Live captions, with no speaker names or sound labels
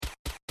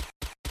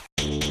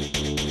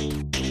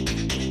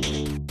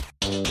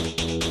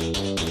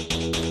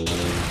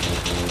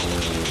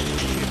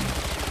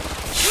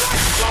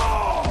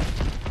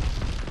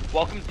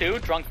welcome to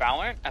Drunk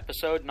Valorant,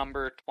 episode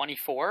number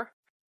 24.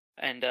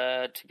 And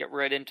to get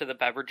right into the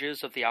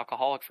beverages of the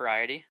alcoholic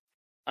variety,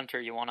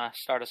 Hunter, you want to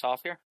start us off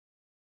here?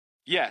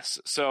 Yes.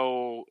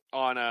 So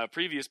on a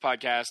previous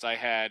podcast, I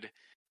had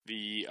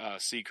the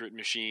Secret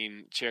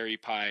Machine Cherry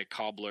Pie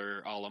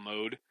Cobbler a la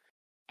mode.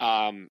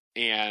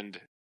 And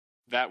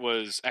that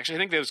was, actually, I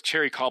think that was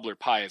Cherry Cobbler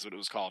Pie is what it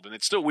was called. And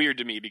it's still weird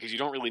to me because you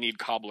don't really need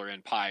cobbler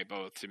and pie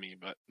both to me,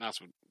 but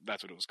that's what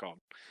it was called.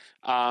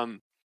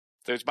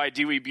 So it's by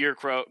Dewey Beer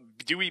Co.,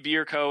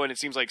 and it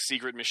seems like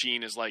Secret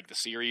Machine is like the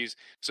series.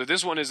 So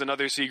this one is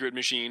another Secret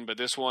Machine, but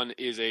this one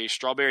is a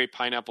strawberry,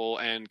 pineapple,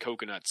 and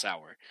coconut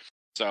sour.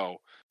 So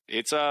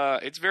it's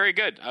very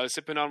good. I was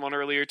sipping on one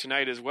earlier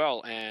tonight as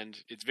well, and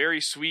it's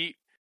very sweet.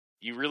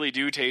 You really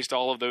do taste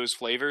all of those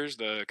flavors.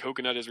 The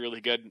coconut is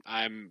really good.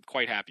 I'm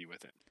quite happy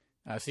with it.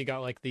 So you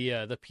got like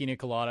the pina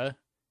colada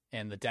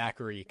and the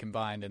daiquiri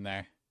combined in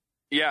there.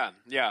 Yeah,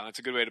 that's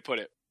a good way to put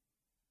it.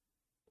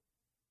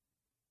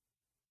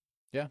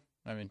 Yeah,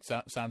 I mean,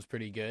 sounds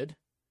pretty good.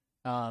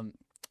 Yeah,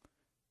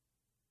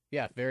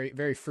 very,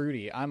 very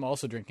fruity. I'm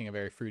also drinking a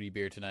very fruity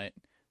beer tonight.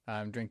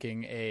 I'm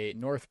drinking a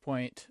North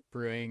Point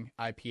Brewing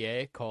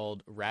IPA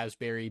called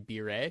Raspberry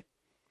Beret,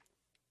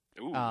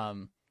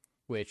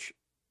 which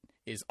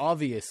is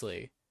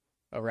obviously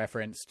a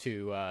reference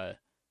to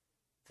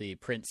the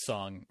Prince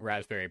song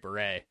Raspberry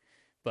Beret.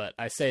 But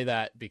I say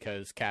that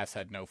because Cass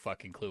had no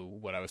fucking clue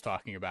what I was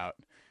talking about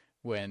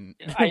when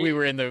we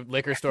were in the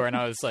liquor store and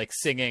I was like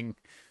singing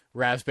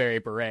Raspberry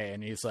Beret,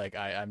 and he's like,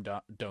 I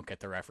don't get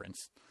the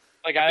reference.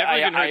 Like I've never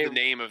even heard the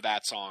name of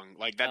that song.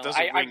 Like that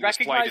doesn't ring the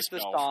slightest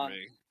bell for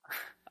me.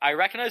 I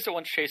recognized it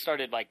once Chase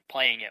started like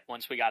playing it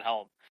once we got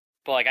home,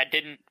 but like I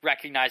didn't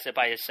recognize it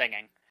by his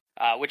singing,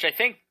 which I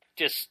think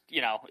just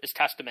is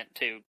testament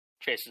to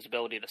Chase's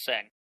ability to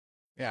sing.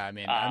 Yeah, I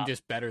mean, I'm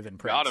just better than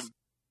Prince.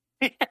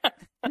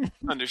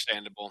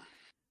 Understandable.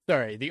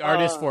 Sorry, the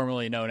artist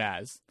formerly known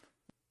as.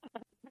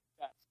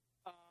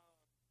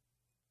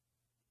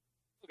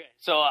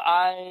 So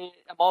I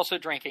am also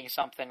drinking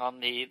something on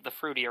the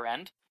fruitier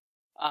end,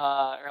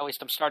 or at least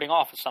I'm starting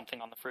off with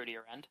something on the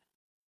fruitier end.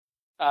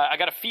 I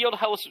got a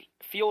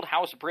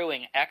Fieldhouse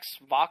Brewing X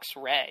Vox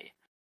Ray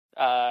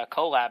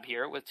collab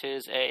here, which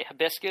is a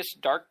hibiscus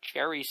dark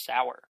cherry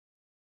sour.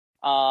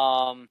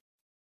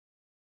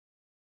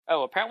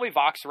 Apparently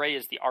Vox Ray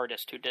is the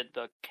artist who did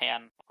the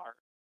can art.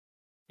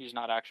 He's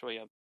not actually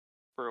a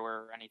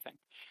brewer or anything.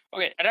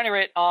 Okay, at any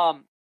rate,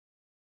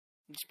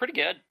 it's pretty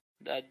good.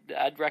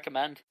 I'd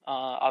recommend.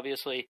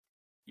 Obviously,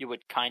 you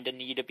would kind of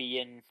need to be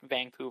in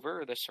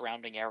Vancouver or the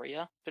surrounding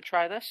area to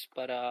try this,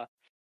 but if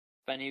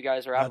any of you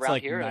guys are out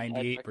around here... That's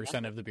like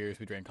 98% of the beers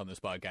we drink on this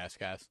podcast,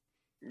 Cass.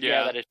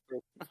 Yeah, that is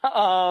true.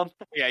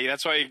 Yeah,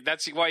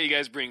 that's why you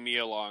guys bring me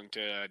along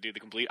to do the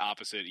complete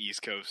opposite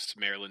East Coast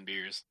Maryland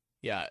beers.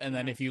 Yeah, and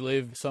then if you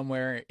live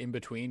somewhere in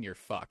between, you're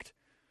fucked.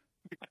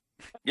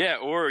 Yeah,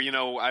 or,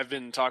 I've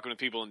been talking with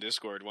people in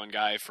Discord, one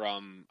guy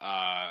from...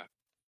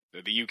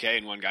 the UK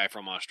and one guy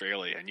from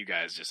Australia, and you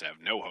guys just have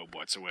no hope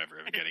whatsoever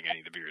of getting any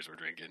of the beers we're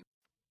drinking.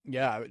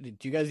 Yeah,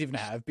 do you guys even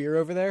have beer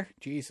over there?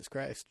 Jesus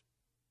Christ.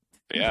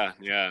 Yeah.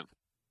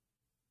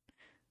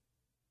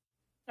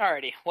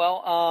 Alrighty,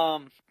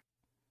 well,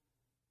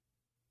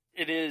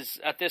 it is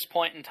at this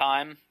point in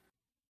time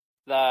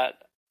that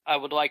I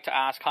would like to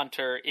ask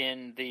Hunter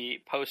in the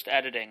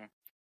post-editing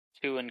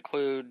to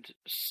include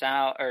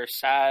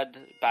sad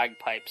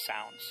bagpipe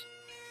sounds.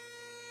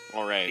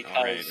 All right,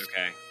 okay.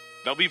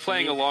 They'll be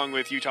playing along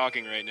with you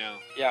talking right now.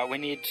 Yeah, we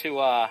need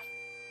to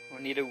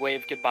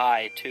wave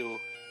goodbye to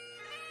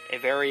a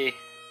very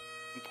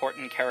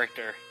important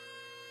character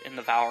in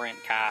the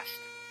Valorant cast,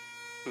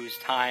 whose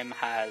time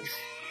has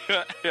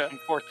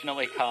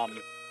unfortunately come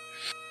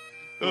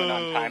to an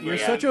untimely You're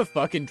end. such a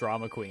fucking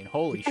drama queen.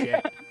 Holy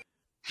shit.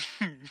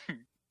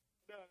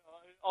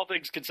 All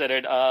things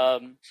considered,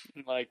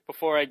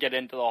 before I get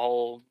into the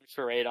whole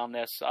charade on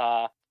this,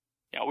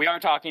 we are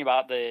talking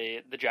about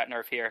the jet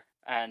nerf here,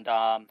 and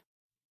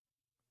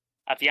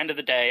at the end of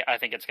the day, I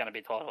think it's going to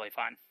be totally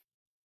fine.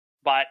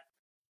 But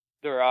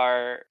there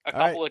are a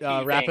couple of key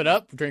things. Wrap it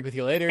up. Drink with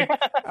you later.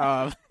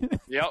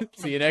 Yep.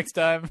 See you next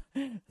time.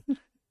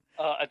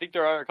 I think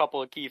there are a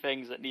couple of key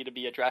things that need to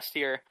be addressed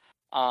here.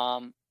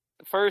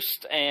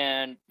 First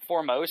and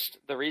foremost,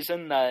 the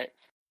reason that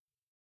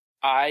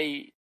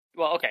I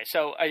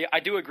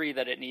do agree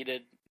that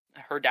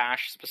her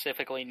dash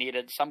specifically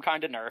needed some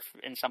kind of nerf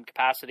in some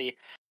capacity.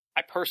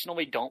 I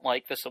personally don't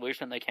like the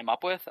solution they came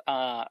up with.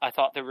 I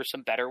thought there were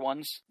some better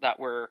ones that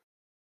were,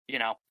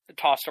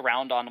 tossed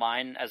around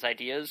online as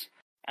ideas.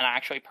 And I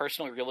actually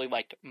personally really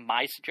liked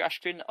my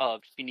suggestion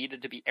of she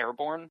needed to be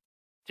airborne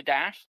to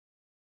dash.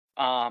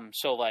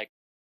 So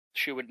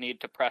she would need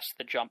to press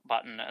the jump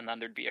button and then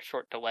there'd be a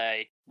short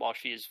delay while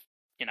she's,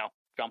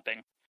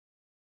 jumping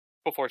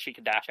before she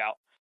could dash out.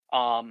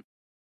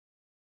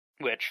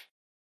 Which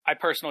I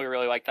personally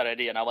really like that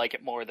idea, and I like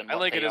it more than I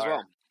like it as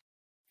well.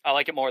 I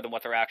like it more than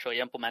what they're actually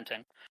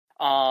implementing.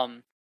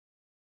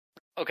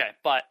 Okay,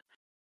 but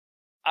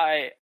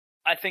I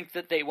think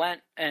that they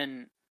went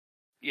and,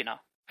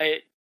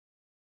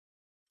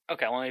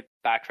 okay, let me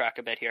backtrack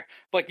a bit here.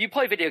 But you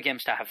play video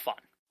games to have fun,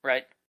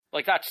 right?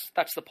 Like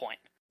that's the point.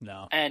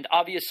 No. And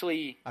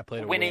obviously, I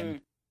played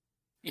winning.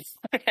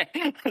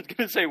 I was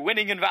gonna say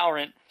winning in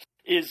Valorant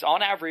is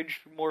on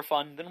average more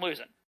fun than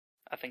losing.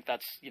 I think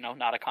that's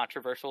not a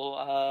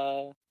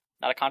controversial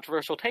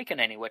take in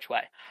any which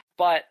way.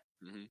 But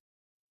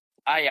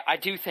I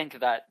do think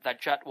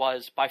that Jett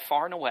was by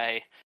far and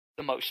away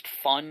the most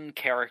fun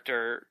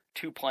character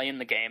to play in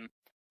the game,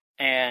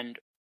 and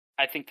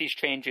I think these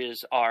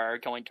changes are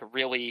going to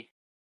really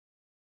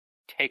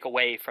take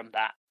away from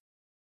that.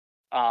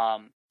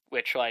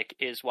 Which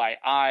is why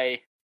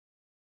I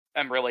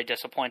am really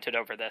disappointed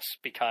over this,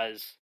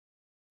 because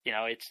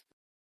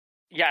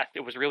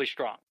it was really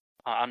strong.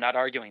 I'm not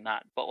arguing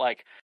that, but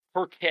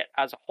her kit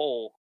as a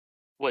whole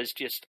was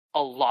just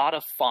a lot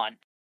of fun,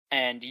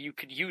 and you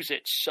could use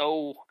it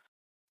so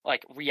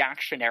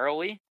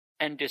reactionarily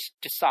and just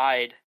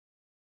decide,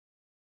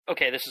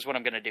 okay, this is what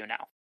I'm going to do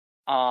now.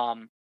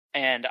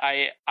 And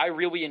I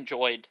really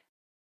enjoyed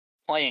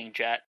playing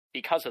Jett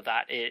because of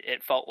that.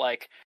 It felt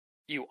like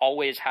you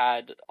always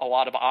had a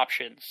lot of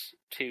options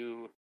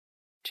to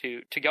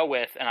go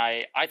with, and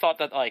I thought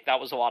that that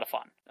was a lot of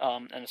fun.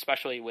 And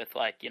especially with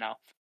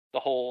the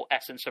whole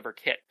essence of her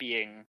kit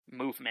being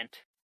movement.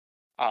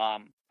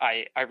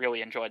 I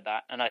really enjoyed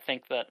that, and I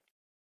think that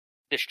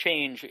this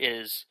change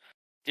is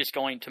just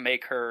going to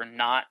make her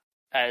not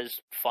as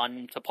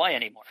fun to play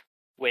anymore,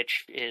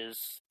 which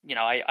is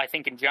I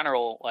think in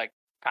general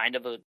kind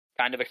of a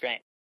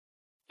shame,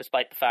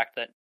 despite the fact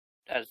that,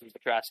 as we've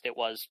addressed, it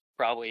was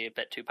probably a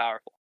bit too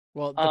powerful.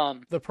 Well,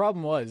 the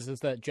problem is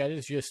that Jett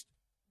is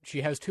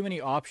she has too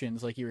many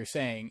options, like you were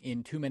saying,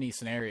 in too many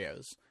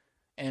scenarios.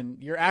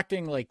 And you're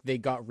acting like they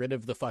got rid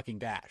of the fucking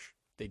dash.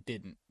 They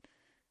didn't.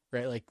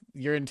 Right? Like,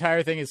 your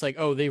entire thing is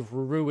oh, they've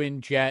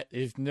ruined Jett.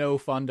 It's no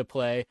fun to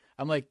play.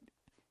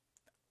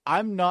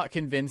 I'm not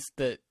convinced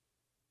that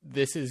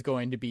this is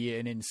going to be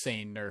an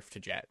insane nerf to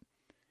Jett.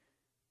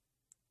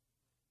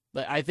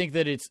 I think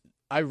that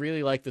I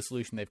really like the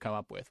solution they've come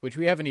up with, which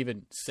we haven't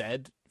even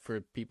said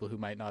for people who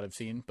might not have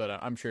seen, but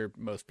I'm sure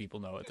most people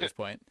know at this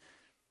point.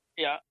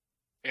 Yeah.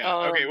 Yeah.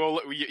 Okay. Well,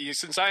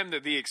 since I'm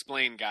the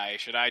explain guy,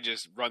 should I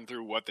just run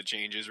through what the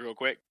change is real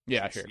quick?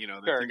 Yeah, sure.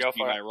 Sure, go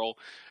for it. Roll.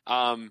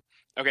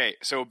 Okay.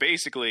 So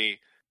basically,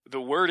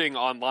 the wording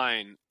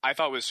online I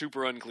thought was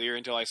super unclear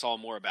until I saw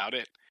more about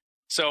it.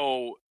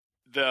 So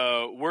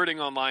the wording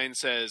online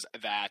says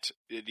that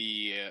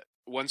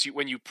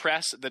when you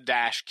press the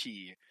dash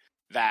key,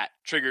 that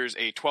triggers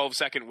a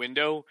 12-second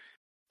window,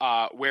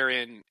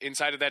 wherein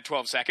inside of that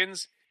 12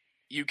 seconds,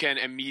 you can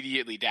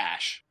immediately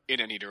dash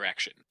in any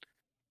direction.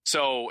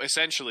 So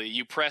essentially,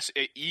 you press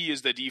E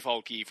is the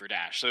default key for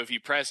dash. So if you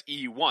press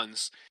E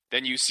once,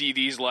 then you see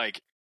these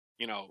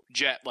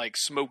Jett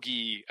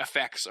smoky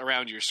effects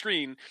around your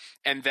screen,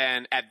 and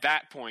then at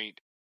that point,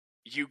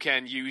 you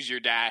can use your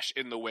dash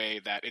in the way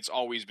that it's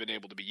always been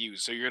able to be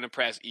used. So you're going to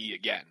press E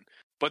again,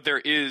 but there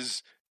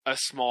is a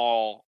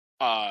small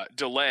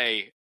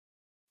delay.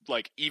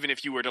 Even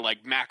if you were to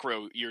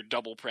macro your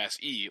double press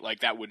E,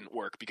 that wouldn't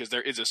work, because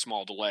there is a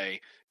small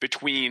delay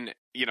between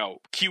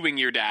queuing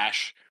your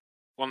dash.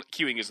 Well,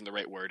 queuing isn't the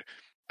right word.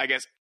 I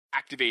guess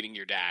activating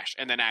your dash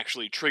and then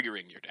actually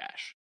triggering your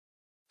dash.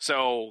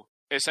 So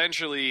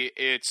essentially,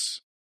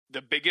 it's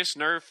the biggest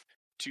nerf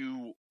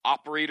to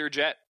operator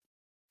Jett,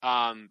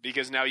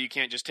 because now you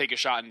can't just take a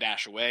shot and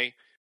dash away.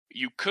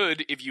 You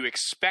could, if you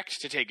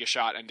expect to take a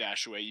shot and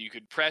dash away, you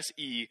could press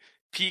E,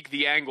 peek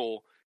the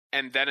angle,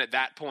 and then at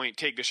that point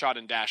take the shot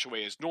and dash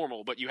away as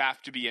normal, but you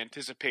have to be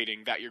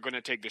anticipating that you're going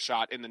to take the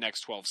shot in the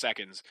next 12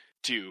 seconds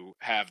to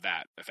have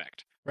that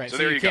effect. Right,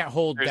 so you can't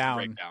hold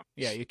down.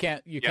 Yeah, you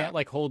can't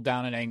hold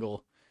down an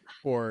angle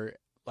for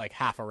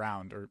half a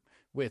round or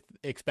with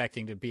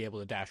expecting to be able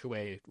to dash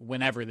away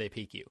whenever they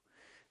peek you.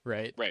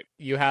 Right? Right.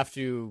 You have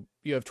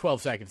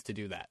 12 seconds to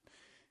do that.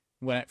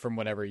 From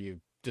whenever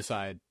you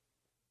decide,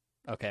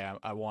 okay,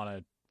 I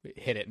want to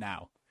hit it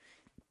now.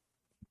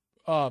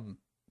 Let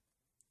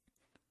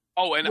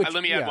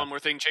me add one more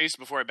thing, Chase,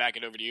 before I back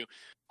it over to you.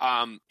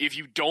 If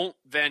you don't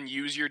then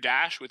use your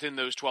dash within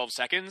those 12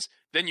 seconds,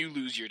 then you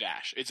lose your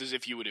dash. It's as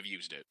if you would have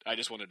used it. I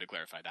just wanted to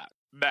clarify that.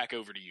 Back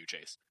over to you,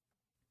 Chase.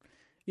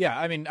 Yeah,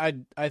 I mean,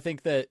 I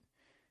think that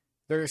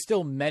there are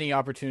still many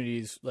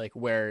opportunities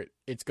where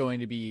it's going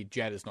to be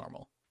Jett as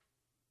normal.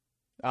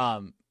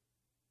 Half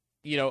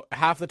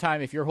the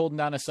time if you're holding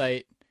down a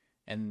site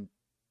and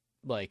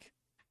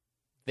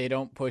they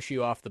don't push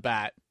you off the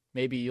bat,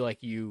 maybe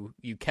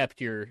you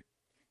kept your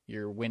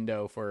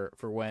window for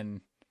when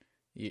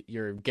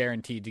you're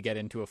guaranteed to get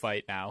into a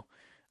fight now.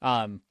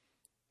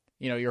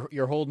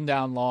 You're holding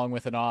down long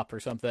with an op or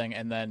something,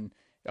 and then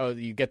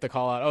you get the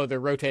call out, they're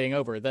rotating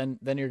over. Then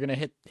you're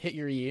gonna hit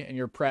your E, and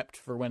you're prepped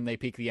for when they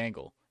peek the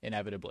angle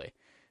inevitably.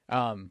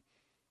 And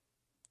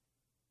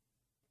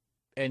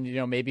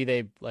maybe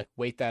they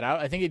wait that out.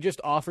 I think it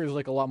just offers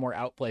a lot more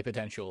outplay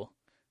potential,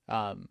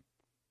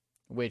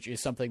 which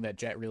is something that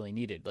Jett really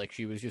needed.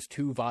 She was just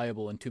too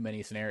viable in too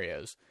many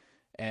scenarios.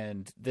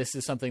 And this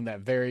is something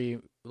that very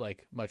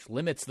much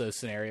limits those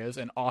scenarios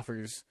and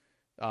offers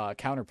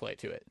counterplay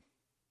to it.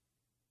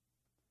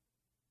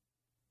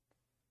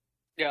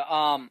 Yeah,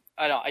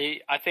 I don't.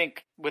 I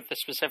think with the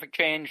specific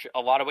change, a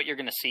lot of what you're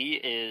going to see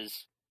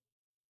is,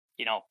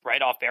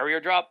 right off barrier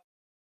drop.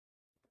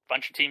 A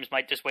bunch of teams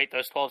might just wait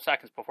those 12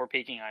 seconds before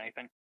peeking on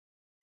anything.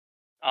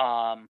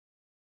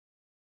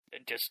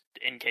 Just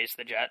in case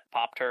the Jet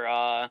popped her,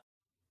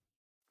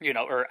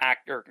 or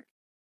act or.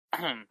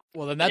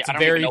 Well, then that's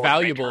very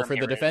valuable for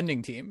the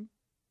defending team.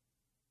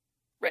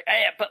 Right,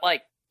 but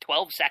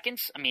 12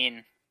 seconds. I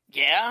mean,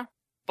 yeah,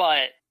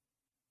 but.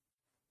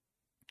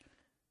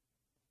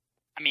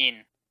 I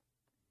mean,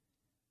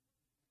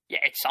 yeah,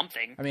 it's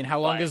something. I mean, how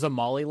long does a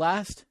Molly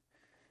last?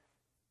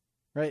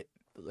 Right?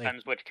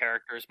 Depends which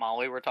characters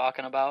Molly we're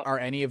talking about. Are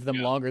any of them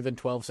longer than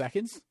 12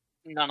 seconds?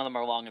 None of them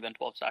are longer than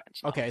 12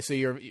 seconds. No. Okay, so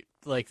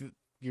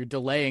you're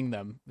delaying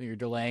them. You're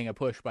delaying a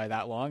push by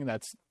that long.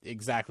 That's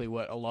exactly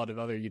what a lot of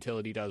other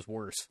utility does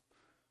worse.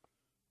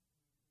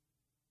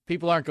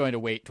 People aren't going to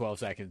wait 12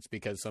 seconds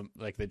because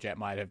the Jet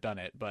might have done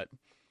it, but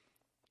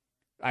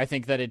I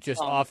think that it just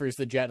offers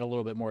the Jet a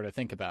little bit more to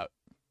think about.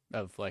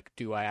 Of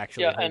do I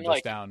actually hold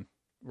this down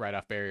right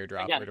off barrier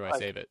drop, or do I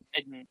save it?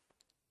 And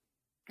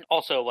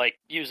also,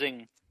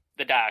 using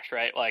the dash,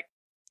 right?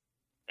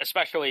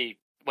 Especially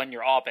when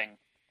you're opping,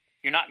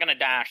 you're not going to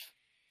dash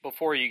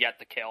before you get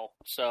the kill.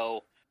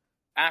 So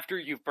after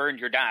you've burned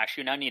your dash,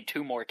 you now need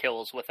 2 more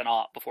kills with an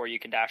op before you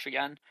can dash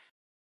again.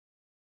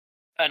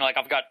 And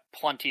I've got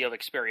plenty of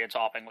experience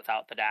opping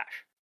without the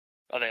dash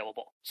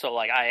available. So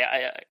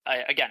I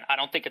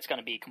don't think it's going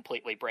to be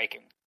completely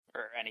breaking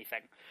or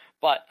anything,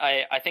 but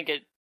I think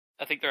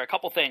there are a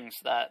couple things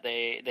that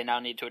they now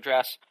need to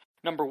address.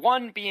 Number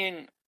one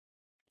being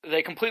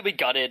they completely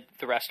gutted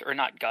the rest, or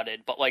not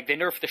gutted, but they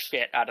nerfed the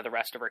shit out of the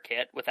rest of her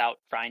kit without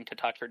trying to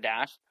touch her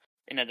dash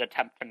in an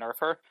attempt to nerf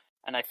her.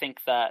 And I think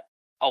that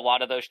a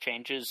lot of those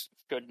changes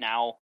should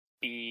now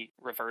be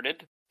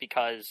reverted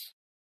because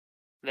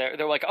they're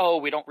oh,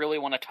 we don't really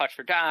want to touch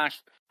her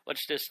dash.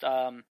 Let's just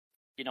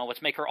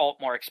let's make her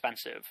ult more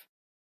expensive.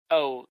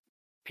 Oh,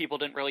 people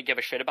didn't really give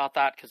a shit about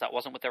that because that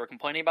wasn't what they were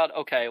complaining about.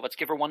 Okay, let's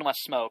give her 1 less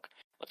smoke.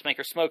 Let's make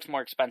her smokes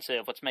more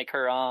expensive. Let's make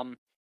her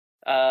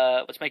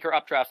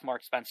updraft more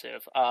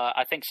expensive.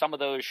 I think some of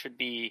those should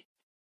be,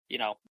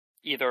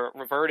 either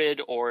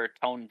reverted or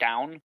toned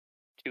down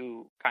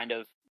to kind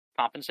of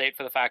compensate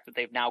for the fact that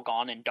they've now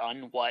gone and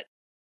done what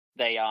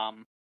they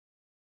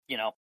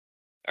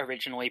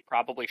originally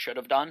probably should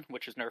have done,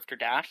 which is nerfed her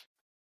dash.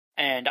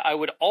 And I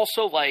would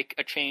also like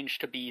a change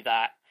to be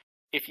that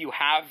if you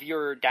have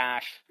your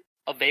dash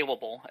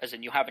available, as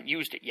in you haven't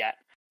used it yet,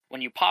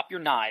 when you pop your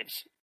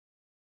knives,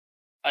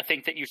 I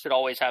think that you should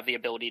always have the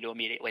ability to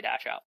immediately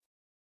dash out,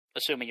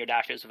 assuming your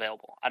dash is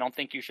available. I don't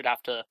think you should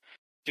have to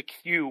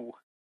queue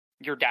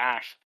your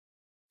dash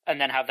and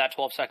then have that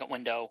 12-second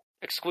window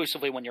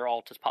exclusively when your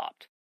ult is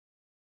popped.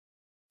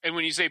 And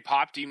when you say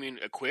popped, do you mean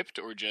equipped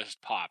or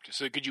just popped?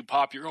 So could you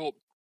pop your ult,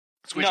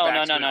 switch no.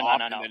 back to an op,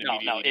 and then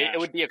immediately dash? It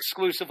would be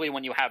exclusively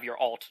when you have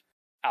your ult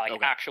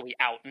actually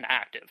out and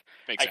active.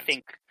 Makes sense. I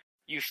think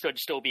you should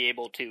still be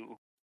able to,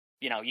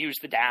 use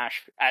the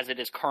dash as it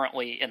is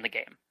currently in the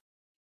game.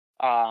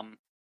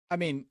 I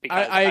mean,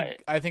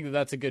 I think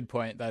that's a good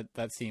point.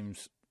 That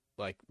seems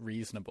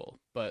reasonable,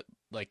 but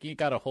you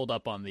got to hold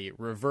up on the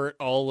revert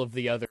all of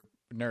the other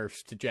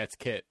nerfs to Jet's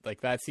kit.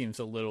 That seems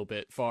a little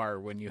bit far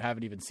when you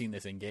haven't even seen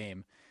this in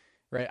game,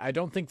 right? I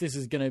don't think this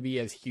is going to be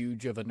as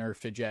huge of a nerf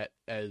to Jet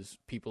as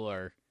people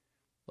are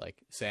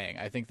saying.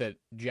 I think that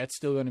Jet's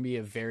still going to be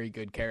a very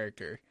good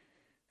character.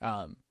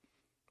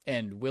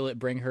 And will it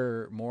bring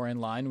her more in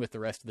line with the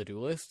rest of the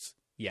duelists?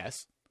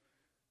 Yes.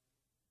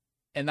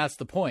 And that's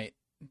the point,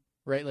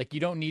 right? You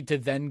don't need to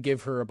then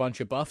give her a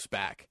bunch of buffs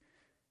back.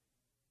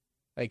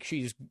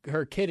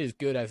 Her kit is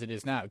good as it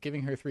is now.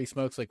 Giving her 3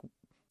 smokes,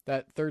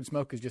 that 3rd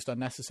smoke is just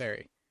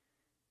unnecessary.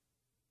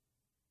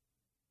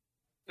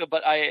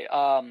 But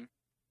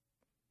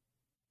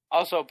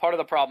also part of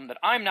the problem that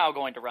I'm now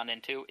going to run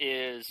into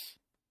is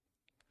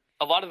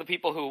a lot of the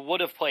people who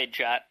would have played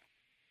Jet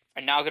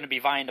are now going to be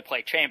vying to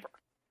play Chamber.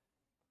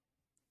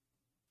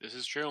 This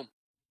is true.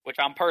 Which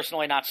I'm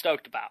personally not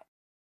stoked about.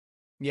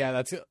 Yeah,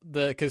 that's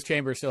because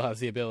Chamber still has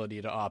the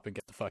ability to op and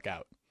get the fuck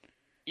out.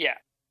 Yeah.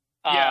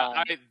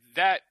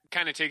 That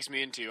kind of takes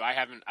me into,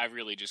 I've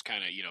really just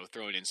kind of,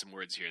 thrown in some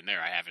words here and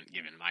there. I haven't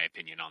given my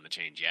opinion on the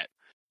change yet.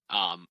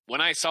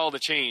 When I saw the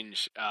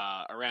change,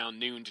 around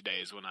noon today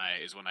is when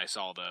I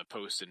saw the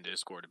post in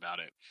Discord about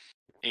it.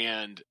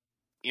 And,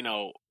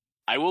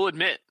 I will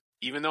admit,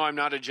 even though I'm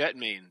not a Jet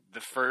main,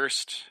 the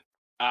first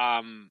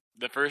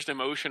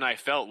emotion I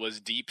felt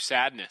was deep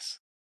sadness.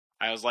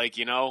 I was like,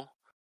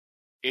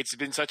 it's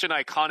been such an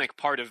iconic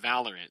part of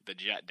Valorant, the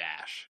Jet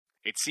dash.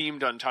 It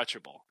seemed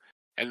untouchable.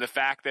 And the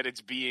fact that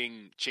it's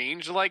being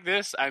changed like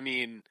this, I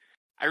mean,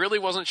 I really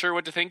wasn't sure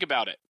what to think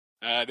about it.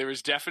 It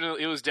was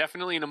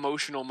definitely an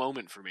emotional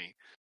moment for me.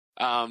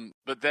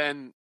 But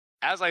then,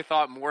 as I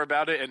thought more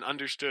about it and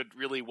understood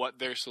really what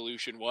their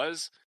solution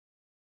was,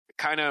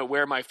 kind of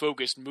where my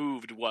focus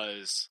moved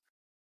was,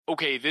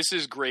 okay, this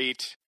is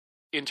great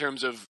in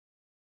terms of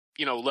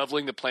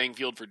leveling the playing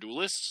field for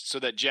duelists so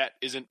that Jet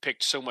isn't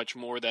picked so much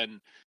more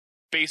than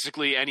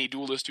basically any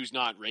duelist who's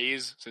not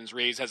Raze, since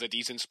Raze has a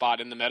decent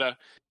spot in the meta.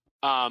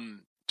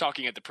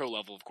 Talking at the pro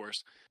level, of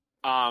course.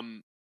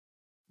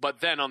 But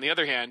then, on the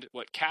other hand,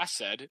 what Cass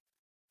said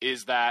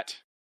is that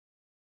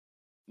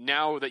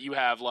now that you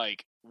have,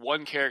 like,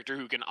 one character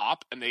who can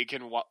op, and they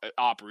can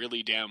op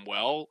really damn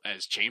well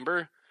as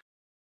Chamber,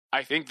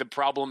 I think the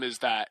problem is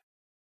that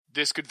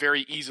this could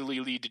very easily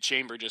lead to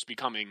Chamber just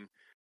becoming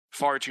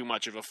far too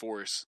much of a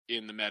force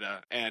in the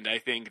meta. And I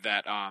think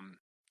that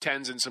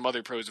Tens and some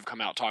other pros have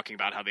come out talking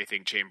about how they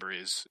think Chamber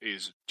is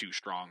too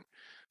strong.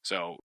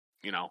 So,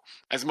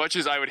 as much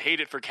as I would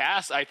hate it for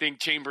Cass, I think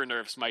Chamber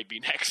nerfs might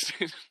be next.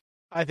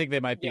 I think they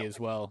might be as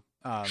well.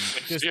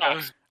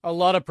 A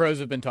lot of pros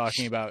have been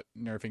talking about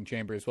nerfing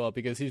Chamber as well,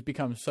 because he's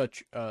become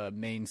such a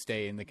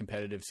mainstay in the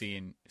competitive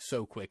scene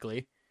so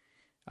quickly.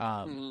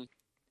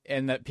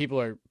 And that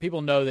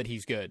people know that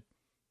he's good,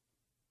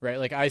 right?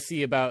 Like I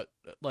see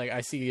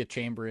a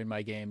Chamber in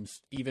my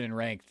games, even in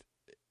ranked,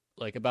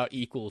 like about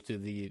equal to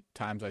the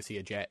times I see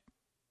a Jet.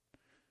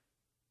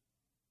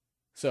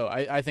 So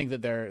I think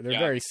that they're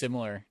very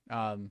similar.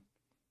 And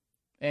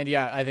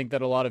yeah, I think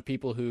that a lot of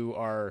people who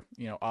are,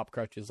 op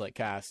crutches like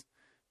Cass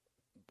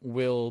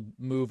will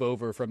move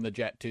over from the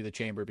Jet to the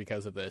Chamber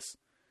because of this.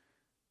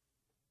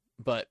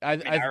 But I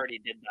already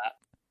did that.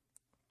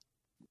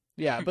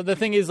 Yeah, but the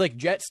thing is, like,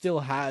 Jet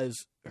still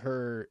has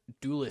her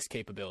duelist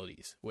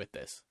capabilities with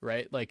this,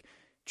 right? Like,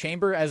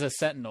 Chamber as a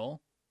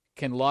Sentinel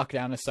can lock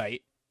down a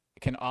site,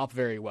 can op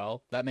very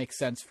well. That makes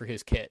sense for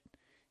his kit,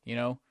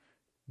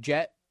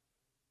 Jet,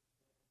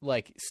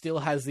 like, still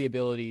has the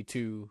ability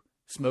to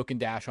smoke and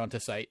dash onto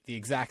site the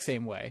exact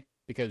same way,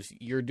 because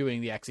you're doing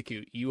the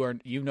execute. You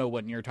know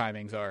what your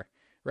timings are,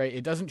 right?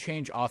 It doesn't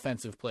change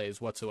offensive plays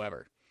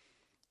whatsoever.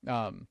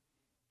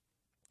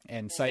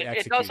 And site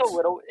executes.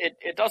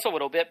 It does a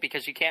little bit,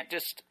 because you can't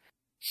just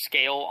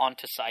scale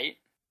onto site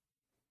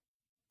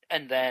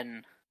and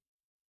then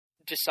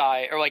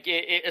decide, or like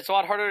it's a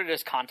lot harder to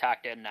just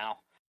contact in now.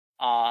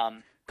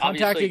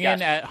 Contacting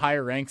in at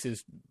higher ranks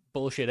is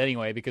bullshit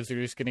anyway, because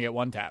they're just going to get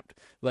one tapped.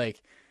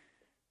 Like,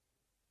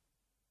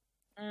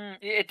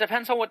 it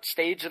depends on what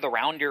stage of the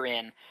round you're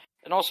in,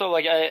 and also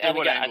like and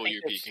what again, angle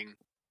you're peeking.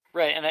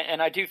 Right,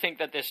 and I do think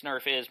that this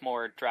nerf is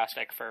more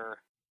drastic for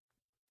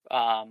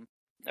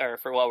or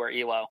for lower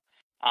elo.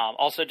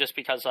 Also just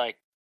because, like,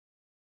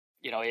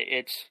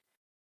 it's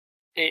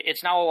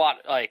now a lot,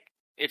 like,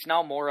 it's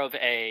now more of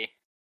a,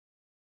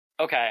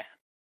 okay,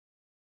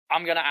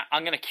 I'm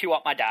gonna queue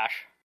up my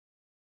dash.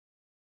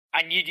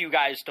 I need you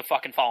guys to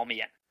fucking follow me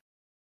in.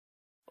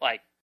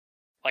 Like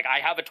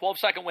I have a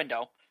 12-second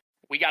window.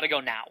 We got to go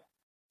now.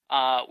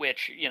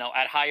 Which,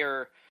 at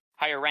higher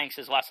ranks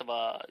is less of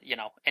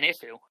an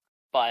issue,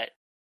 but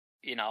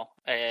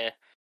the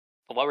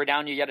lower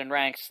down you get in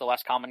ranks, the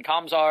less common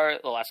comms are,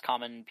 the less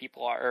common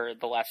people are, or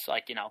the less,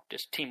 like,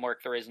 just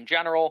teamwork there is in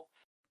general.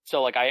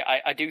 So, like,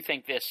 I do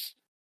think this.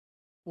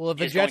 Well, if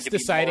the Jet's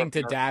deciding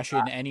to dash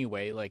in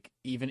anyway, like,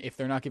 even if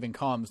they're not giving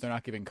comms,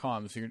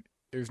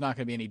 there's not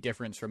going to be any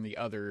difference from the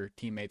other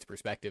teammates'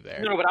 perspective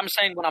there. No, but I'm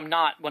saying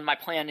when my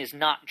plan is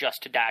not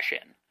just to dash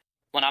in,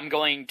 when I'm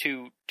going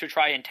to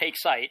try and take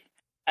site,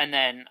 and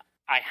then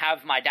I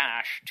have my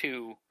dash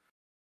to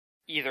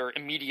either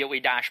immediately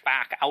dash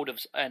back out of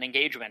an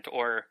engagement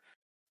or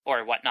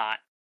whatnot,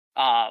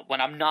 when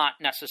I'm not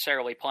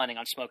necessarily planning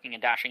on smoking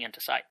and dashing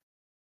into site.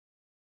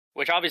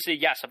 Which obviously,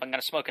 yes, if I'm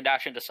going to smoke and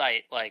dash into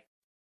site, like,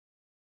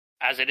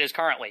 as it is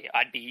currently,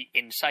 I'd be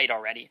in sight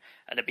already,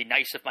 and it'd be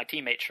nice if my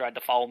teammates tried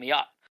to follow me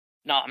up.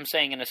 No, I'm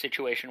saying in a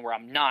situation where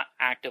I'm not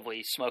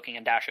actively smoking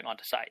and dashing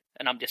onto site,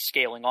 and I'm just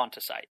scaling onto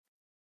site.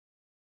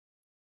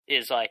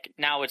 Is like,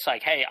 now it's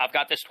like, hey, I've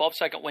got this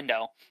 12-second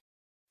window,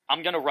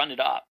 I'm going to run it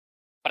up,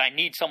 but I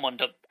need someone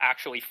to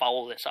actually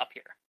follow this up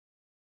here.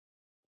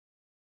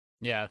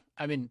 Yeah,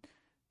 I mean,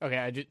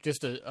 okay,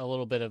 just a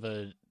little bit of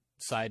a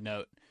side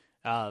note.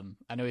 I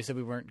know we said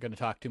we weren't going to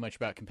talk too much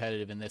about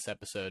competitive in this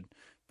episode,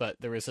 but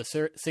there was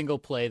a single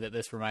play that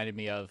this reminded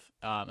me of,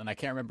 and I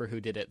can't remember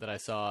who did it, that I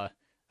saw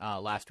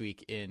last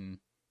week in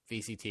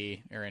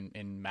VCT, or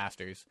in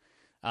Masters,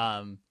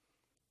 of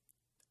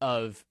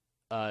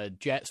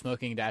Jet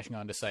smoking and dashing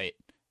onto site,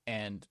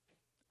 and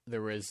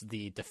there was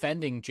the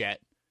defending Jet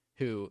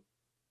who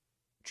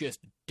just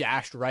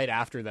dashed right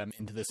after them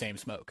into the same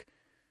smoke.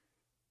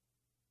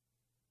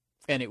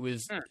 And it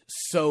was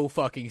so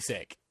fucking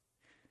sick.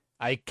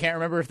 I can't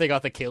remember if they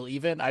got the kill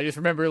even. I just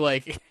remember,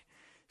 like,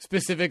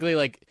 specifically,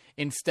 like,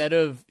 instead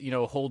of,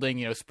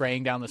 holding,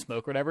 spraying down the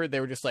smoke or whatever,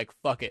 they were just like,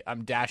 fuck it,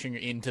 I'm dashing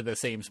into the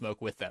same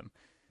smoke with them.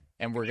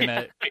 And we're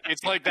gonna...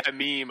 It's like that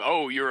meme,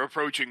 oh, you're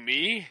approaching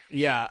me?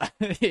 Yeah,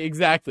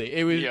 exactly.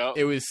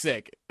 It was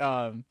sick,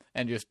 and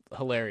just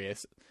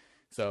hilarious.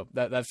 So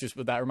that's just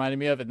what that reminded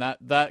me of, and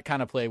that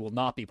kind of play will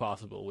not be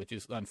possible, which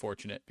is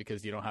unfortunate,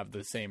 because you don't have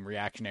the same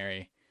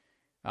reactionary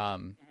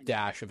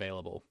dash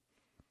available.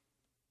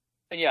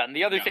 And yeah, and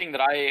the other thing that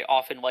I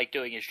often like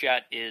doing as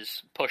Jet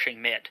is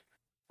pushing mid.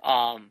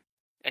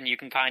 And you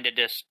can kind of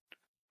just,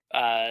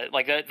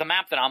 like the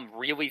map that I'm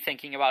really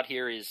thinking about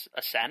here is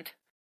Ascent.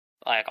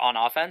 Like on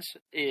offense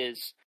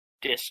is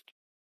just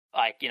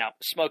like, you know,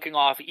 smoking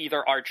off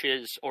either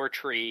arches or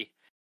tree,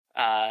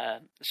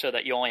 so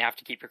that you only have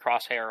to keep your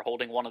crosshair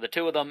holding one of the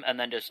two of them, and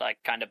then just like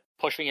kind of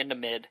pushing into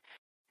mid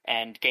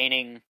and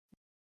gaining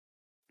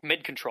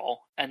mid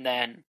control, and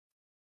then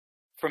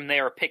from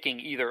there picking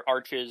either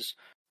arches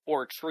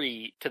or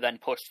tree to then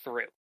push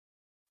through.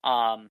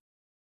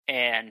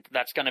 And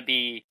that's going to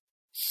be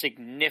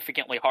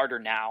significantly harder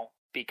now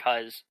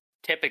because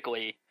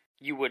typically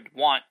you would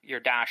want your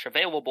dash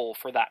available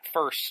for that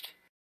first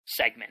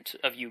segment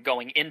of you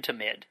going into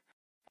mid.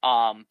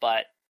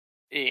 But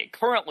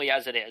currently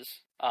as it is,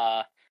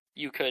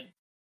 you could,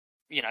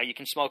 you know, you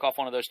can smoke off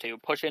one of those two,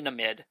 push into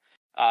mid,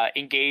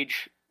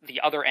 engage the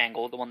other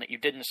angle, the one that you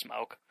didn't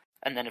smoke,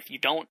 and then if you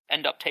don't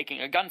end up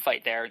taking a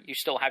gunfight there, you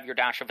still have your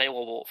dash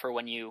available for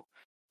when you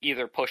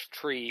either push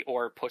tree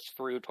or push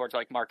through towards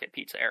like Market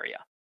Pizza area.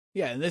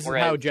 Yeah, and this is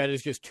how Jett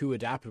is just too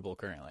adaptable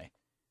currently.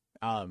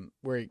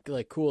 Where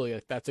like cool,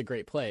 like, that's a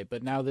great play,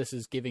 but now this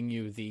is giving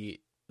you the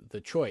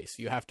choice.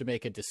 You have to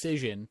make a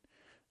decision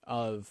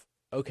of,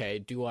 okay,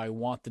 do I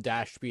want the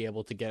dash to be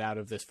able to get out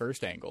of this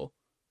first angle,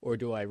 or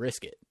do I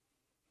risk it?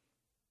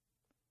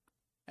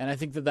 And I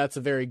think that that's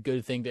a very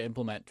good thing to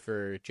implement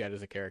for Jett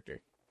as a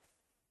character.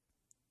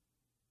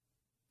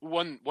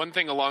 One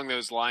thing along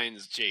those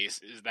lines,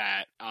 Jace, is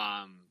that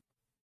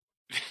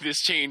this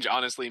change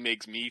honestly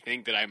makes me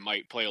think that I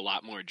might play a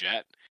lot more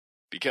Jett,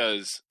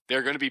 because there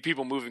are going to be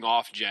people moving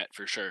off Jett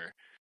for sure,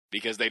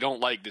 because they don't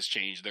like this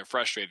change. They're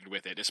frustrated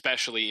with it,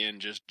 especially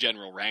in just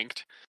general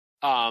ranked.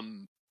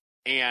 And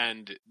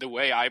the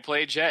way I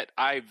play Jett,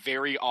 I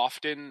very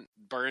often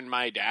burn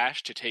my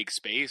dash to take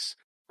space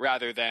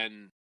rather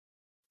than,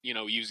 you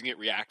know, using it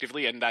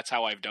reactively, and that's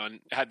how I've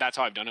done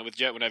it with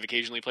Jett when I've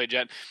occasionally played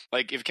Jett.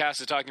 Like if Cass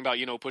is talking about,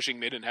 you know, pushing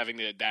mid and having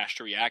the dash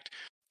to react,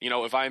 you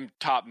know, if I'm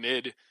top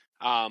mid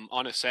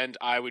on Ascent,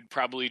 I would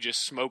probably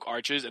just smoke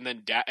arches and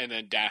then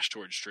dash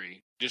towards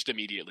tree just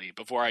immediately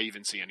before I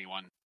even see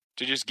anyone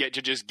to just get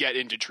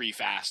into tree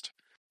fast.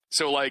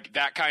 So like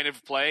that kind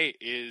of play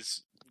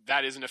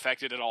isn't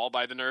affected at all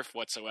by the nerf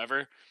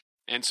whatsoever.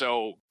 And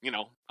so, you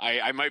know,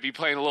 I might be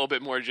playing a little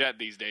bit more Jett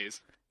these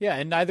days. Yeah,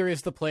 and neither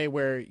is the play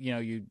where, you know,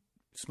 you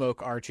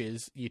smoke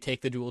arches, you take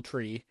the dual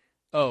tree,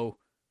 oh,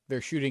 they're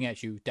shooting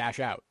at you,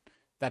 dash out.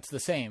 That's the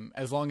same,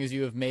 as long as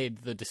you have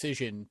made the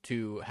decision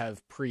to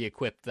have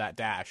pre-equipped that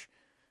dash.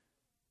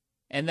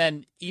 And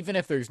then, even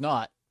if there's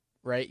not,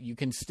 right, you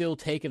can still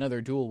take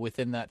another duel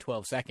within that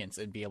 12 seconds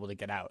and be able to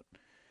get out,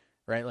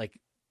 right? Like,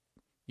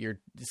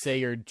 say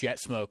your Jett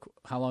smoke,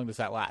 how long does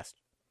that last?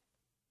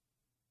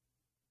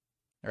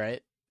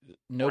 Right?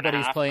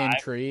 Nobody's playing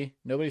tree.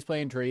 Nobody's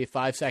playing tree.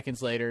 5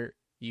 seconds later,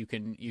 you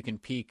can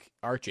peek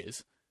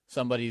arches.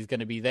 Somebody's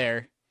going to be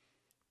there,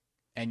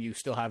 and you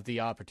still have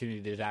the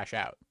opportunity to dash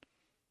out.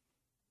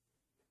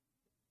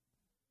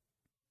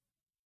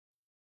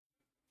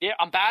 Yeah,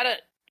 I'm bad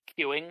at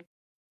queuing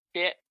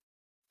shit,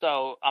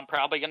 so I'm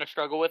probably going to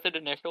struggle with it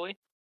initially.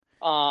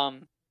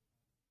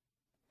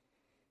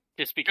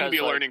 Just because it's going to be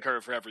a learning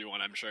curve for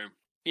everyone, I'm sure.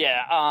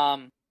 Yeah,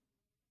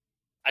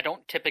 I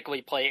don't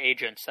typically play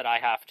agents that I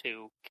have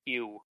to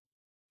queue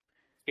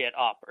shit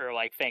up or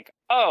like think,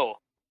 oh,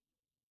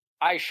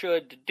 I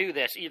should do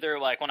this. Either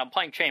like when I'm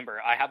playing Chamber,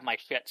 I have my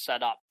shit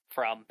set up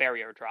from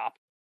barrier drop.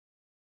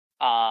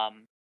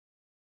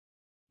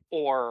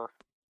 Or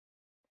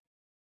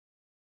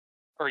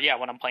yeah,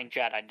 when I'm playing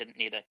Jett, I didn't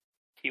need to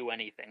queue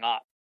anything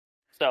up.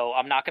 So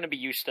I'm not going to be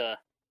used to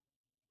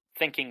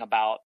thinking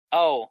about,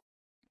 oh,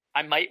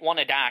 I might want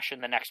to dash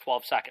in the next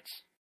 12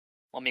 seconds.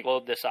 Let me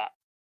load this up.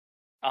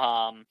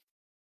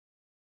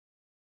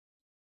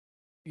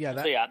 Yeah,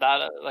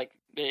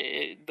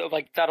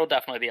 that'll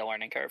definitely be a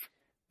learning curve.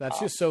 That's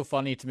just so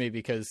funny to me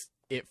because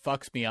it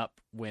fucks me up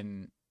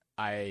when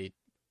I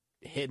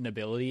hit an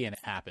ability and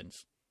it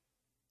happens.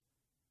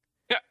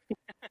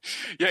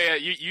 Yeah.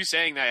 You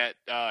saying that,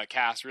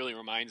 Cass, really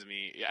reminds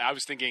me. I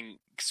was thinking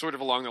sort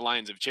of along the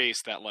lines of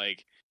Chase that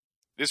like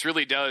this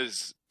really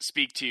does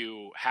speak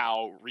to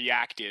how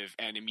reactive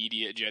and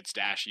immediate Jett's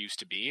dash used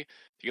to be.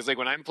 Because like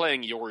when I'm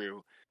playing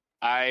Yoru,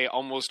 I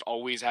almost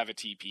always have a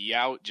TP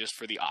out just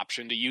for the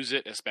option to use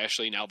it,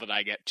 especially now that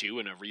I get 2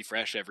 and a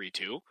refresh every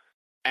 2.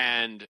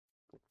 And,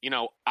 you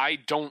know, I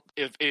don't,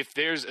 if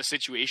there's a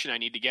situation I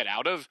need to get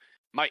out of,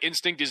 my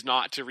instinct is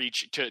not to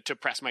to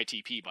press my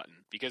TP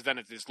button, because then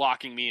it's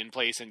locking me in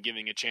place and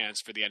giving a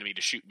chance for the enemy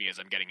to shoot me as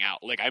I'm getting out.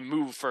 Like I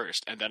move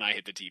first and then I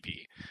hit the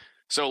TP.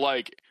 So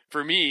like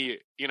for me,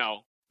 you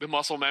know, the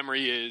muscle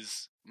memory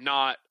is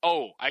not,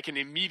 oh, I can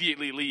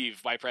immediately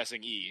leave by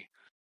pressing E.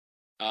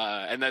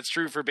 And that's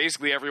true for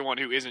basically everyone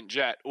who isn't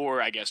Jett,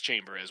 or I guess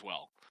Chamber as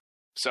well.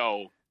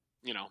 So,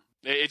 you know,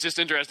 it's just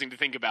interesting to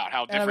think about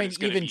how different it's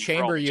going to be. Even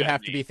Chamber, you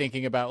have to be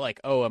thinking about like,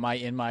 oh, am I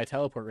in my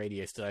teleport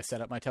radius? Did I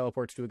set up my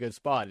teleports to a good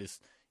spot?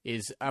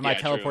 Am I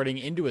teleporting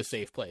into a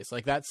safe place?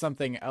 Like that's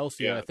something else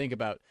you got to think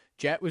about.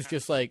 Jett was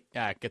just like,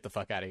 get the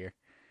fuck out of here.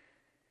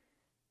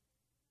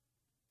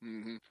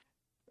 Mm-hmm.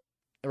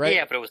 right?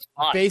 Yeah, but it was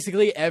fun.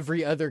 Basically,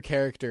 every other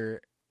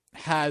character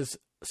has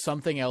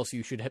something else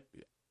you should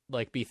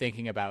like be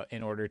thinking about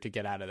in order to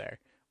get out of there,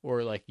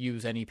 or like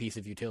use any piece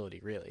of utility.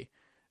 Really,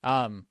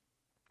 I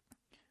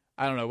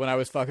don't know. When I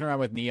was fucking around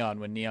with Neon,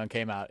 when Neon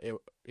came out,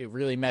 it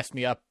really messed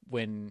me up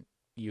when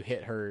you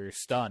hit her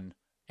stun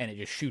and it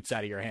just shoots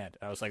out of your hand.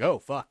 I was like, oh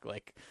fuck,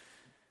 like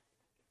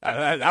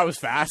that was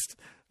fast.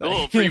 A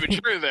little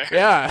premature there.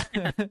 Yeah.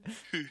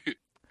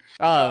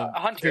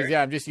 Hunter. Because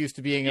I'm just used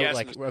to being Yes,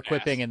 like Mr.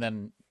 equipping Fast. and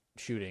then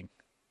shooting.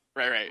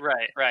 Right.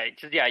 Right.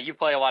 'Cause, yeah, you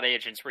play a lot of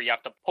agents where you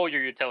have to pull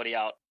your utility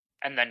out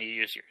and then you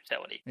use your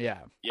utility.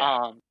 Yeah.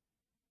 Yeah.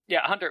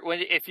 Yeah, Hunter.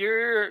 If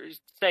you're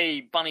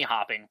say bunny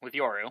hopping with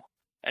Yoru,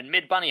 and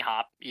mid bunny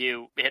hop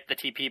you hit the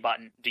TP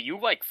button, do you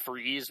like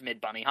freeze mid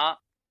bunny hop,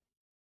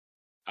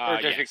 or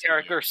does your Yes,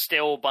 character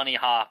still bunny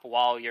hop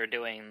while you're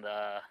doing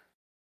the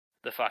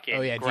fucking?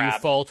 Oh yeah. Do grab, you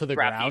fall to the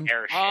grab ground, the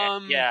air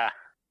shit? Yeah.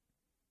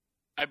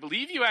 I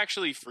believe you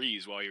actually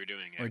freeze while you're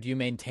doing it. or do you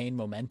maintain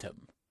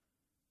momentum?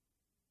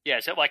 Yeah,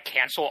 is it like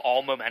cancel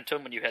all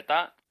momentum when you hit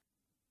that?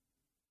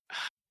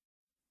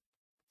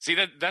 See,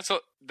 that's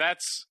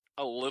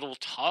a little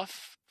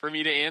tough for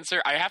me to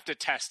answer. I have to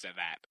test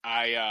that.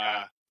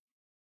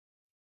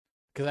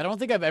 Because I don't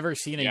think I've ever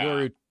seen a Yeah.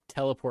 Yoru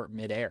teleport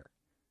midair.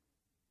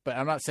 But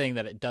I'm not saying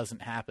that it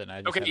doesn't happen.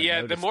 I just Okay, haven't yeah.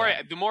 The noticed more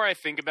that. the more I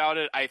think about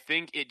it, I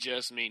think it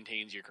just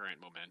maintains your current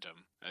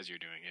momentum as you're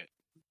doing it.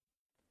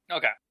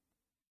 Okay.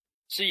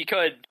 So you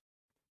could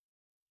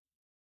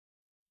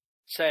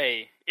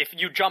say, if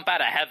you jump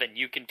out of heaven,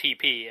 you can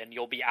TP and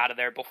you'll be out of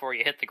there before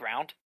you hit the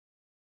ground?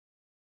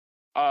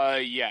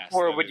 Yes.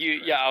 Or that would is you?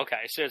 correct. Yeah,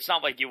 okay. So it's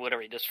not like you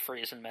literally just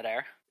freeze in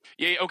midair.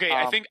 Yeah, okay.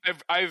 I Um, think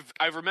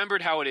I've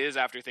remembered how it is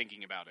after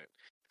thinking about it.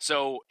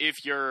 So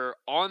if you're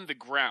on the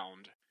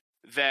ground,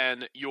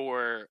 then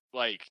your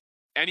like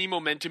any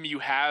momentum you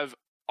have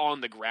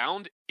on the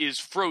ground is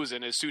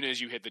frozen as soon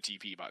as you hit the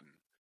TP button.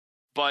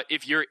 But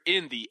if you're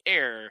in the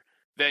air,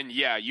 then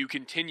yeah, you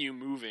continue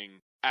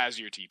moving as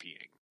you're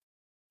TPing.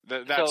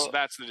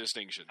 That's the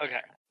distinction. there.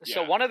 Okay.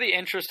 So Yeah. one of the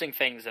interesting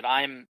things that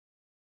I'm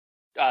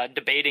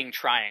debating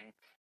trying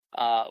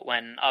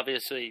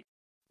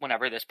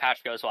whenever this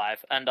patch goes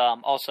live, and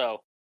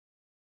also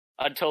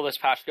until this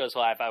patch goes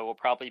live, I will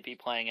probably be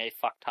playing a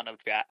fuck ton of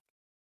Jet.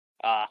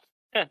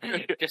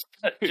 Just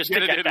to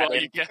Get it get in that while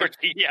in. you can.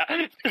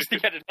 Yeah, just to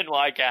get it in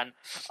while I can.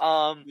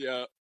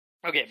 Yeah.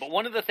 Okay, but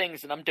one of the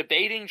things that I'm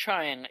debating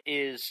trying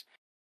is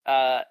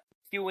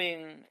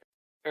queuing,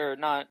 or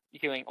not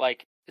queuing,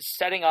 like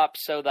setting up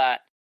so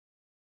that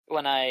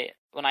when I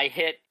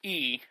hit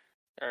E,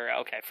 or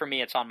okay, for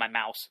me it's on my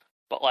mouse,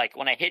 but like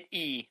when I hit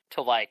E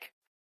to like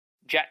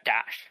jet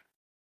dash,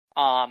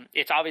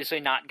 it's obviously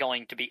not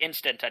going to be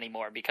instant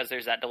anymore because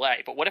there's that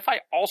delay. But what if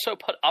I also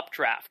put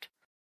updraft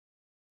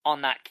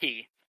on that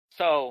key?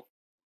 So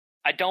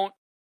I don't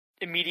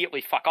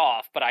immediately fuck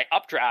off, but I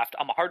updraft,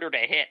 I'm harder to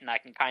hit, and I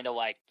can kind of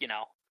like,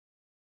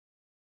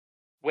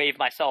 wave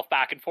myself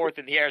back and forth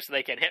in the air so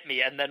they can hit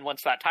me, and then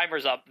once that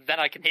timer's up, then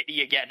I can hit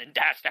E again and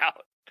dash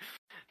out.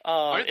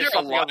 Aren't there it's a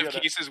something lot I'm of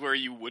gonna- cases where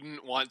you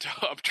wouldn't want to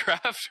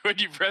updraft when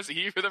you press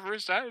E for the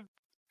first time?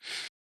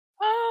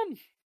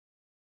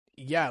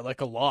 Yeah,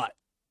 like a lot.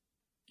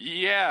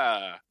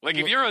 Yeah, like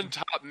if Well- you're on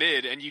top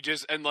mid and you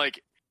just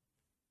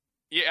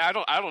yeah, I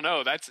don't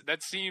know.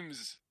 That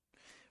seems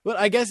Well,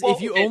 I guess Well,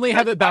 if you it- only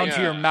have it bound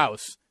to your yeah.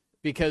 mouse,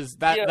 because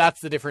Yeah. that's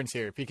the difference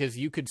here. Because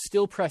you could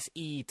still press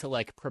E to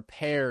like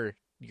prepare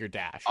your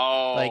dash.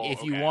 Like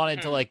if you okay.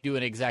 wanted to like do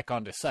an exec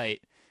onto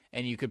site,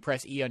 and you could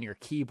press E on your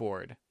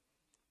keyboard.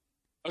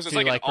 Oh, so it's to,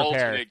 like, like, an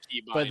prepare, alternate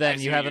keybind. But I then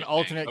see you what have an you're saying.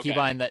 alternate Okay.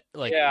 keybind that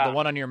like Yeah. the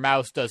one on your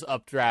mouse does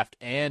updraft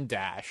and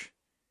dash.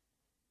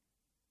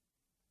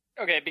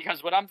 Okay,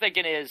 because what I'm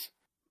thinking is,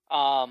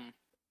 when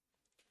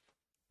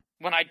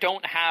I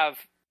don't have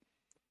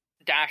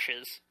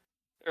dashes,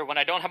 or when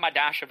I don't have my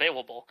dash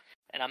available,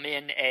 and I'm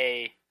in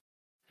a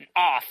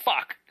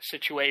fuck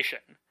situation,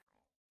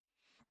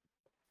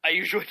 I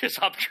usually just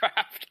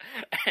updraft,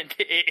 and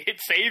it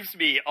saves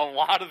me a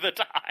lot of the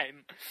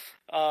time.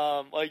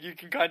 Like you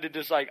can kind of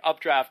just like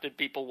updraft, and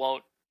people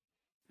won't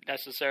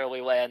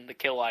necessarily land the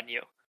kill on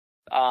you.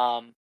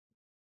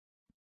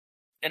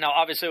 And now,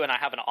 obviously, when I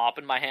have an op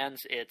in my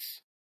hands,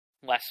 it's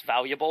less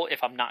valuable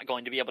if I'm not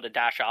going to be able to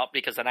dash out,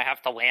 because then I have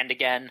to land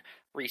again,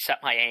 reset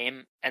my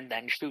aim, and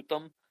then shoot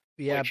them.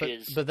 Yeah,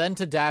 Which but then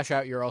to dash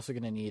out, you're also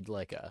going to need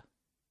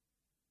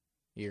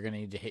you're going to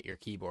need to hit your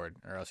keyboard,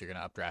 or else you're going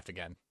to updraft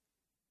again.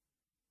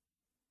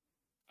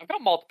 I've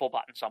got multiple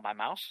buttons on my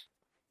mouse.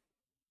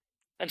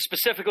 And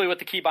specifically with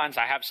the keybinds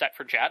I have set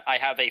for Jet, I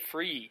have a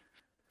free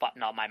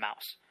button on my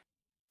mouse.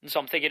 And so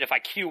I'm thinking if I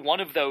queue one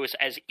of those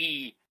as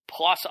E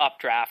plus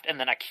updraft, and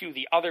then I queue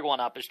the other one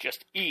up as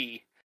just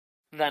E,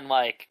 then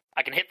like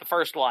I can hit the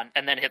first one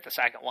and then hit the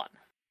second one.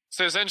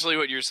 So essentially,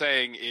 what you're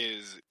saying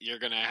is you're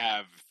gonna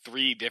have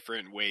 3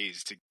 different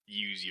ways to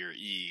use your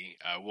E: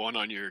 1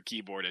 on your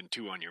keyboard and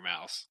 2 on your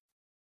mouse.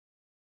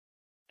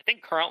 I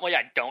think currently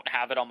I don't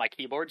have it on my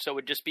keyboard, so it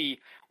would just be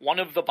one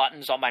of the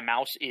buttons on my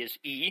mouse is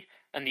E,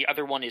 and the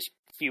other one is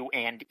Q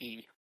and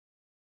E.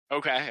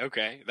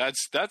 Okay.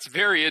 That's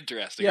very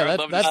interesting. Yeah,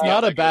 that's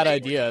not a bad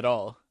idea at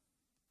all.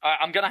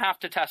 I'm gonna have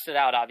to test it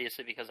out,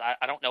 obviously, because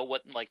I don't know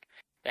what, like,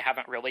 they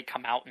haven't really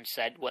come out and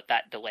said what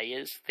that delay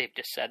is. They've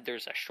just said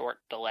there's a short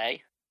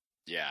delay.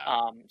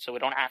 Yeah. So we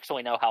don't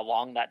actually know how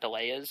long that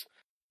delay is.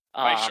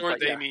 By short,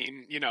 they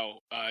mean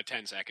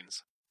 10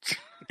 seconds.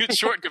 It's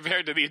short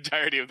compared to the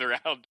entirety of the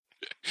round.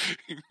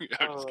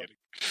 I'm just kidding.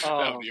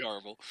 That would be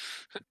horrible.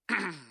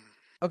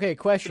 Okay,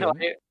 question.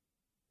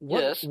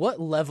 Yes. What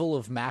level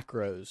of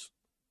macros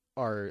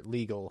are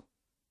legal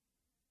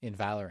in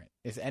Valorant?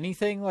 Is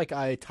anything like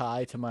I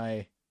tie to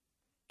my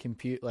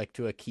compute, like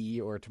to a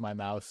key or to my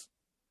mouse,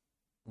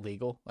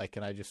 legal? Like,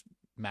 can I just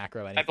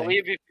macro anything?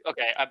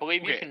 I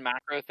believe you can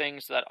macro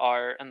things that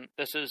are, and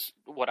this is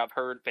what I've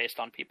heard based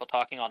on people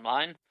talking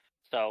online,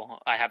 so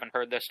I haven't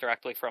heard this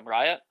directly from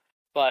Riot,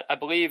 but I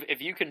believe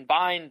if you can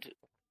bind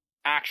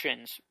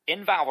actions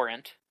in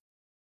Valorant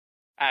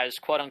as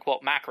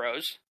quote-unquote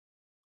macros,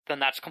 then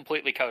that's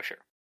completely kosher.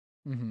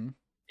 Mm-hmm.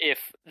 If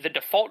the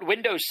default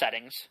Windows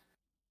settings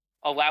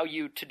allow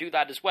you to do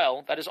that as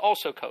well, that is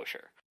also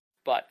kosher.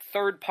 But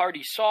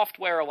third-party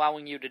software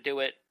allowing you to do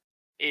it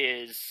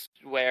is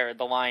where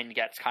the line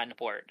gets kind of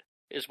blurred,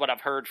 is what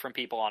I've heard from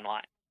people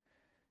online.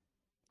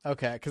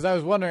 Okay, because I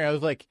was wondering, I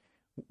was like,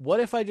 what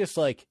if I just,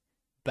 like,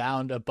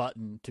 bound a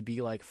button to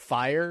be, like,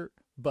 fire,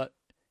 but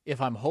if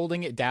I'm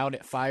holding it down,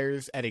 it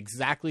fires at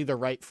exactly the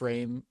right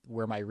frame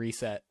where my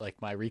recoil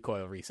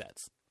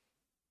resets?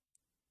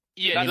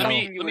 Yeah, let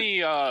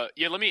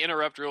me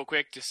interrupt real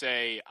quick to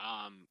say,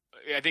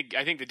 I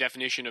think the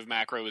definition of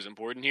macro is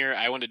important here.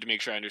 I wanted to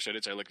make sure I understood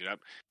it, so I looked it up.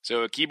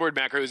 So a keyboard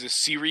macro is a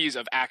series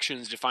of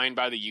actions defined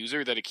by the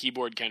user that a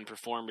keyboard can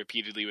perform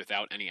repeatedly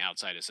without any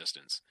outside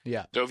assistance.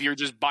 Yeah. So if you're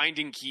just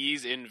binding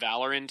keys in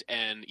Valorant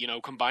and,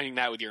 combining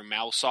that with your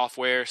mouse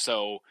software,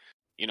 so,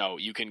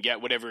 you can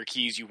get whatever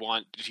keys you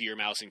want to your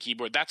mouse and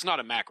keyboard, that's not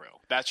a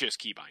macro. That's just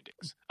key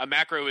bindings. A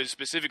macro is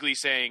specifically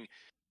saying,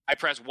 I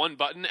press one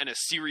button and a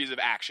series of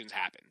actions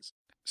happens.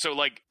 So,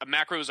 like,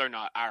 macros are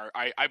not.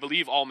 I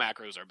believe all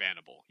macros are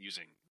bannable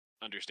using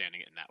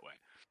understanding it in that way.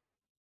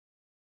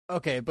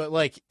 Okay, but,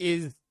 like,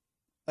 is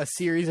a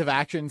series of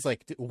actions,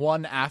 like,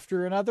 one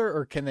after another,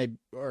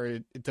 or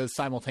does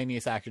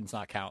simultaneous actions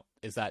not count?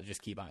 Is that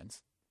just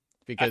keybinds?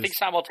 Because I think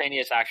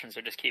simultaneous actions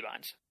are just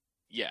keybinds.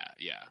 Yeah.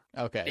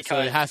 Okay, because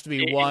so it has to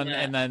be one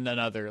and then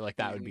another, like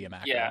that would be a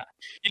macro. Yeah.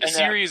 In a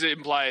series, it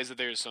implies that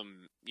there's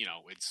some,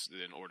 it's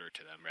in order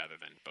to them rather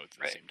than both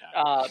at the same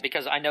time.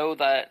 Because I know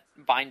that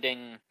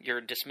binding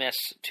your dismiss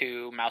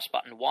to mouse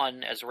button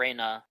 1 as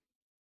Reyna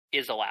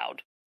is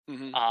allowed.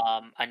 Mm-hmm.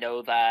 I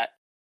know that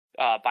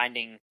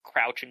binding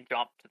crouch and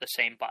jump to the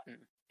same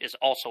button is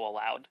also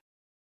allowed.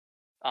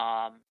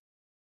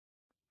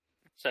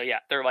 So yeah,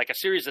 they're like a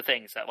series of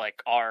things that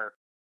like are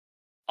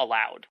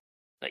allowed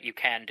that you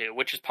can do,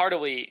 which is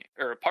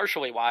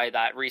partially why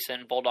that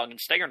recent Bulldog and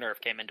Stinger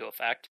nerf came into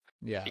effect.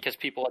 Yeah. Because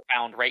people had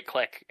found right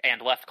click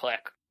and left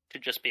click to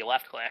just be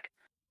left click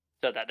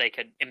so that they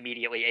could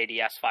immediately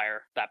ADS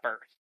fire that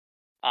burst.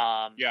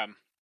 Yeah.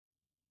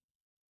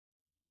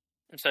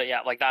 And so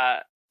yeah, like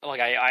that, like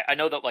I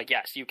know that, like,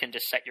 yes, you can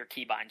just set your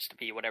keybinds to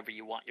be whatever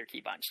you want your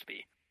keybinds to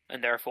be.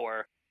 And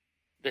therefore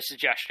the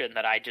suggestion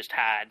that I just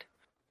had,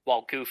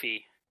 while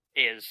goofy,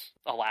 is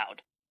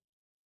allowed.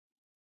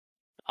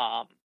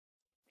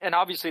 And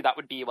obviously that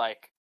would be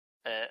like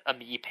a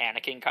me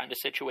panicking kind of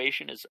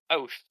situation is,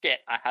 oh shit,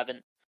 I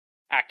haven't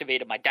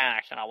activated my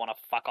dash and I want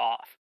to fuck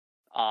off.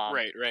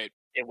 Right.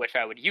 In which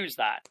I would use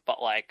that,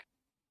 but like,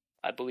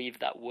 I believe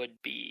that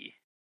would be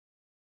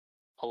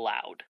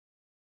allowed.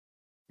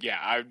 Yeah,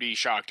 I would be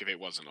shocked if it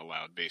wasn't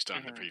allowed based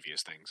on the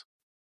previous things.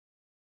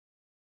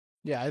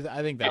 Yeah,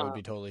 I think that would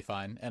be totally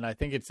fine, and I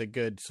think it's a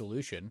good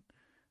solution,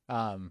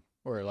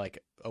 or like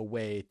a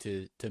way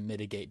to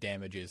mitigate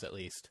damages at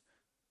least.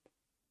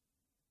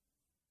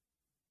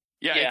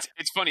 Yeah,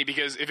 it's funny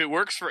because if it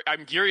works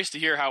I'm curious to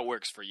hear how it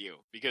works for you,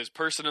 because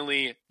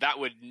personally, that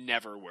would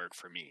never work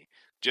for me.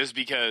 Just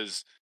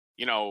because,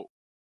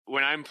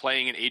 when I'm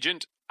playing an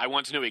agent, I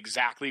want to know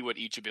exactly what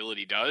each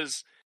ability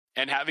does,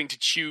 and having to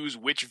choose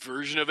which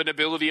version of an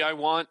ability I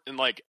want, and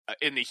like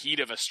in the heat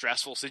of a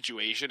stressful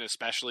situation,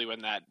 especially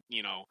when that,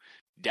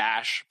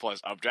 dash plus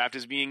updraft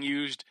is being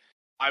used,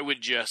 I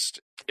would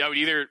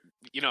either,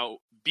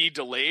 be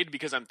delayed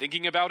because I'm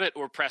thinking about it,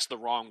 or press the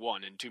wrong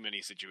one in too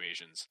many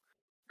situations.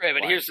 Right,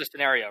 but here's the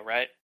scenario,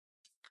 right?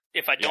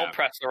 If I don't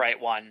press the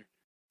right one,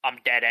 I'm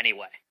dead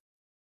anyway.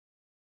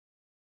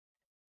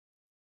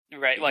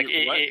 Right, like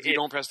if you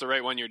don't press the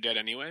right one, you're dead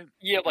anyway.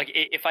 Yeah, like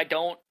if I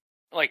don't,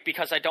 like,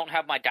 because I don't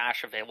have my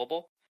dash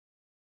available,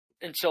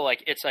 and so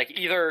like it's like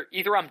either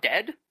I'm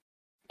dead,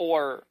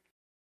 or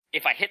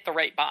if I hit the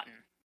right button,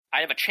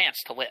 I have a chance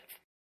to live.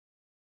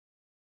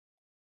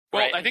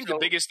 Well, right? I think the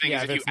biggest thing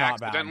is if you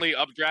accidentally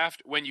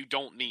updraft when you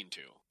don't mean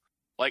to.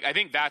 Like, I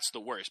think that's the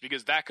worst,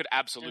 because that could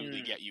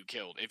absolutely get you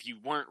killed. If you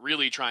weren't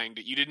really trying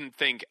to, you didn't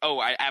think, oh,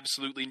 I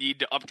absolutely need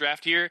to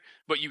updraft here,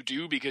 but you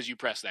do because you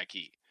press that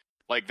key.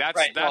 Like, that's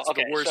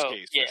the worst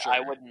case. Yeah, for sure. I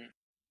wouldn't.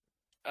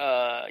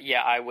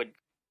 I would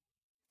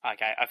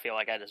Like I feel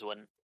like I just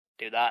wouldn't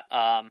do that.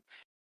 I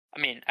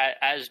mean,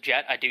 as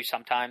Jet, I do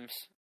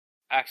sometimes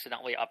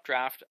accidentally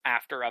updraft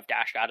after I've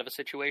dashed out of a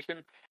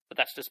situation, but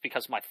that's just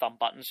because my thumb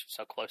buttons are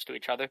so close to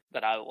each other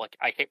that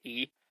I hit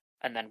E,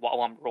 and then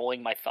while I'm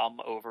rolling my thumb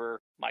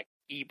over my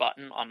E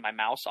button on my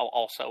mouse, I'll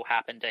also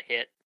happen to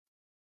hit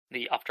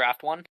the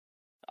updraft one.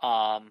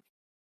 But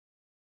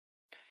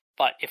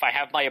if I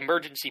have my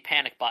emergency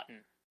panic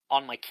button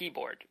on my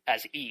keyboard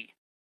as E,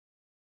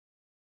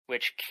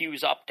 which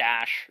queues up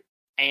dash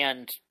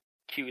and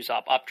queues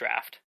up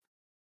updraft,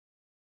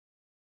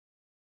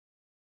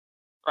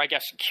 or I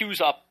guess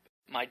queues up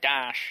my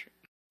dash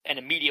and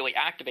immediately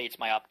activates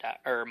my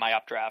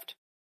updraft,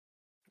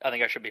 I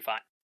think I should be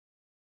fine.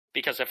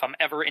 Because if I'm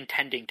ever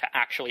intending to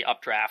actually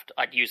updraft,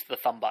 I'd use the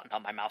thumb button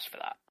on my mouse for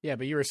that. Yeah,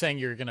 but you were saying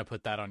you're gonna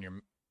put that on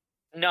your.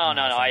 No.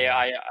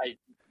 I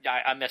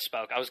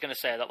misspoke. I was gonna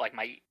say that like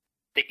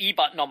the E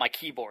button on my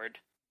keyboard,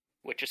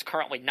 which is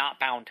currently not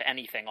bound to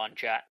anything on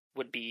Jet,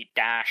 would be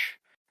dash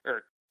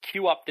or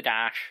queue up the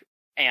dash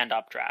and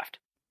updraft.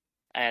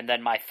 And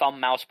then my thumb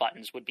mouse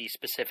buttons would be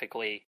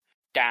specifically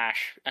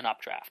dash and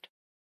updraft.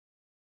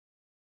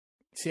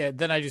 See,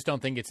 then I just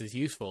don't think it's as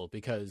useful,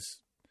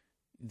 because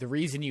the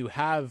reason you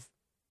have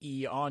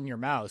E on your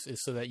mouse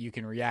is so that you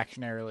can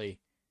reactionarily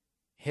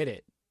hit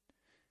it.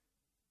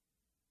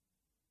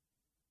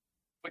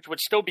 Which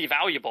would still be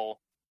valuable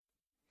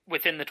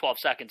within the 12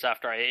 seconds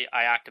after I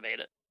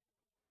activate it.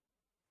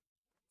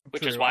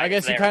 Which True. is why I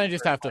guess you kind of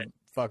just have play. to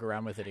fuck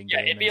around with it in Yeah,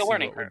 game. it'd be a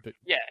learning curve.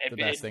 It'd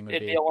be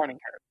a learning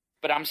curve.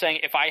 But I'm saying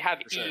if I have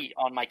E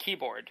on my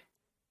keyboard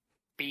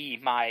be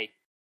my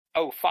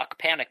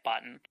panic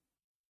button,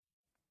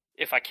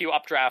 if I queue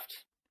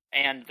updraft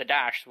and the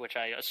dash, which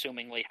I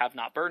assumingly have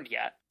not burned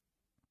yet,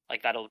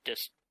 like that'll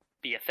just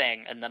be a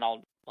thing, and then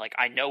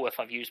I know if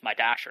I've used my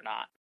dash or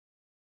not.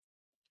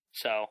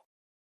 So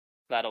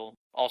that'll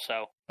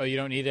also. Oh, you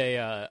don't need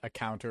a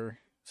counter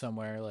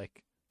somewhere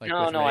like.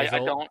 No, I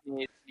don't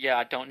need. Yeah,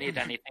 I don't need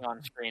anything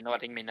on screen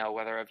letting me know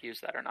whether I've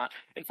used that or not.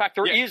 In fact,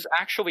 there is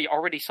actually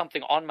already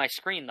something on my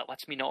screen that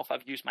lets me know if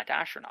I've used my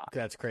dash or not.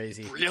 That's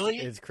crazy. Really?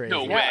 It's crazy.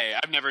 No way.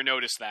 I've never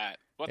noticed that.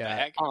 What the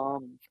heck?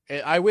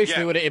 I wish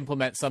they would have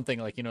implemented something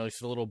like,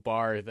 just a little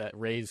bar that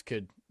Raze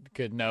could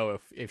know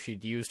if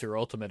she'd used her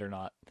ultimate or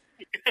not.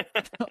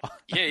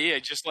 Yeah.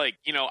 Just I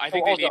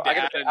think they need to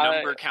add a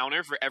number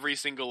counter for every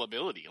single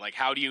ability. Like,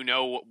 how do you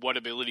know what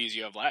abilities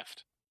you have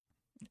left?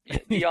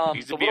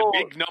 Needs to be a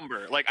big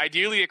number, like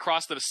ideally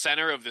across the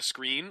center of the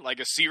screen,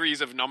 like a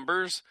series of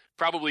numbers,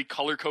 probably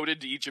color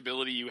coded to each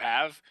ability you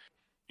have.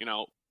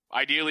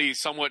 Ideally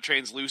somewhat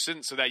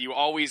translucent, so that you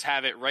always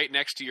have it right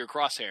next to your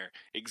crosshair,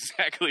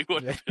 exactly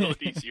what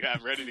abilities you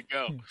have ready to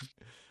go.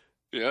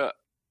 Yeah.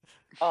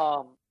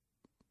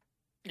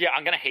 Yeah,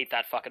 I'm gonna hate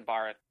that fucking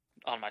bar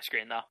on my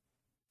screen though.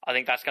 I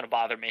think that's gonna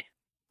bother me.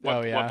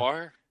 What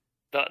bar?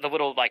 The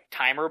little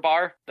timer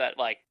bar that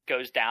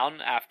goes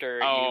down after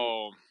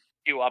you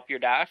queue up your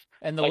dash,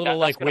 and the little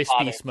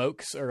wispy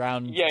smokes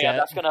around. Yeah,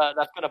 that's gonna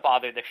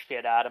bother the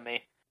shit out of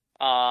me.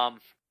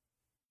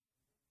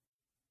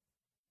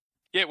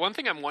 Yeah, one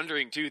thing I'm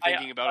wondering too,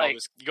 thinking about all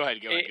this. Go ahead.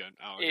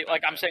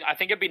 I'm saying, I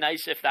think it'd be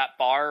nice if that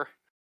bar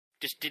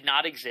just did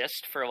not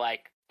exist for I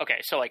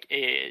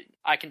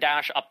can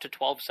dash up to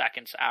 12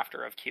 seconds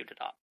after I've queued it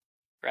up,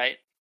 right?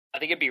 I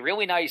think it'd be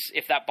really nice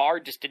if that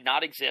bar just did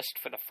not exist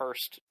for the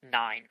first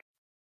 9,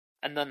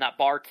 and then that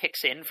bar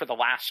kicks in for the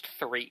last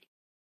 3.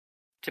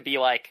 To be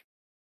like,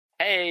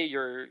 hey,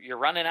 you're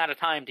running out of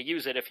time to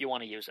use it if you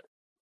want to use it.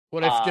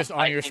 What if just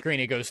on your screen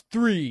it goes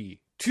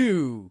 3,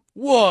 2,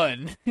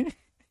 1?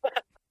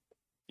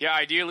 Yeah,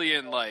 ideally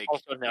in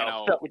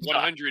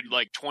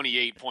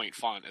 128 point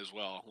font as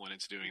well when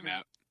it's doing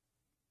that.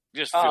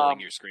 Just filling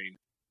your screen.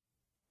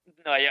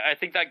 No, yeah, I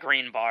think that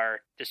green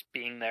bar just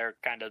being there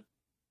kind of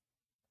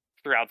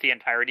throughout the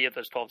entirety of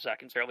those 12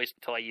 seconds, or at least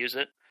until I use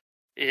it,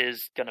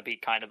 is going to be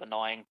kind of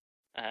annoying,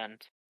 and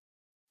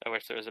I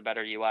wish there was a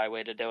better UI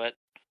way to do it.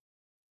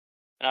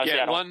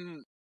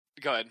 And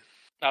go ahead.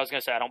 I was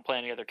going to say, I don't play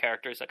any other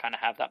characters that kind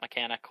of have that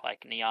mechanic,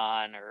 like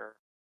Neon or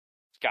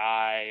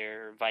Sky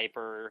or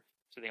Viper.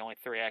 So the only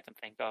 3 I can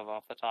think of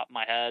off the top of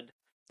my head.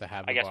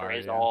 I guess for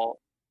his ult.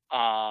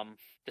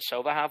 Does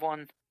Sova have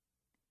one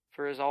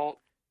for his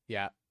ult?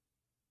 Yeah.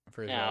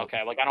 For his ult. Okay.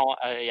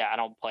 I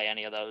don't play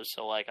any of those,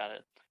 so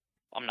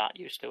I'm not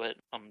used to it.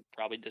 I'm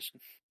probably just,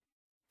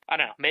 I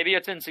don't know. Maybe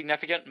it's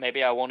insignificant.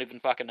 Maybe I won't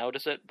even fucking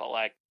notice it. But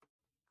I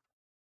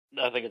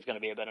think it's going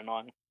to be a bit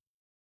annoying.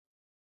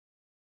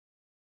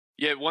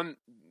 Yeah,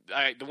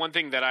 the one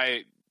thing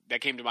that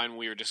came to mind when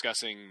we were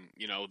discussing,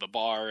 the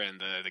bar and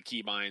the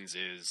keybinds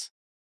is,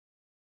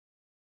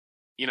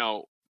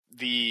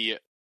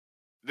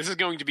 this is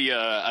going to be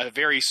a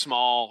very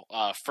small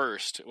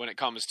first when it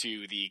comes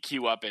to the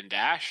queue up and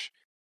dash,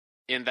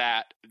 in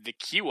that the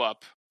queue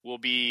up will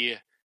be,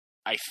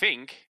 I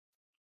think,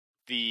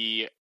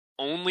 the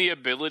only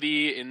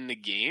ability in the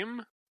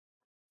game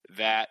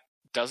that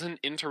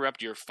doesn't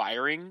interrupt your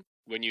firing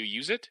when you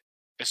use it,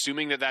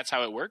 assuming that that's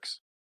how it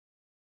works.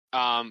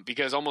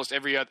 because almost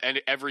every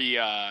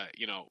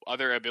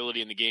other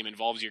ability in the game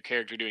involves your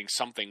character doing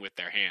something with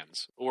their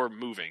hands or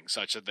moving,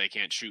 such that they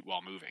can't shoot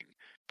while moving.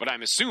 But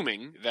I'm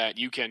assuming that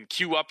you can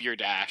queue up your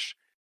dash,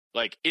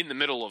 like in the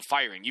middle of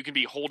firing. You can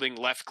be holding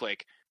left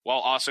click while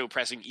also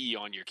pressing E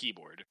on your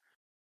keyboard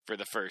for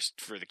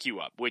the queue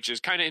up, which is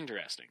kind of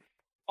interesting.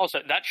 Also,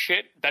 that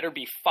shit better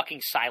be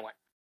fucking silent.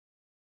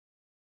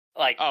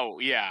 Like, oh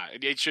yeah,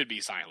 it should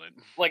be silent.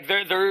 Like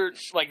they're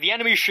like the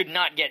enemy should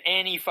not get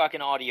any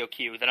fucking audio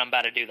cue that I'm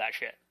about to do that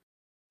shit.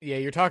 Yeah,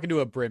 you're talking to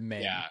a Brim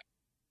main. Yeah.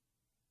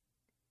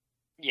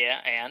 Yeah,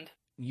 and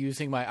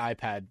using my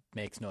iPad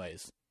makes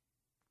noise.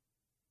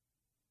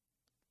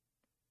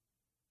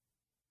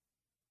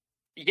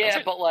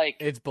 Yeah, but like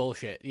it's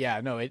bullshit. Yeah,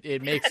 no,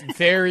 it makes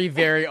very,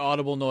 very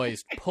audible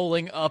noise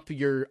pulling up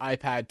your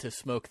iPad to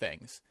smoke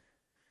things.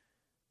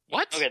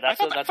 What? Okay, I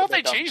thought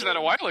they changed that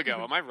a while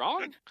ago. Am I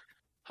wrong?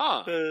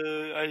 Huh.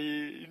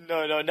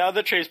 No. Now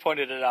that Chase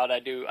pointed it out, I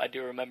do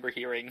remember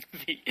hearing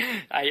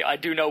I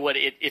do know what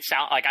it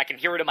sounds like. I can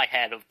hear it in my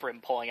head of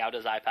Brim pulling out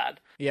his iPad.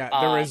 Yeah,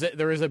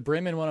 there was a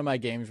Brim in one of my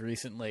games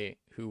recently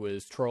who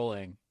was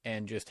trolling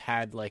and just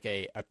had like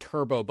a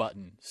turbo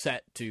button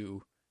set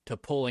to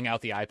pulling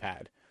out the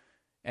iPad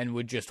and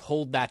would just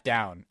hold that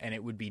down and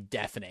it would be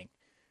deafening.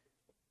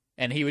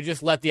 And he would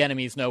just let the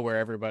enemies know where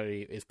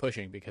everybody is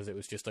pushing because it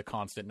was just a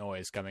constant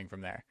noise coming from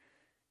there.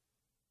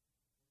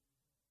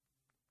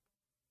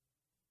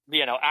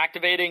 You know,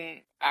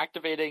 activating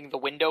the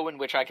window in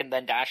which I can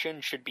then dash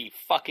in should be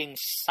fucking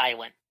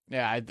silent.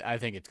 Yeah, I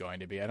think it's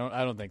going to be. I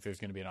don't think there's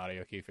going to be an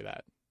audio cue for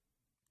that.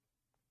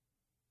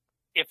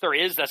 If there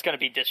is, that's going to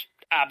be just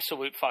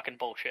absolute fucking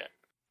bullshit.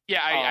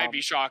 Yeah, I'd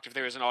be shocked if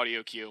there was an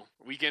audio cue.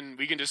 We can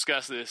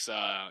discuss this,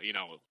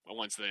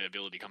 once the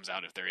ability comes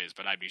out if there is,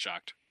 but I'd be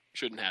shocked.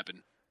 Shouldn't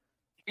happen.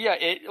 Yeah,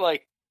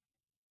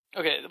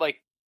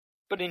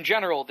 but in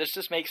general, this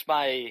just makes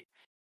my,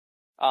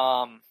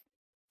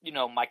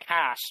 my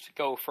cast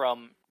go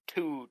from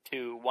 2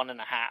 to 1.5.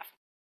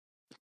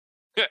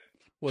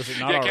 Was it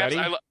not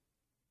already?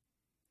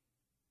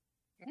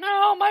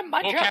 No,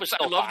 my job was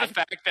still I love fine. the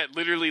fact that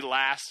literally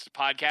last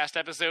podcast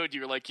episode,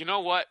 you were like, you know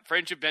what?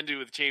 Friendship ended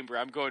with Chamber.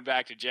 I'm going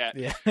back to Jet.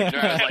 Yeah. And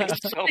I was like,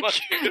 so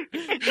much.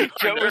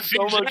 Jet was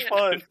so much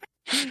fun.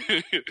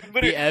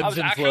 The ebbs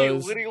and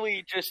flows.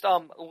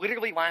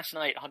 Literally last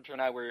night, Hunter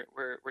and I were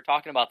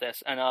talking about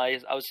this, and I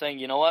was saying,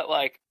 you know what,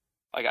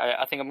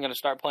 I think I'm gonna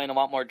start playing a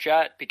lot more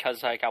Jet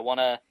because I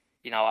wanna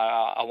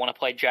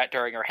play Jet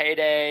during her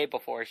heyday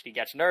before she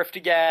gets nerfed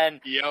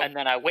again. Yep. And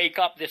then I wake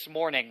up this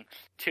morning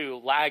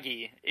to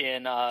Laggy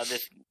in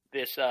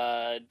this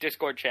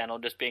Discord channel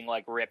just being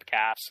like, "Rip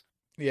Cass."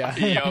 Yeah.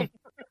 Yep.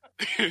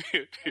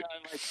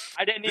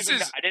 I didn't even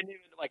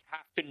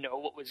have to know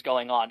what was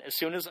going on. As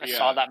soon as I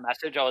saw that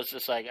message, I was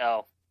just like,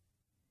 "Oh,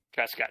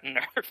 Cass got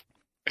nerfed."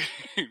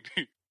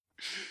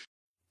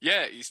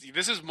 Yeah, you see,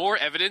 this is more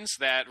evidence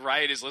that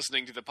Riot is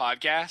listening to the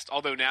podcast,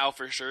 although now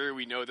for sure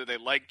we know that they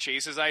like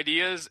Chase's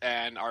ideas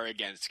and are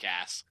against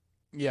Cass.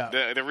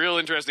 Yeah. The real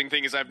interesting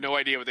thing is I have no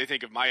idea what they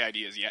think of my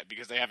ideas yet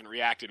because they haven't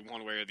reacted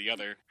one way or the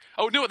other.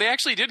 Oh, no, they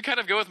actually did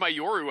kind of go with my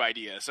Yoru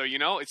idea. So,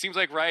 it seems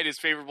like Riot is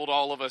favorable to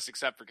all of us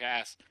except for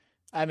Cass.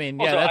 I mean,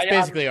 yeah, that's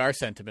basically our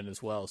sentiment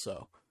as well,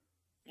 so.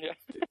 Yeah.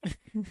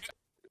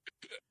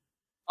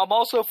 I'm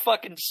also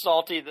fucking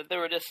salty that they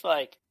were just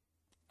like,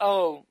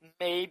 oh,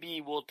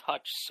 maybe we'll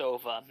touch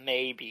Sova,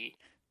 maybe.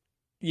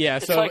 Yeah,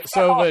 so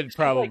Sova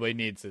probably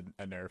needs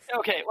a nerf.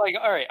 Okay,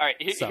 all right.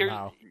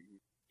 Somehow.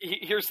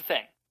 Here's the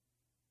thing.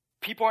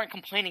 People aren't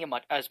complaining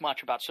as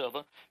much about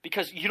Sova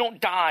because you don't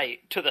die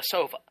to the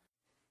Sova.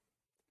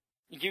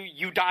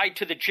 You die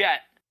to the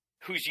Jet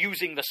who's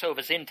using the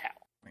Sova's intel.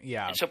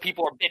 Yeah. And so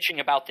people are bitching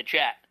about the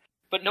Jet.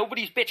 But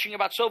nobody's bitching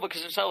about Sova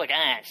because it's not like,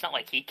 it's not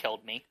like he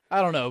killed me.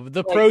 I don't know.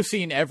 The pro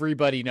scene,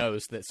 everybody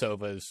knows that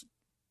Sova's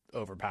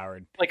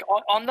overpowered. Like,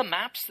 on the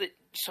maps that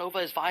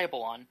Sova is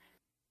viable on,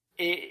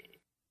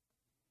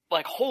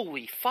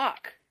 holy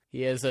fuck.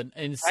 He has an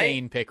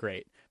insane pick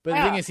rate. But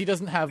the thing is, he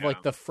doesn't have,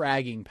 the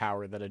fragging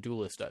power that a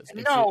duelist does.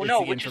 It's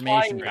the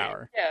information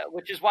power. Yeah,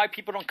 which is why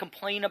people don't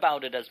complain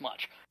about it as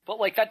much. But,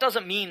 that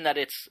doesn't mean that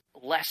it's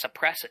less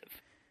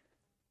oppressive.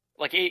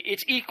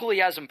 It's equally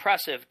as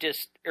impressive,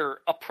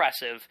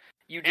 oppressive.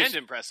 And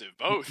impressive,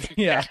 both.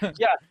 Yeah.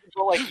 Yeah,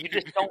 so,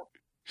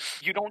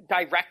 you don't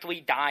directly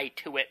die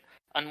to it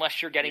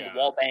unless you're getting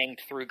wall banged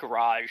through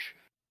garage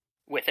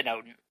with an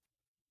Odin.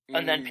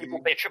 And then people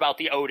bitch about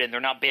the Odin.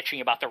 They're not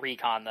bitching about the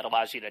recon that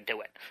allows you to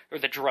do it, or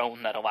the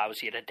drone that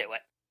allows you to do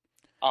it.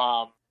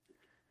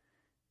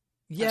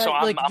 Yeah, so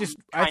I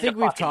think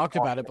we've talked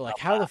about it, but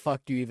how the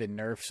fuck do you even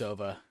nerf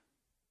Sova?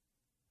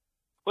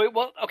 Wait,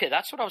 well, okay,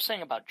 that's what I was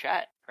saying about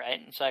Jet,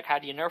 right? It's like, how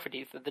do you nerf it?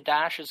 Either the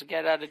dash is a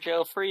get out of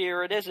jail free,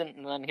 or it isn't,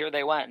 and then here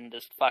they went and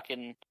just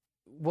fucking.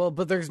 Well,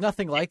 but there's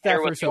nothing like that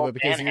for Sova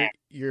because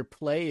your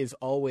play is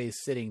always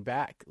sitting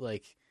back,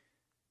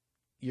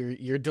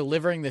 You're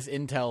delivering this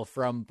intel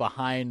from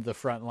behind the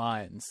front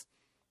lines.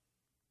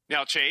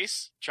 Now,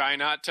 Chase, try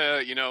not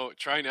to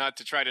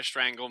try to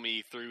strangle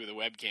me through the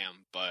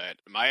webcam. But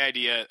my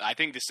idea, I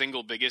think the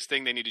single biggest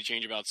thing they need to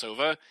change about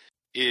Sova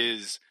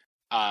is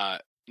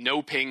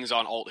no pings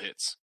on ult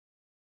hits.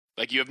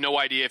 Like, you have no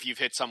idea if you've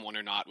hit someone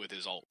or not with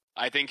his ult.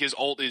 I think his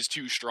ult is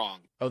too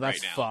strong. Oh,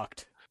 that's right now.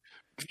 fucked.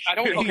 I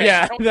don't. Okay,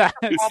 yeah, I don't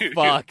that's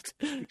fucked.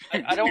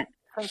 I don't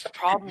think the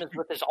problem is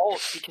with his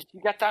ult because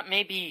you get that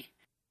maybe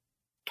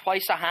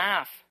twice a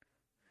half.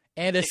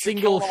 And a If you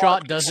single kill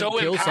shot all- doesn't So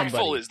kill impactful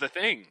somebody. is the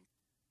thing.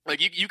 Like,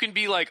 you can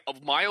be like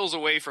miles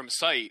away from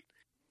sight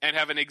and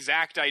have an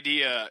exact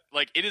idea.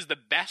 Like, it is the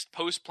best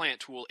post plant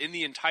tool in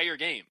the entire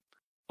game,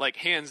 like,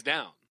 hands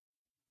down.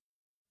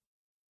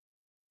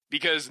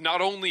 Because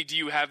not only do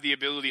you have the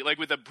ability, like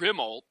with a Brim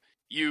ult,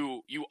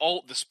 you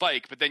ult the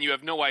spike, but then you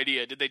have no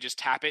idea, did they just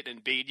tap it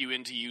and bait you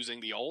into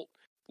using the ult?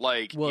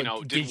 Like,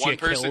 Well, did did one you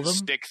kill person them?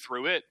 stick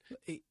through it?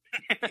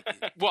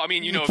 Well, I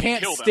mean, You if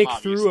can't you kill stick them,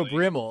 through a obviously.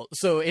 Brimble,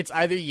 so it's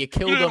either you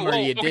killed No, them or well,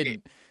 you okay.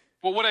 didn't.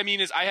 Well, what I mean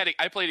is,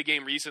 I played a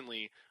game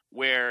recently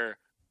where,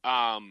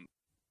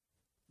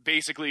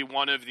 basically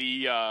one of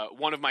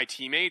my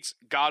teammates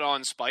got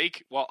on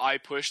spike while I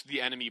pushed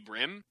the enemy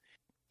Brim,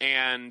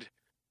 and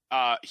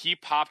he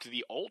popped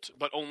the ult,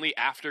 but only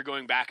after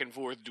going back and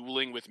forth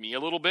dueling with me a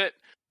little bit.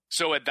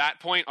 So at that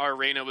point, our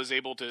Reyna was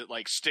able to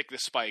like stick the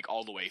spike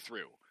all the way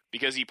through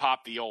because he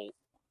popped the ult,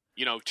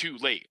 too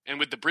late. And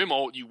with the Brim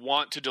ult, you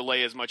want to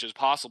delay as much as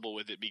possible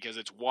with it because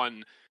it's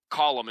one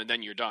column and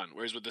then you're done.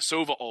 Whereas with the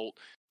Sova ult,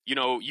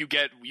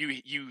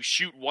 you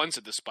shoot once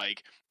at the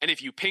spike, and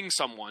if you ping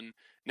someone,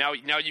 now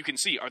you can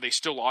see, are they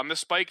still on the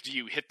spike? Do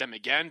you hit them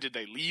again? Did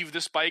they leave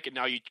the spike? And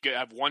now you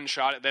have one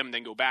shot at them and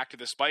then go back to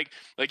the spike.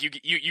 Like, you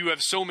have you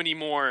have so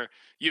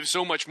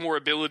much more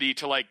ability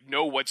to like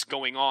know what's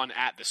going on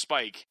at the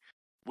spike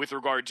with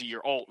regard to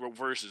your ult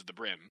versus the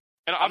Brim.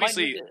 And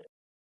obviously,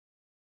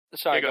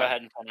 sorry, Yeah, go go ahead.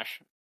 ahead and finish.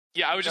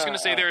 yeah, I was just going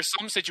to say there are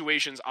some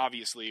situations,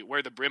 obviously,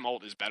 where the Brim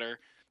ult is better.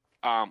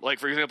 Like,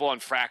 for example, on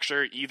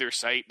Fracture, either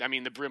site, I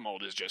mean, the Brim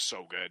ult is just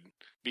so good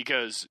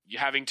because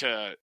having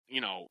to,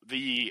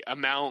 the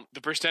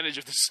percentage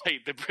of the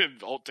site the Brim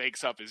ult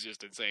takes up is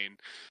just insane.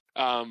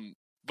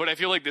 But I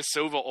feel like the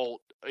Sova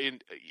ult,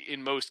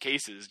 in most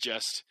cases,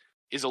 just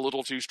is a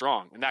little too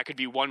strong. And that could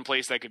be one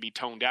place that could be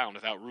toned down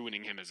without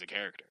ruining him as a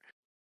character.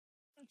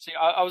 See,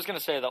 I was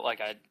gonna say that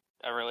like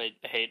I really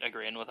hate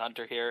agreeing with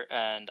Hunter here,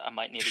 and I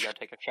might need to go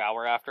take a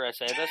shower after I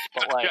say this.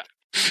 But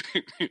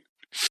like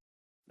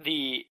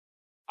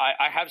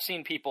I have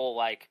seen people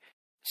like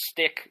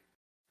stick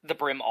the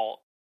Brim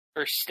ult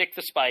or stick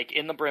the spike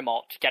in the Brim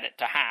ult to get it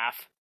to half,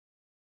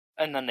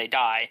 and then they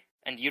die,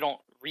 and you don't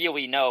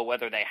really know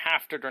whether they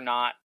halved it or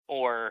not,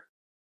 or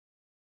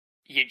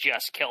you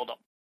just killed them.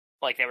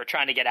 Like, they were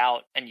trying to get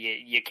out, and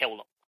you killed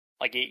them.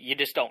 Like, you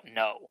just don't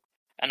know.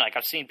 And, like,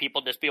 I've seen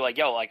people just be like,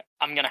 yo, like,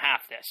 I'm gonna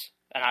half this,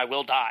 and I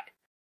will die,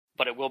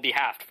 but it will be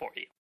halved for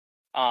you.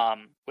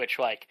 Which,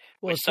 like,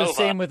 Well, with it's the Sova...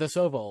 same with the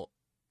Sova ult.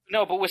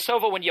 No, but with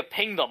Sova, when you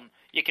ping them,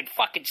 you can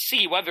fucking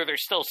see whether they're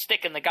still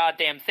sticking the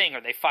goddamn thing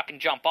or they fucking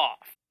jump off.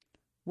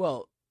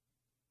 Well,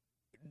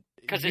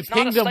 Because you it's not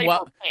a pinged them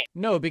cipher ping.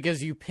 No,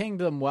 because you pinged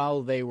them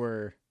while they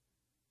were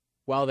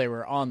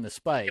on the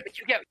spike. Yeah, but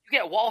you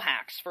get wall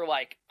hacks for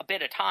like a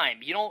bit of time.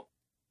 You don't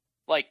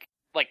like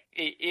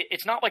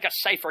it's not like a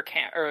cipher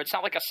or it's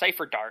not like a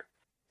cipher dart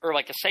or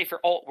like a cipher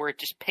ult where it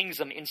just pings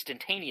them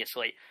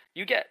instantaneously.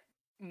 You get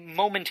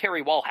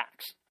momentary wall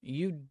hacks,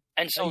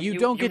 and so you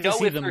don't get to know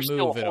see if them they're move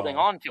still at holding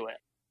all. on to it.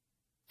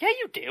 Yeah,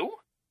 you do.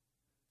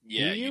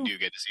 Yeah, Do you you? do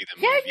get to see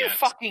them. Yeah, move, you yes.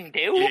 fucking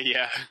do.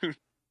 Yeah.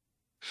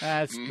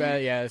 That's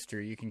yeah, that's true.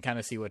 You can kind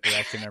of see what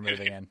direction they're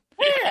moving in.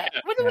 Yeah.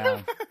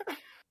 Yeah.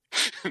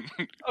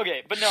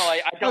 Okay, but no,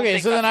 I don't. Okay,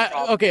 think so then that's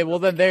the problem. well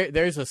then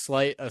there's a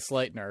slight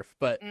nerf,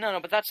 but No,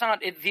 but that's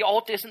not it. The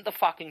ult isn't the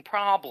fucking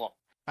problem.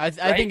 I Right?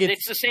 think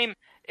It's the same.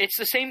 It's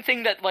the same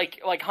thing that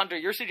like Hunter.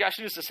 Your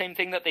suggestion is the same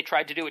thing that they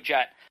tried to do with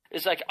Jet.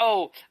 Is like,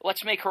 oh,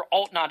 let's make her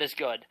ult not as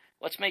good.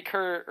 Let's make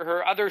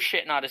her other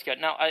shit not as good.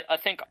 Now, I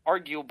think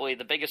arguably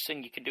the biggest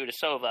thing you can do to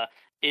Sova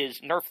is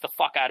nerf the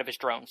fuck out of his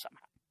drone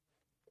somehow.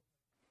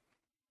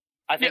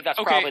 I think that's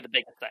okay. probably the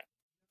biggest thing.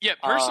 Yeah,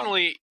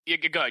 personally,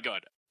 go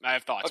ahead. I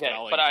have thoughts, Okay, but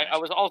I'll let but you I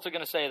finish. was also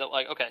going to say that,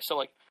 like, okay, so,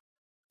 like,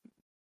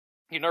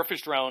 you nerf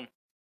his drone.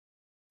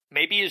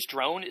 Maybe his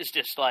drone is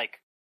just, like,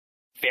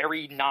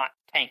 very not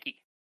tanky.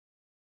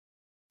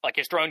 Like,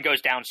 his drone goes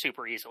down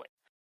super easily.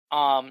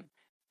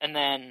 And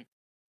then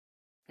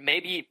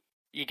maybe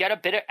you get a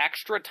bit of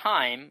extra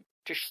time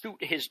to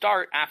shoot his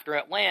dart after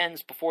it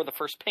lands before the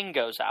first ping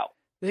goes out.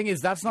 the thing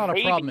is that's not a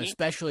Maybe. problem,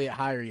 especially at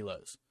higher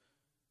elos.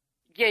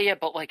 Yeah,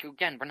 but, like,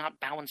 again, we're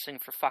not balancing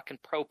for fucking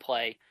pro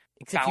play.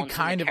 Except you balancing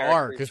kind the of are,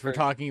 characters because we're for-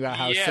 talking about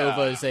how Yeah.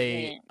 Sova is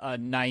a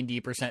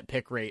 90%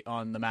 pick rate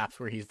on the maps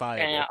where he's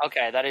viable. Yeah,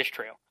 okay, that is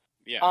true.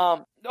 Yeah.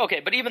 Okay,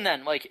 but even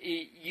then, like,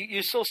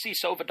 you still see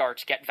Sova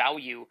darts get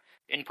value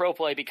in pro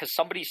play because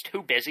somebody's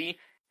too busy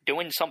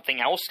doing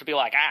something else to be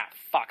like,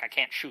 fuck, I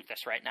can't shoot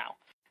this right now.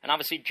 And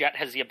obviously Jet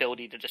has the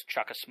ability to just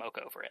chuck a smoke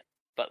over it,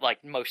 but,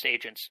 like, most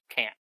agents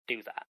can't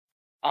do that.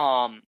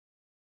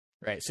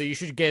 Right. So you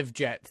should give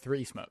Jet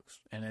 3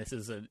 smokes, and this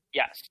is an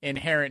Yes.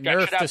 inherent Jet nerf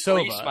should to have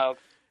 3 Sova, smoke,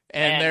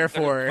 and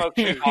therefore the smoke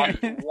should cost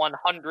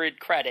 100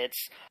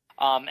 credits.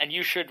 And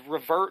you should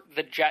revert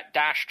the Jet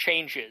dash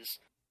changes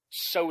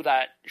so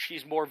that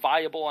she's more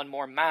viable on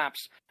more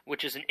maps,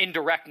 which is an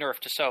indirect nerf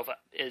to Sova,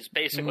 is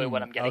basically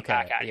what I'm getting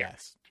back at here.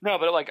 Yes. No,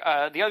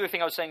 but the other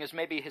thing I was saying is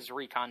maybe his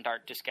recon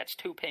dart just gets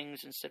 2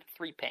 pings instead of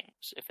 3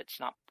 pings if it's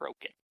not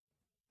broken.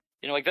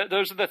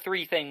 Those are the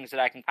 3 things that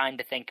I can kind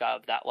of think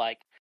of that,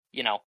 limits.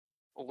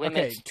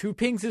 Okay, 2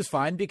 pings is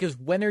fine, because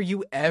when are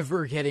you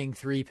ever getting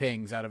 3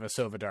 pings out of a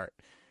Sova dart?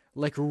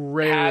 Like,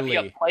 rarely.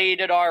 Have you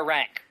played at our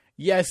rank?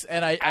 Yes,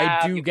 and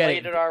I do get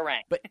it. At our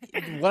rank? But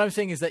what I'm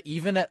saying is that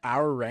even at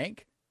our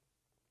rank,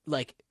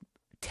 like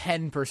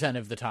 10%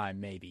 of the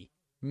time, maybe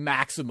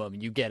maximum,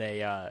 you get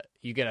a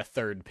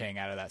 3rd ping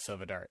out of that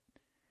Sova dart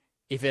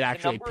if it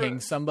actually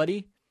pings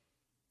somebody.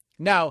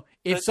 Now,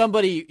 if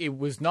it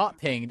was not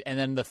pinged and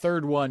then the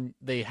 3rd one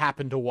they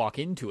happen to walk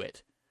into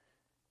it,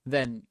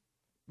 then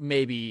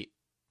maybe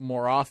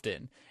more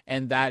often,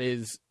 and that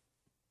is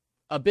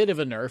a bit of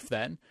a nerf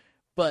then.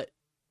 But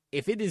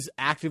if it is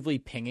actively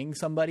pinging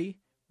somebody,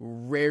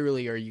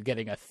 rarely are you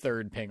getting a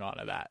 3rd ping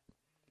onto that.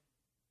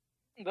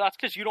 That's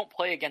because you don't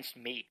play against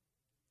me.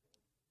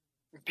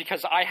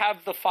 Because I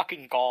have the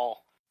fucking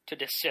gall to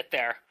just sit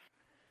there,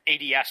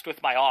 ADS'd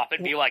with my op,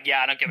 and be like,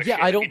 I don't give a shit.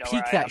 Yeah, I don't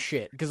peek that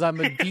shit, because I'm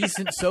a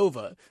decent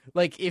Sova.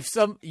 Like, if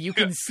you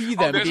can see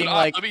them being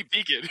like, let me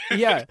peek it.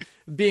 Yeah,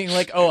 being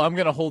like, oh, I'm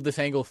going to hold this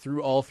angle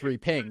through all 3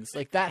 pings.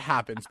 Like, that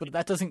happens, but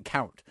that doesn't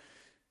count.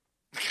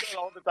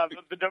 All the time.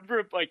 The number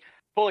of,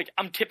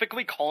 I'm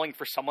typically calling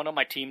for someone on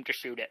my team to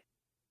shoot it.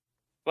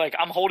 Like,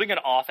 I'm holding an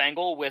off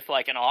angle with,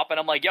 an op, and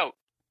I'm like, yo,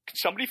 can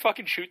somebody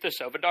fucking shoot this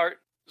Sova dart?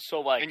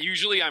 So, and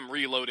usually I'm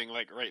reloading,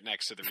 right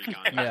next to the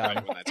recon. Yeah. Right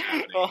when that's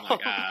happening. I'm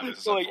like, this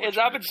is it's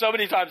happened so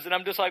many times, and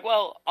I'm just like,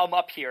 well, I'm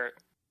up here.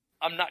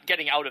 I'm not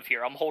getting out of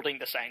here. I'm holding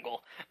this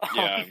angle.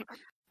 Yeah.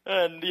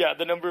 And,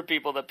 the number of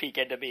people that peek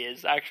into me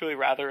is actually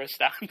rather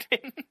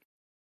astounding.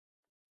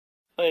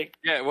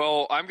 Yeah,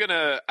 well, I'm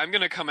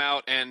gonna come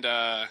out and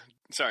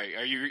sorry,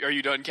 are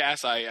you done,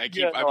 Cass? I'm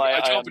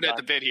jumping at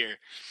the bit here.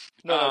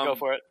 No, go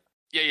for it.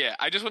 Yeah.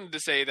 I just wanted to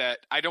say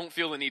that I don't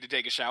feel the need to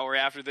take a shower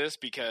after this,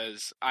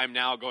 because I'm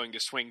now going to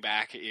swing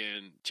back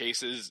in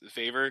Chase's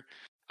favor.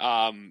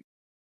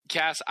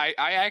 Cass, I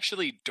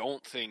actually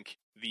don't think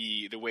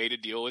the way to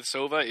deal with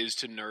Sova is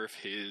to nerf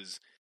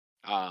his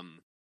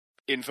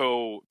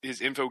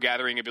info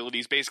gathering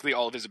abilities, basically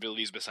all of his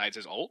abilities besides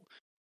his ult.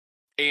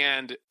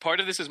 And part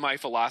of this is my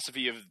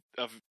philosophy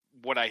of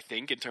what I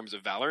think in terms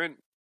of Valorant,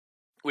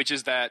 which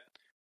is that,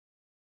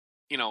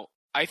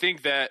 I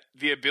think that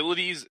the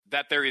abilities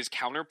that there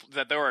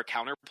are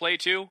counterplay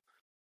to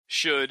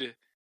should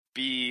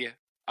be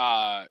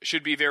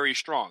very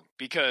strong,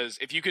 because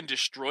if you can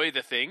destroy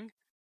the thing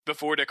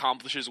before it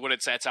accomplishes what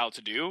it sets out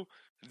to do,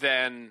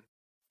 then,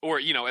 or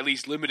at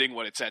least limiting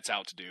what it sets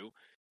out to do,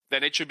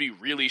 then it should be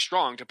really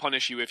strong to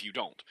punish you if you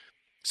don't.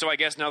 So I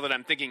guess now that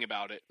I'm thinking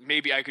about it,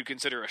 maybe I could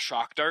consider a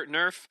shock dart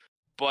nerf,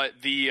 but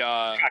the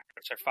shock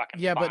darts are fucking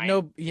fine.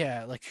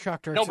 But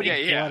shock darts. Nobody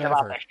cares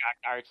about the shock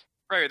darts.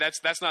 Right,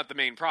 that's not the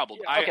main problem.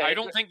 Yeah, okay. I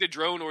don't think the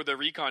drone or the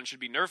recon should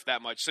be nerfed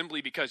that much,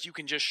 simply because you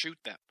can just shoot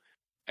them,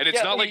 and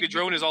it's not like the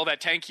drone is all that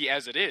tanky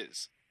as it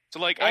is.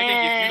 So I think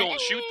if you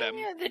don't shoot them,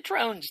 the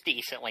drone's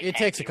decently. It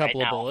takes a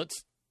couple of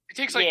bullets. It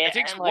takes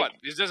what?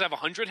 Does it have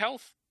 100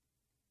 health?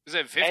 Does it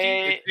have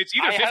 50? It's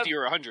either 50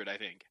 or 100, I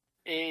think.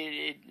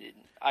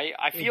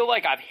 I feel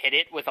like I've hit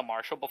it with a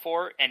Marshall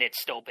before, and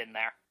it's still been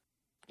there.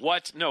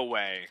 What? No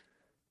way.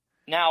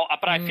 Now,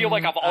 but I feel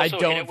like I've also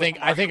hit it with a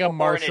Marshall. I think a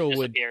Marshall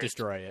would disappeared.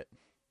 destroy it.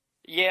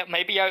 Yeah,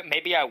 maybe I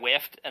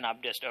whiffed, and I'm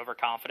just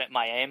overconfident in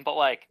my aim. But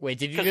wait,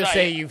 did you just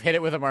say you've hit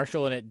it with a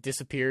Marshall and it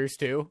disappears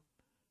too?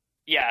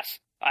 Yes,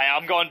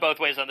 I'm going both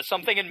ways on this. So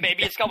I'm thinking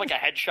maybe it's got a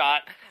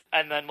headshot,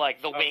 and then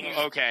the wings.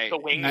 Okay, the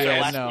wings are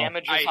less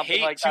damage or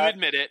something like that. I hate to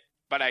admit it,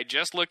 but I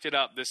just looked it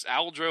up. This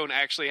owl drone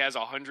actually has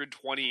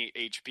 120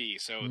 HP.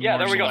 So yeah,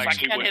 there we go. So I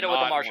can hit it with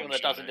a Marshall and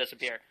it doesn't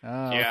disappear.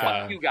 Oh, yeah,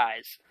 fuck you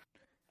guys.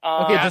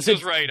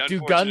 Okay,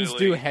 do guns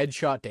do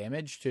headshot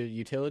damage to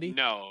utility?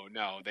 No,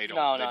 they don't.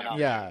 No.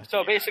 Yeah.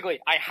 So basically,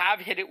 I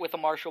have hit it with a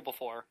Marshall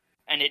before,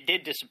 and it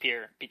did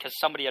disappear because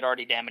somebody had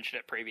already damaged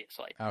it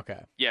previously. Okay.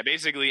 Yeah,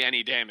 basically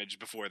any damage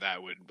before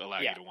that would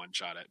allow you to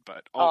one-shot it,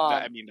 but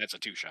that's a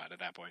two-shot at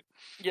that point.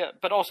 Yeah,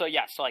 but also,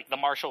 yes, the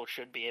Marshall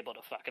should be able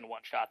to fucking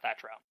one-shot that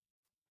drone.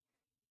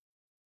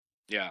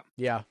 Yeah.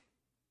 Yeah.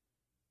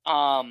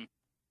 I'm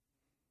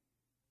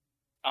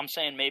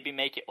saying maybe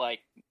make it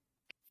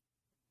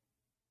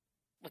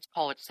let's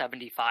call it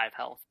 75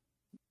 health.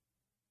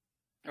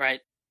 Right?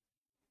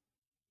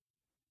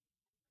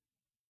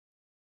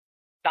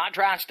 Not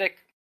drastic.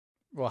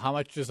 Well, how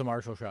much does a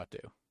Marshall shot do?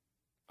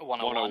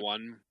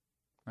 101.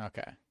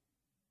 Okay.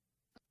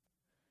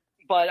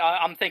 But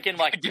I'm thinking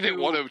give it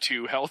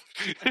 102 health.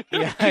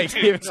 Yeah, I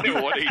give it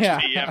 1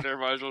 HP after a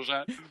Marshall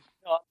shot.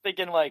 I'm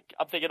thinking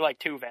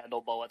 2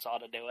 Vandal bullets ought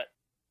to do it.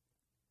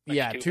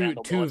 Yeah, two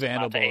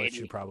Vandal bullets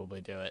should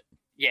probably do it.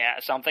 Yeah,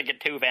 so I'm thinking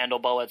 2 Vandal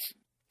bullets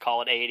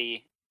call it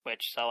 80,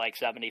 which so like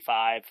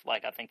 75.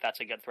 Like I think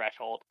that's a good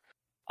threshold.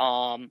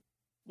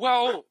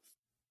 Well,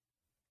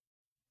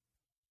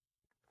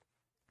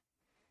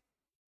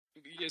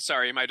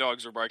 sorry, my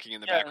dogs were barking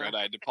in the background.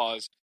 I had to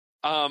pause.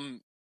 I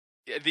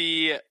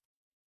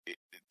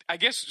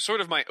guess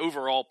sort of my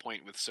overall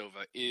point with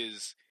Sova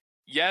is,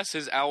 yes,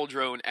 his Owl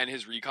Drone and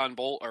his Recon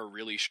Bolt are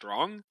really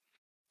strong,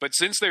 but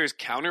since there's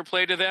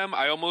counterplay to them,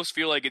 I almost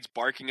feel like it's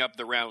barking up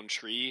the round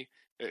tree.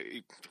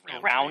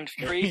 Round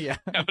tree? Yeah.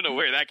 I don't know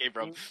where that came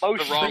from.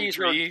 Most the wrong trees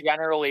tree. are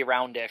generally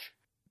roundish.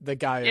 The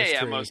Gaia's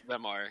tree. Most of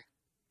them are.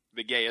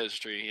 The Gaia's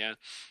tree, yeah.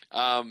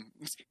 I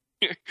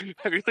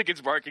feel like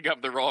it's barking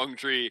up the wrong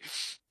tree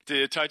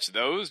to touch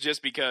those,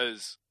 just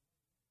because,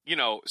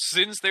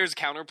 since there's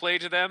counterplay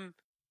to them,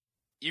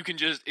 you can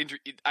just...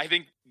 I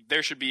think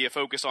there should be a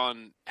focus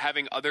on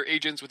having other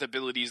agents with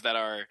abilities that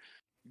are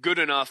good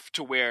enough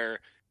to where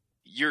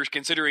you're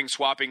considering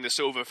swapping the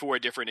Sova for a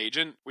different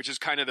agent, which is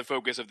kind of the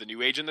focus of the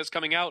new agent that's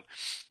coming out.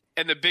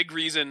 And the big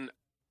reason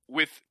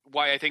with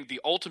why I think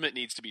the ultimate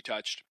needs to be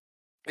touched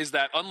is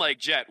that, unlike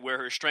Jet, where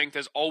her strength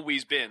has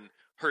always been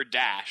her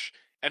dash,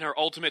 and her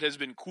ultimate has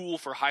been cool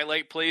for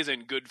highlight plays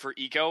and good for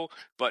eco,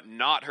 but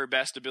not her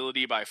best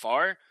ability by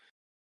far,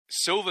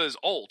 Sova's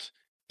ult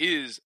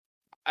is,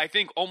 I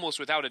think, almost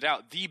without a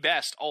doubt, the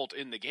best ult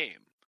in the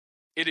game.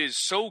 It is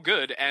so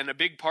good, and a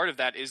big part of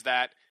that is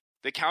that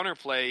the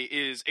counterplay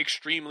is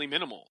extremely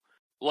minimal.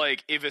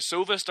 Like, if a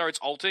Sova starts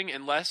ulting,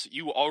 unless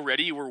you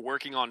already were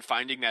working on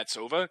finding that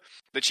Sova,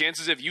 the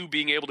chances of you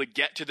being able to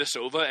get to the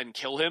Sova and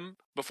kill him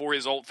before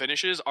his ult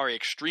finishes are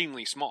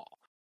extremely small.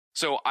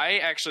 So I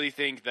actually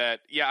think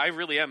that, I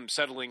really am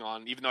settling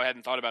on, even though I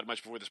hadn't thought about it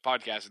much before this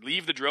podcast,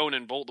 leave the drone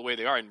and bolt the way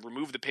they are and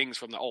remove the pings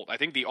from the ult. I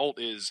think the ult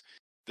is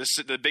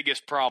the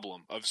biggest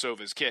problem of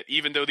Sova's kit,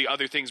 even though the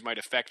other things might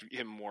affect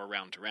him more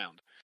round to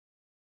round.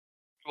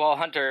 Well,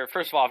 Hunter,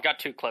 first of all, I've got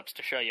 2 clips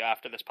to show you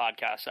after this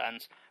podcast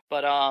ends.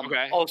 But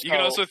okay. Also, you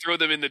can also throw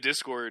them in the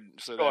Discord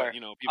so that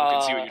people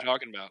can see what you're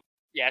talking about.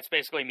 Yeah, it's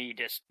basically me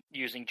just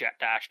using Jet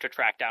Dash to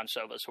track down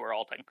Sovas who are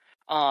ulting.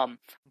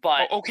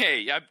 But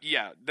okay,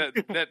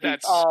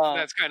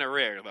 that's kind of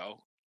rare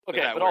though.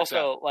 Okay, but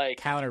also like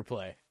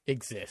counterplay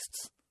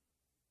exists.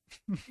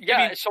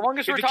 Yeah, so long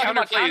as we're talking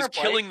about counterplay, is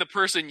killing the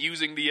person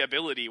using the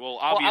ability. Well,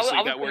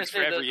 obviously that works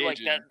for every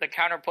agent. The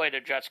counterplay to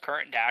Jet's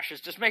current dash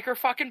is just make her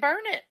fucking burn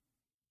it.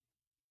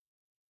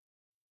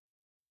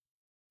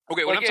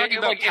 Okay, when I'm talking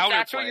about counterplay, if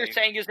that's what you're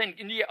saying is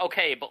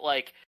okay, but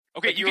like.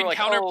 Okay, you can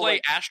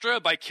counterplay Astra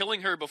by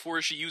killing her before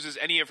she uses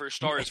any of her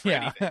stars for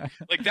anything.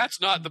 Like,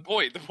 that's not the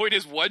point. The point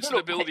is, once an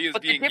ability is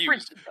being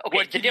used,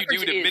 what can you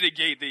do to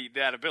mitigate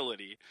that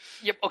ability?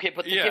 Yep, okay,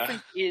 but the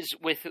difference is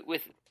with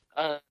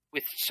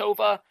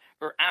Sova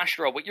or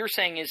Astra, what you're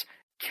saying is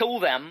kill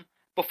them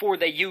before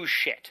they use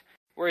shit.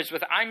 Whereas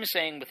I'm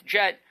saying with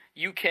Jet,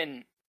 you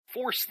can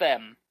force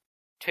them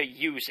to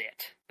use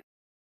it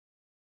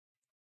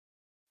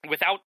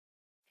without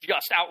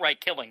just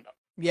outright killing them.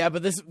 Yeah,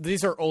 but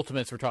these are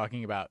ultimates we're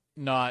talking about,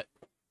 not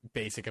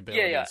basic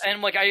abilities. Yeah,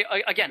 and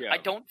I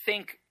don't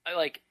think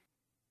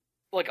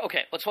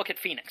okay, let's look at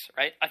Phoenix,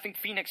 right? I think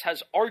Phoenix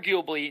has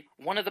arguably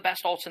one of the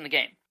best ults in the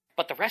game,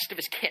 but the rest of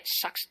his kit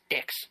sucks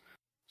dicks,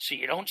 so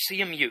you don't see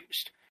him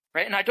used,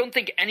 right? And I don't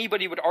think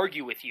anybody would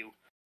argue with you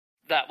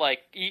that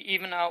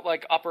even out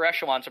upper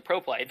echelons of pro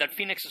play that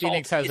Phoenix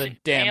has a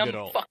damn good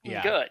ult.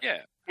 Fucking good. Yeah,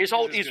 his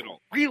ult is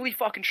really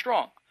fucking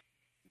strong,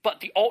 but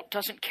the ult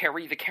doesn't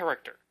carry the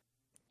character.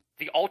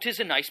 The ult is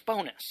a nice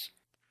bonus,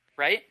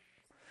 right?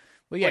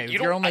 Well, yeah,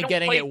 you're only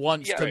getting it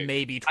once to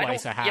maybe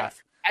twice a half. Yeah,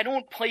 I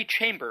don't play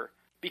Chamber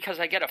because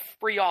I get a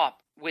free op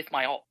with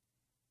my ult.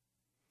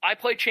 I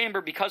play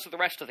Chamber because of the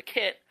rest of the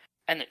kit,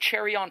 and the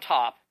cherry on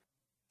top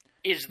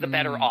is the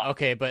better op.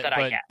 Okay, but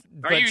I get.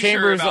 But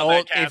Chamber's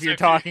ult, if you're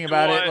talking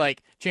about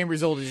it,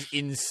 Chamber's ult is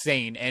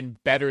insane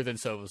and better than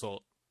Sova's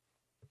ult.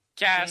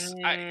 Cass,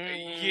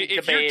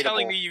 if you're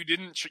telling me you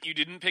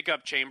didn't pick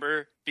up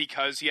Chamber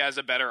because he has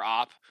a better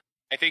op,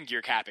 I think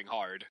you're capping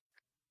hard.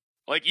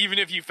 Even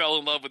if you fell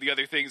in love with the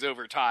other things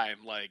over time,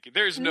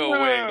 there's no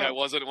way that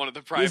wasn't one of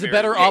the primary. There's a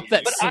better op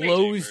that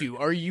slows you.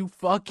 Are you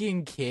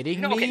fucking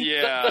kidding me?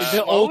 Yeah.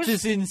 The ult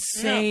is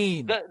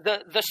insane.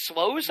 The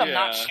slows I'm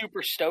not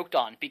super stoked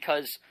on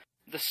because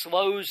the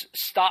slows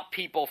stop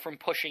people from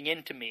pushing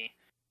into me.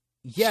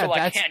 Yeah, so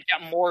I can't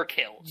get more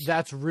kills.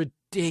 That's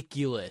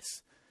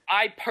ridiculous.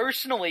 I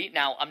personally,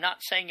 now I'm not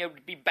saying it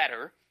would be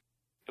better.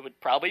 It would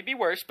probably be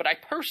worse, but I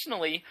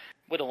personally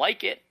would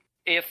like it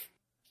if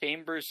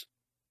Chambers'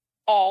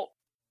 ult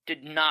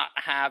did not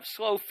have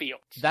slow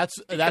fields. That's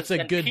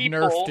a good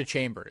nerf to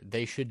Chamber.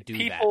 They should do that.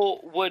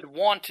 People would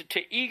want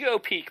to ego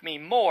peek me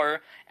more,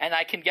 and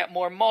I can get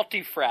more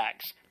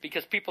multi-frags,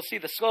 because people see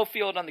the slow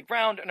field on the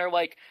ground and are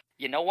like,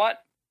 you know what?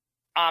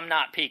 I'm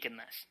not peeking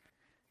this.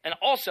 And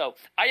also,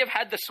 I have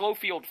had the slow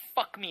field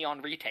fuck me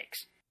on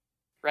retakes,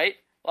 right?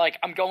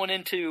 I'm going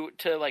into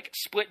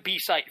split B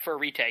site for a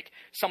retake.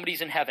 Somebody's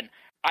in heaven.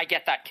 I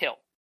get that kill.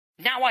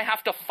 Now I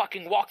have to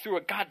fucking walk through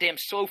a goddamn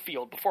slow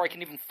field before I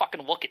can even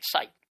fucking look at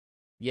sight.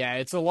 Yeah,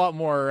 it's a lot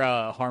more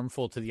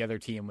harmful to the other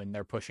team when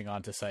they're pushing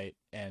onto site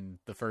and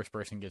the first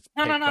person gets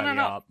picked by the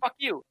op.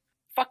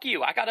 Fuck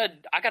you. I got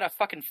a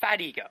fucking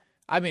fat ego.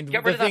 I mean,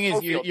 Get the rid of thing that is,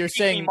 Schofield. you're Beat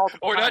me saying...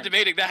 multiple We're not times.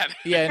 debating that.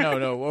 Yeah,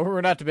 no, we're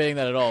not debating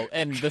that at all.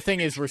 And the thing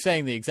is, we're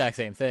saying the exact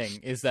same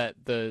thing, is that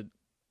the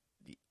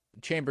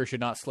Chamber should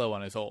not slow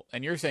on his ult.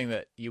 And you're saying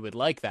that you would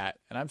like that,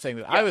 and I'm saying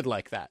that I would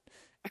like that.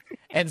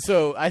 And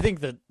so I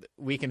think that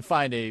we can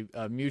find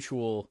a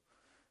mutual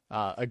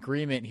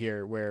agreement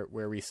here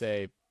where we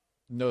say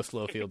no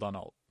slow field on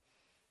ult.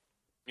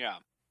 Yeah.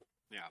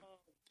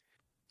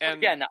 And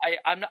again,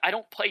 I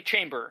don't play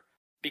Chamber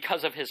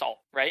because of his ult,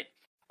 right?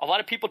 A lot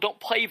of people don't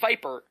play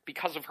Viper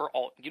because of her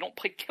ult. You don't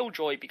play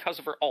Killjoy because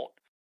of her ult.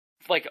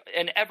 Like,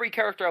 and every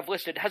character I've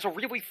listed has a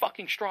really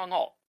fucking strong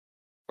ult,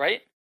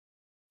 right?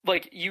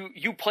 Like,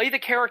 you play the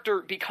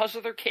character because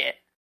of their kit,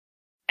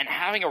 and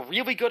having a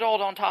really good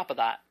ult on top of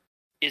that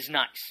is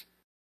nice.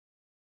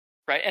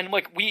 Right? And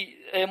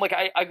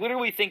I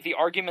literally think the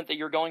argument that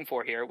you're going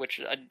for here,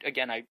 which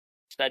again I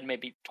said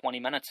maybe 20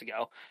 minutes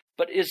ago,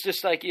 but is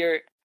just like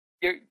you're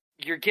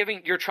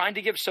trying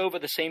to give Sova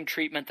the same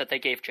treatment that they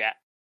gave Jett,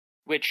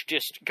 which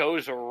just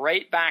goes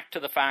right back to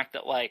the fact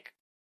that like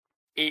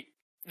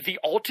the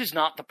ult is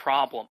not the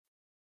problem.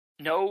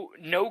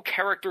 No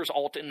character's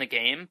ult in the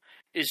game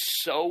is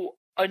so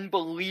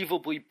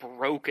unbelievably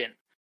broken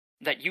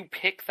that you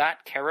pick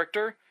that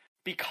character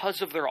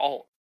because of their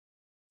ult.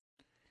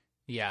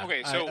 Yeah,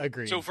 okay, so I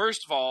agree. So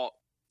first of all,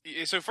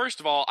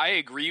 I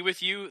agree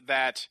with you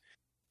that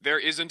there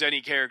isn't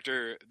any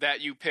character that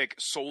you pick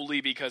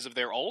solely because of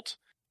their ult.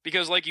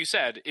 Because, like you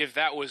said, if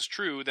that was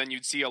true, then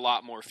you'd see a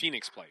lot more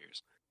Phoenix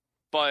players.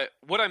 But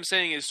what I'm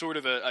saying is sort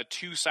of a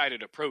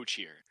two-sided approach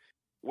here,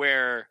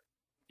 where,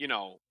 you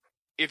know,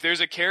 if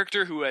there's a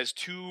character who has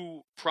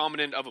too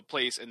prominent of a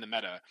place in the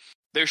meta,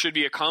 there should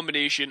be a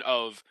combination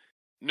of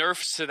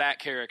nerfs to that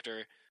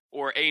character,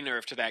 or a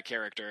nerf to that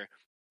character,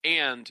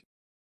 and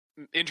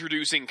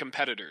introducing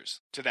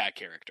competitors to that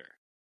character.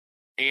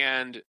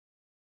 And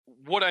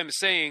what I'm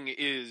saying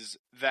is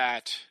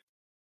that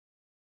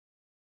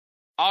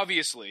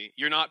obviously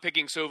you're not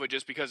picking Sova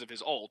just because of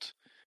his ult,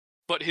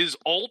 but his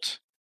ult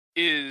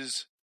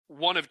is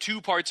one of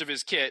two parts of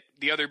his kit,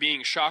 the other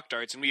being shock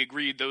darts, and we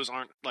agreed those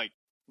aren't like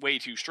way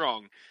too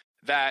strong,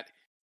 that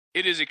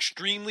it is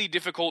extremely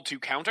difficult to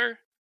counter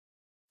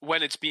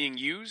when it's being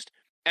used.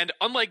 And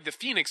unlike the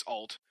Phoenix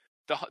ult,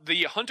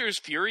 the Hunter's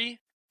Fury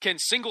can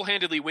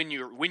single-handedly win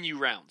you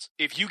rounds.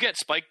 If you get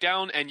spiked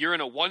down and you're in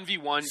a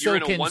 1v1, you're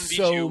in a 1v2.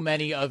 So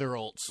many other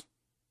ults.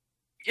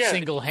 Yeah,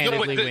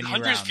 single-handedly win you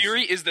Hunter's rounds.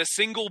 Fury is the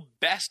single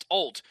best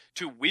ult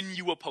to win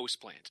you a post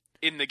plant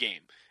in the game.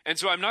 And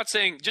so I'm not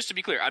saying, just to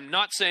be clear, I'm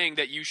not saying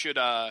that you should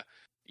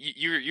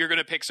you're going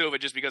to pick Sova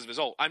just because of his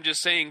ult. I'm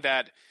just saying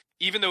that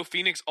even though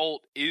Phoenix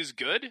ult is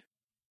good,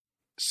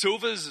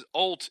 Sova's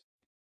ult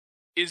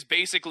is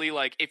basically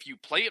like, if you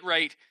play it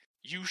right,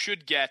 you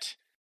should get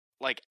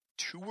like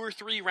 2 or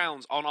 3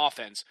 rounds on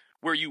offense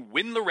where you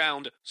win the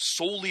round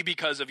solely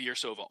because of your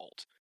Sova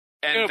ult.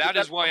 And that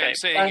is why I'm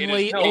saying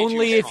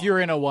only if you're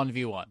in a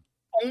 1v1.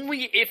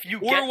 Only if you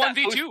or get 1v2. that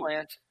post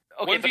plant.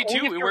 Okay,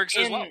 1v2 it works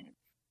as well.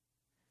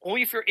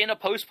 Only if you're in a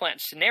post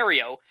plant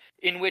scenario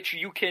in which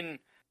you can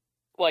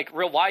like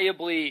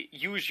reliably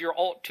use your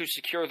ult to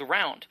secure the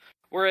round.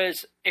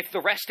 Whereas if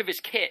the rest of his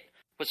kit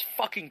was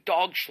fucking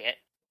dog shit,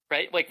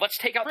 right? Like, let's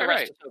take out the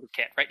rest of Sova's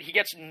kit, right? He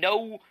gets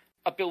no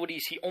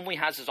abilities, he only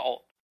has his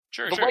ult.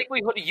 Sure. The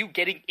likelihood of you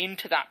getting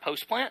into that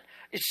post plant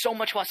is so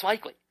much less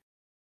likely.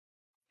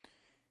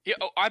 Yeah,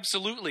 oh,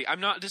 absolutely. I'm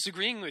not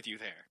disagreeing with you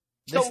there.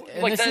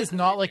 This is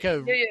not like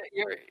a... Yeah,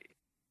 you're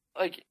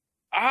like,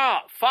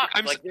 fuck.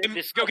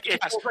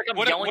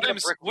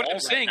 What I'm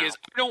saying is,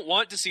 I don't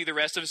want to see the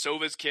rest of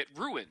Sova's kit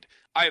ruined.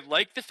 I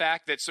like the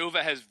fact that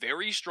Sova has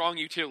very strong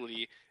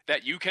utility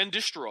that you can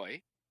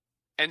destroy,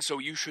 and so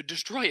you should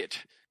destroy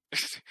it.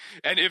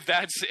 and if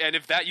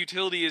that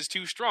utility is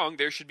too strong,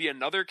 there should be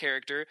another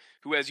character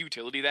who has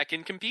utility that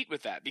can compete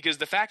with that. Because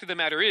the fact of the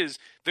matter is,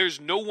 there's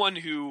no one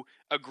who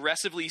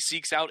aggressively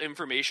seeks out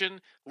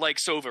information like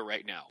Sova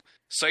right now.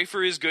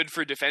 Cypher is good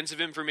for defensive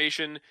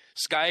information.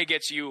 Skye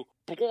gets you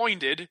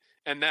blinded,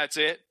 and that's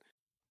it.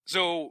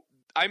 So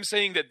I'm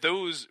saying that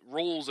those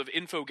roles of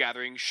info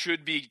gathering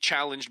should be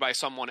challenged by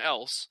someone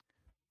else.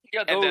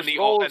 Yeah, those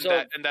roles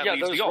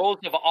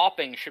of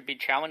opping should be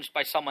challenged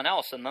by someone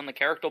else, and then the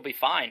character will be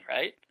fine,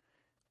 right?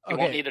 You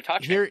won't need to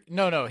touch it.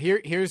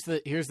 Here's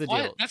the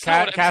deal.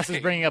 Cass is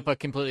bringing up a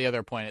completely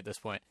other point at this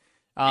point.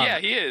 Yeah,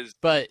 he is.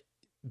 But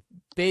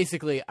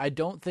basically, I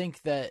don't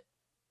think that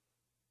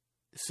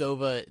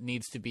Sova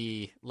needs to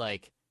be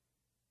like,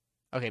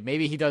 okay,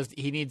 maybe he does.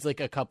 He needs like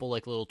a couple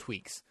like little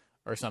tweaks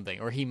or something,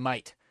 or he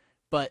might.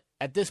 But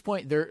at this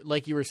point, there,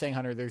 like you were saying,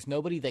 Hunter, there's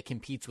nobody that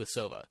competes with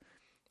Sova,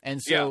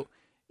 and so. Yeah.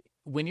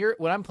 When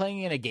I'm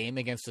playing in a game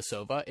against a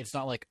Sova, it's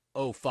not like,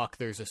 oh fuck,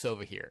 there's a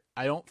Sova here.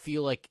 I don't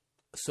feel like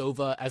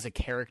Sova as a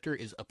character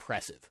is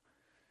oppressive.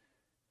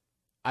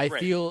 I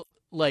feel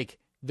like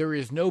there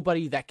is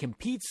nobody that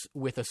competes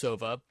with a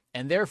Sova,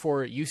 and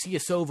therefore you see a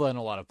Sova in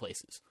a lot of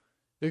places.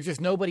 There's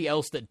just nobody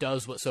else that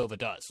does what Sova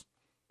does.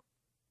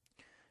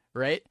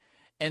 Right?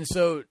 And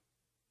so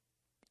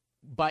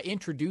by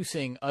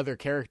introducing other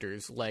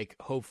characters, like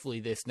hopefully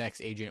this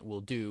next agent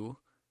will do,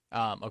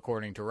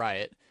 according to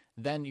Riot,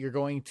 then you're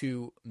going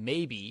to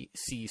maybe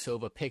see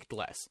Sova picked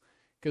less.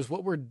 Because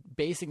what we're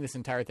basing this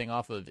entire thing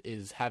off of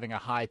is having a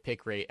high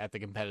pick rate at the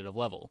competitive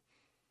level,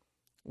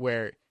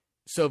 where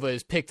Sova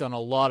is picked on a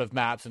lot of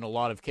maps in a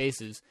lot of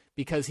cases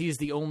because he's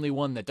the only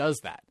one that does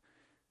that.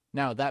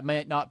 Now, that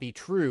might not be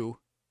true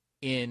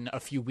in a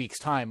few weeks'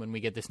 time when we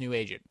get this new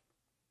agent.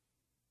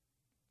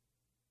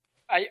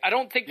 I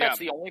don't think that's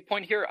the only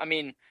point here. I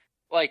mean,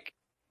 like,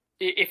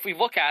 if we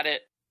look at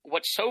it,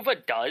 what Sova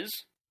does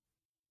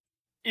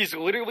is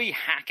literally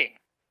hacking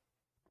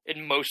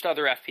in most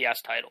other FPS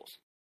titles.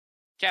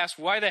 Cass,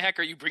 why the heck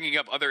are you bringing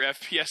up other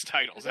FPS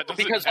titles? That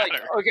doesn't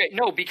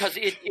matter. Because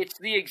it's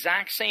the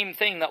exact same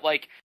thing that,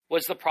 like,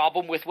 was the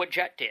problem with what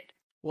Jet did.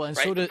 Well, and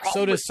right?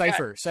 so does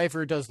Cypher.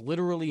 Cypher does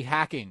literally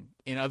hacking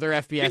in other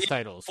FPS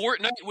titles.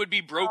 Fortnite would be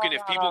broken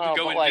if people could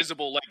go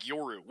invisible like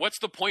Yoru. What's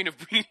the point of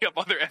bringing up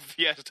other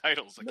FPS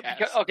titles?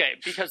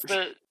 Because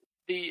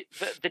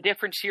the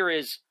difference here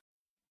is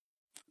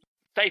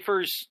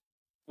Cypher's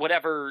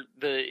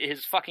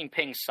his fucking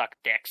pings suck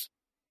dicks,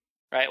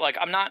 right? Like,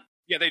 I'm not.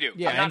 Yeah, they do.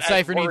 Yeah, and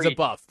Cypher needs a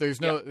buff.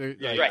 There's no.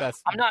 Right.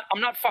 I'm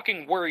not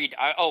fucking worried.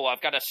 I've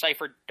got a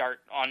Cypher dart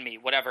on me.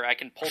 Whatever. I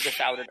can pull this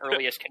out at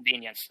earliest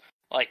convenience.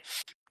 Like,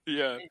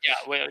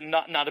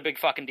 not a big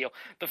fucking deal.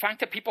 The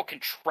fact that people can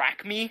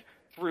track me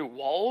through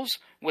walls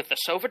with the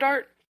Sova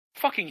dart,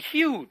 fucking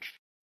huge.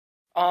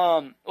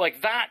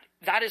 Like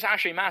that is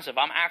actually massive.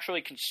 I'm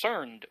actually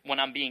concerned when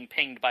I'm being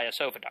pinged by a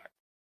Sova dart,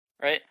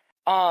 right?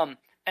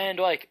 And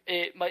like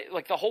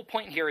the whole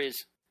point here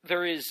is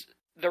there is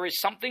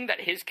something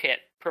that his kit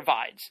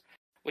provides,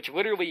 which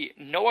literally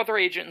no other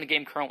agent in the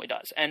game currently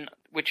does, and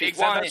which is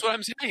why that's what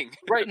I'm saying.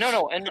 Right?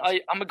 No, and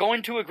I'm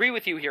going to agree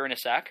with you here in a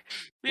sec,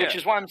 which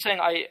is why I'm saying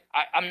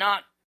I'm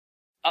not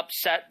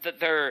upset that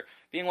they're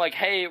being like,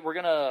 hey, we're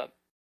gonna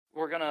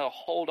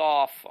hold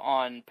off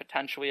on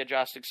potentially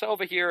adjusting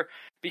Sova here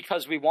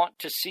because we want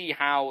to see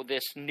how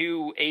this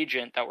new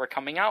agent that we're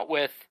coming out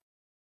with,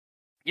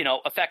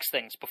 affects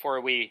things before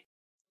we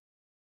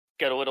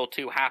get a little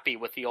too happy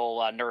with the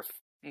old nerf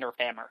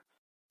hammer.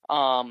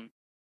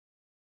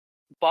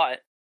 But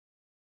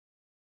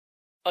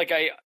like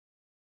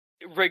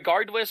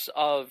regardless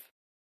of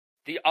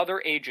the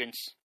other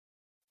agents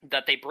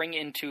that they bring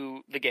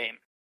into the game,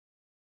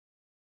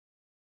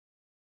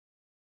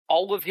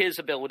 all of his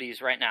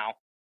abilities right now,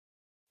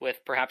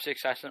 with perhaps the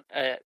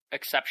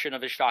exception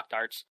of his shock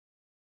darts,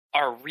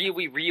 are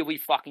really, really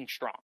fucking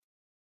strong,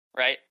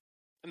 right?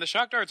 And the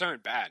shock darts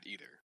aren't bad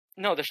either.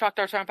 No, the shock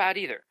darts aren't bad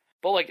either.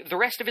 But, like, the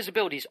rest of his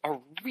abilities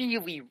are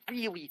really,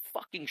 really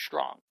fucking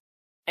strong.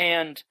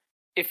 And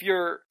if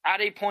you're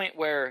at a point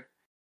where,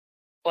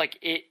 like,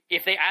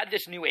 if they add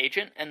this new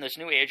agent, and this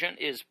new agent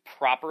is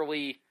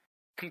properly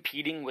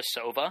competing with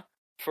Sova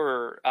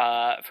for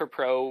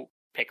pro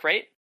pick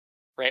rate,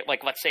 right?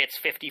 Like, let's say it's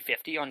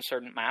 50-50 on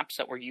certain maps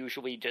that were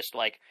usually just,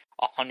 like,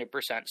 100%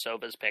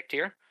 Sova's picked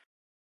here.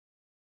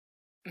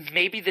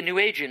 Maybe the new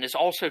agent is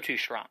also too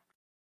strong.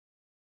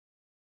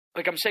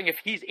 Like I'm saying, if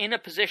he's in a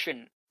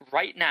position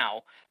right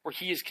now where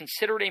he is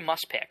considered a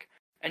must pick,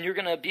 and you're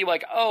gonna be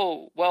like,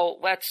 oh, well,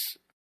 let's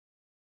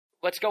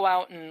go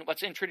out and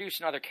let's introduce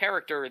another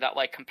character that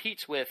like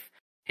competes with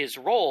his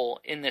role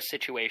in this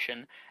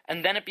situation,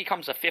 and then it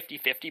becomes a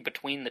 50-50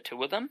 between the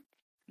two of them,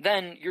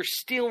 then you're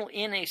still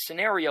in a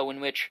scenario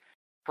in which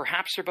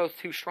perhaps they're both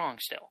too strong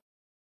still.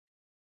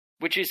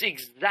 Which is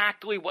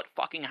exactly what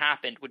fucking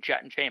happened with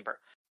Jet and Chamber.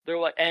 They're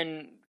like,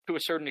 and to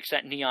a certain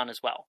extent Neon as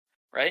well,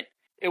 right?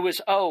 It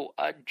was,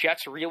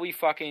 Jet's really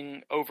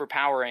fucking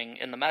overpowering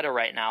in the meta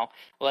right now.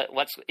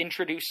 Let's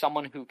introduce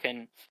someone who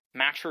can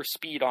match her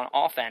speed on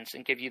offense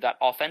and give you that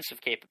offensive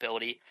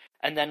capability.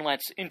 And then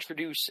let's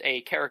introduce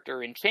a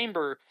character in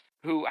Chamber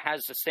who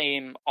has the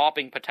same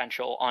opping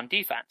potential on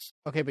defense.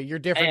 Okay, but your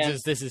difference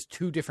is this is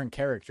two different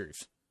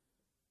characters.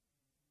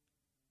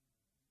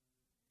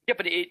 Yeah,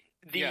 but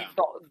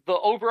the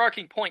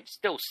overarching point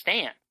still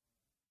stands.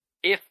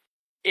 If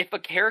a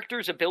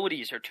character's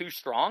abilities are too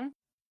strong,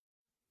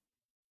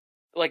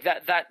 like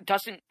that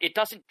doesn't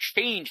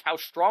change how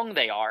strong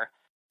they are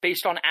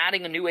based on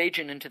adding a new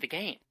agent into the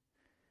game.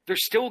 They're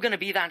still going to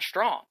be that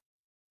strong.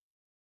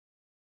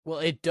 Well,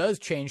 it does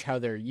change how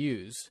they're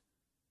used.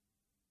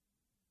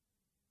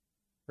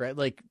 Right?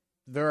 Like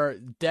there are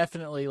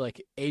definitely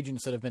like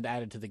agents that have been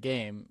added to the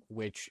game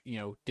which,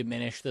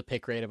 diminish the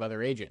pick rate of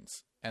other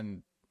agents,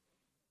 and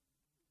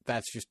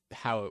that's just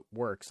how it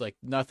works. Like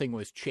nothing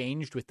was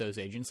changed with those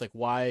agents. Like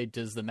why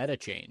does the meta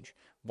change?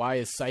 Why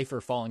is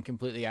Cypher falling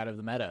completely out of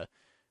the meta?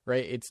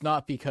 Right? It's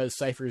not because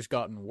Cypher's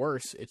gotten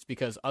worse. It's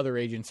because other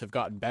agents have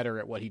gotten better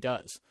at what he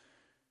does.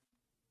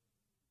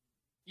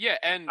 Yeah,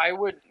 and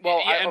what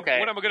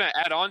I'm going to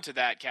add on to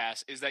that,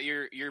 Cass, is that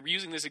you're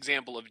using this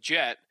example of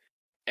Jet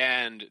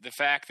and the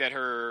fact that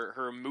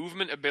her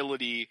movement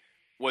ability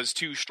was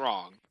too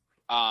strong.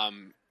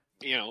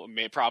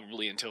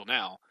 Probably until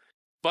now.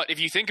 But if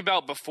you think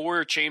about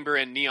before Chamber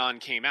and Neon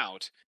came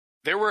out,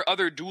 there were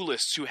other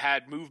duelists who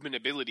had movement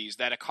abilities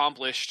that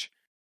accomplished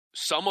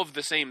some of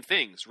the same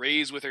things.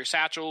 Raze with her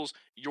satchels,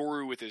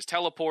 Yoru with his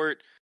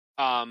teleport.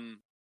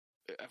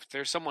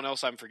 There's someone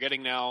else I'm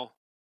forgetting now.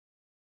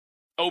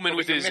 Omen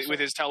with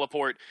his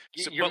teleport.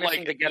 You're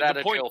missing the get out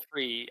of jail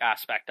free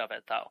aspect of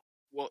it, though.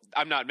 Well,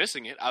 I'm not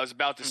missing it. I was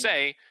about to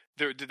say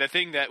the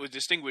thing that would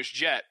distinguish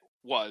Jet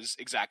was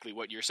exactly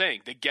what you're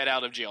saying: the get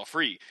out of jail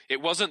free.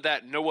 It wasn't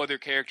that no other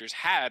characters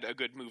had a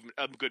good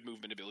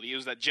movement ability. It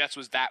was that Jet's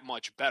was that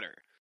much better,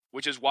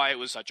 which is why it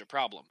was such a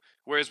problem.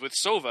 Whereas with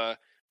Sova,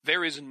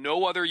 there is no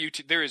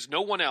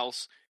one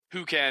else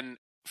who can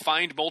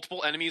find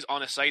multiple enemies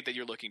on a site that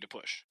you're looking to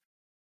push.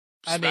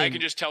 I can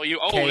just tell you,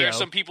 KO. There's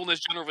some people in this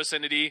general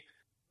vicinity.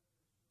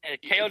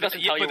 KO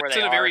doesn't tell you where they are. It's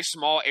in a very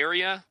small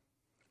area.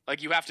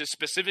 Like, you have to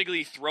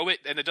specifically throw it,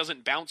 and it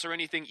doesn't bounce or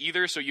anything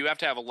either, so you have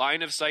to have a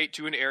line of sight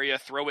to an area,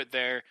 throw it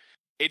there.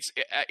 It's,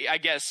 I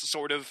guess,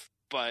 sort of,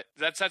 but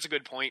that's a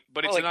good point,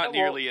 but it's not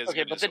nearly as good.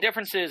 Okay, but the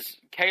difference is,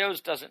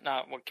 KO's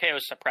KO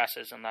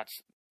suppresses, and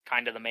that's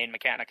kind of the main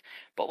mechanic.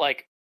 But,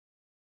 like,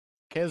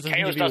 KO's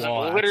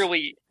doesn't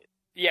literally...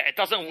 Yeah, it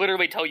doesn't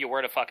literally tell you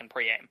where to fucking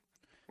pre-aim.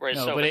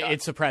 No, but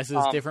it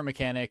suppresses different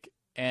mechanic,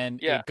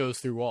 and it goes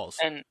through walls.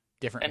 And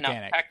different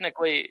mechanic. Now,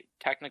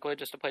 technically,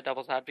 just to play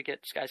devil's advocate,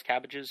 Sky's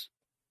Cabbages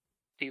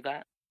do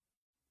that.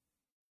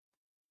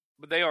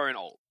 But they are an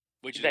ult.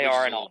 Which is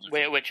why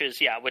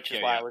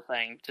I was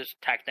saying,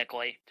 just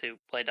technically, to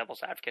play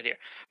devil's advocate here.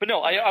 But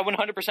no, I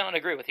 100%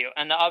 agree with you.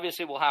 And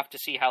obviously, we'll have to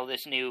see how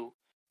this new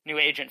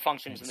agent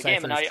functions in the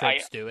game. And I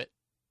do it.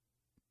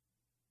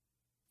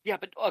 Yeah,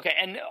 but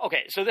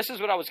okay. So this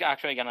is what I was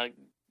actually going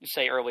to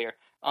say earlier.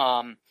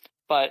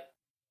 But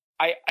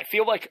I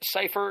feel like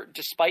Cypher,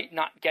 despite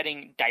not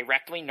getting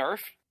directly nerfed,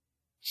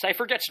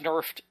 Cypher gets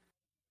nerfed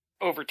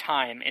over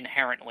time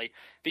inherently,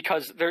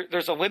 because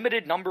there's a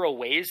limited number of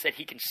ways that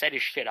he can set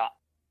his shit up,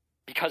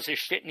 because his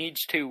shit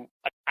needs to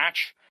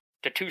attach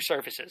to two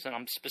surfaces, and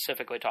I'm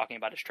specifically talking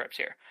about his trips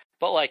here.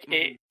 But like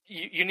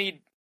you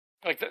need,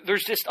 like,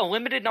 there's just a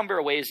limited number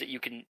of ways that you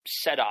can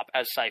set up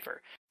as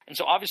Cypher. And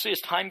so obviously,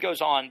 as time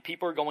goes on,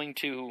 people are going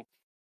to,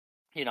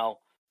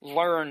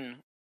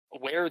 learn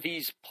where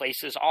these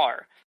places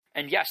are.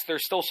 And yes,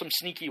 there's still some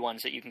sneaky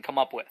ones that you can come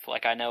up with.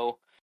 Like, I know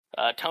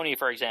Tony,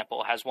 for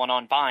example, has one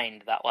on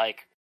Bind that,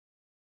 like,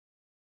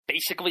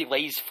 basically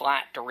lays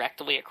flat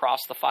directly across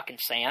the fucking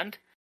sand.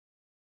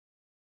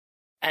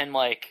 And,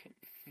 like,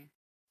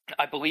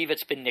 I believe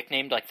it's been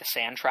nicknamed, like, the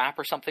Sand Trap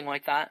or something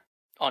like that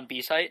on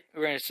B-Site.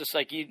 Where it's just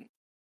like,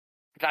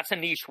 that's a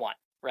niche one.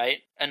 Right?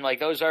 And, like,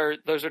 those are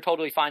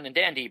totally fine and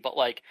dandy, but,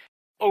 like,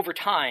 over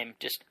time,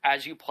 just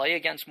as you play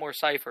against more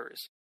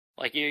Cyphers,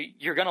 like,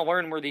 you're gonna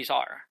learn where these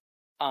are.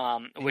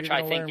 Which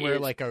I think where,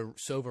 like, a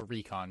Sova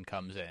recon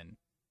comes in.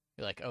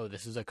 You're like, oh,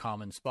 this is a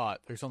common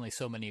spot. There's only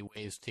so many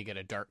ways to get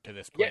a dart to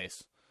this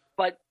place.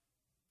 Yeah,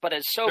 but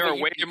as Sova, there are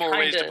way more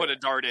ways to put a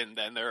dart in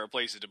than there are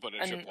places to put a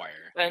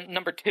tripwire. And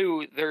number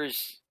two,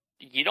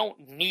 you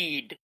don't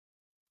need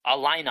a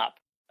lineup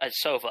as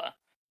Sova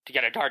to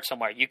get a dart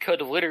somewhere. You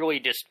could literally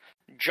just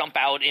jump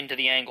out into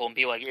the angle and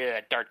be like,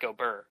 yeah, dart go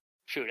burr,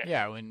 shoot it.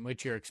 Yeah, in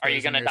which you're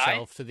exposing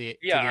yourself to the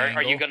angle.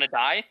 Are you gonna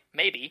die?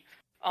 Maybe.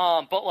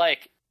 But,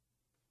 like,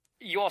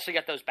 you also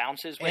get those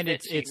bounces with and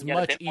it's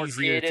much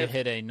easier to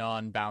hit a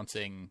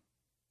non-bouncing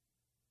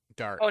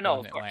dart when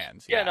it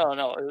lands. Yeah,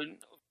 no,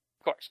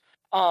 of course.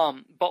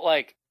 But,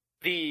 like,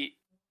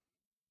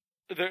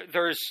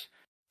 there's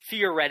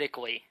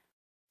theoretically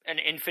an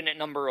infinite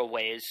number of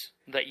ways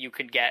that you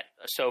could get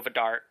a Sova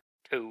dart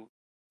to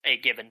a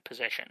given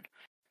position.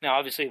 Now,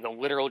 obviously, the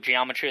literal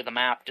geometry of the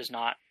map does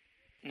not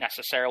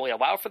necessarily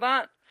allow for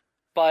that,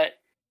 but,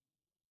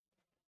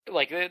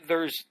 like,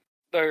 there's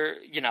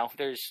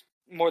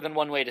more than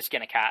one way to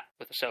skin a cat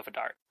with a Sova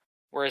dart.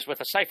 Whereas with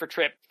a Cypher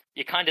trip,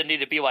 you kind of need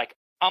to be like,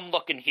 I'm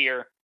looking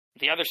here,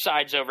 the other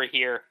side's over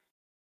here,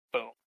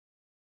 boom.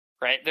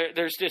 Right?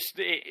 There's just,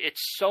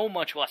 it's so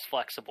much less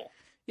flexible.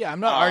 Yeah,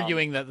 I'm not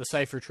arguing that the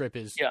Cypher trip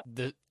is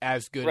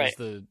as good as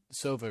the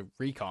Sova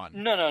recon.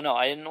 No.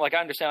 I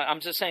understand.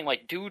 I'm just saying,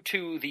 like, due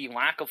to the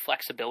lack of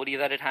flexibility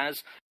that it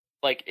has,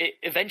 like,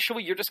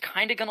 eventually you're just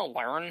kind of going to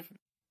learn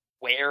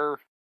where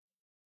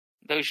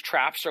those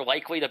traps are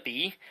likely to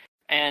be.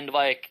 And,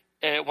 like,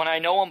 when I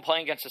know I'm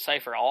playing against a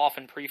Cypher, I'll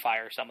often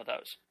pre-fire some of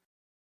those,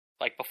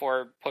 like,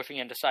 before pushing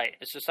into sight.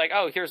 It's just like,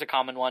 oh, here's a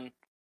common one,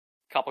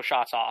 couple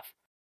shots off.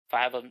 If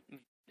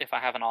I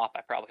have an op,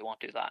 I probably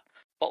won't do that.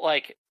 But,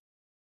 like,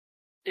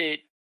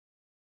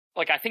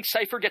 I think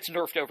Cypher gets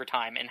nerfed over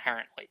time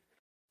inherently,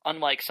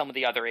 unlike some of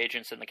the other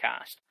agents in the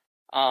cast.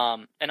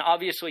 And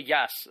obviously,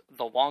 yes,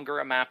 the longer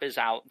a map is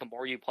out, the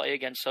more you play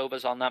against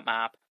Sovas on that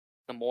map,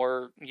 the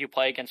more you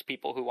play against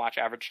people who watch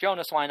Average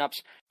Jonas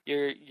lineups,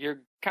 you're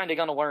kind of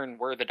going to learn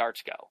where the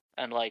darts go.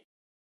 And, like,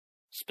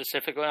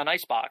 specifically on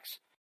Icebox,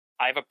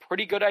 I have a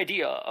pretty good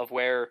idea of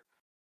where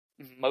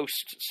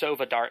most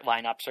Sova dart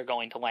lineups are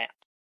going to land.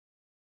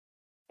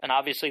 And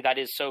obviously that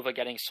is Sova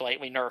getting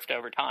slightly nerfed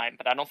over time,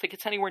 but I don't think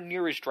it's anywhere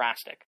near as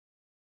drastic.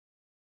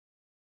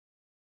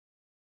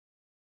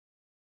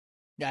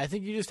 Yeah, I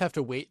think you just have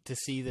to wait to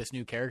see this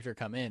new character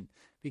come in,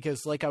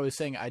 because like I was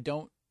saying, I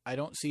don't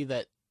see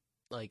that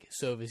like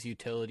Sova's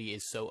utility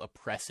is so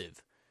oppressive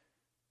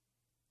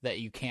that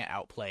you can't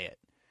outplay it,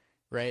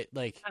 right?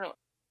 Like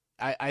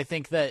I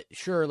think that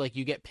sure, like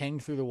you get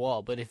pinged through the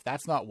wall, but if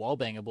that's not wall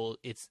bangable,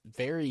 it's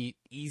very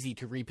easy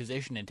to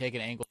reposition and take an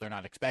angle they're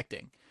not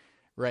expecting,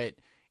 right?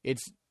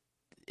 It's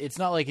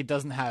not like it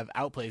doesn't have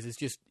outplays. It's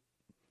just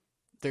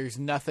there's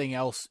nothing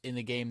else in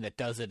the game that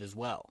does it as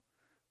well.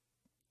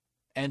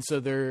 And so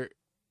there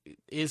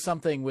is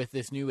something with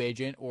this new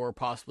agent, or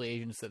possibly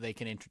agents that they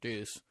can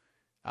introduce,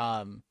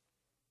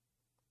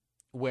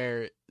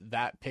 where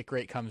that pick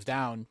rate comes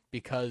down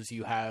because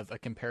you have a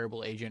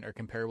comparable agent or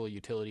comparable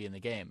utility in the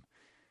game.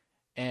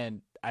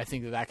 And I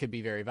think that could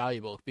be very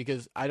valuable,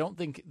 because I don't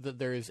think that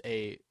there is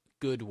a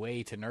good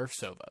way to nerf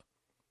Sova.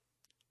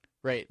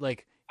 Right?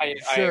 Like,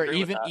 sure,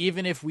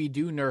 even if we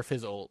do nerf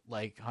his ult,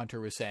 like Hunter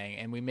was saying,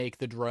 and we make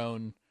the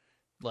drone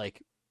like,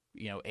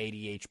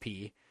 80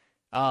 HP,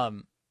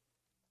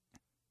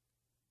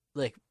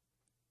 like,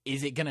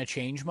 is it gonna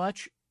change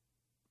much?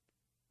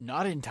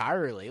 Not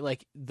entirely.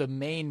 Like, the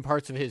main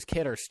parts of his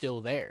kit are still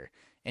there,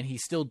 and he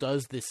still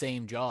does the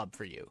same job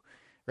for you,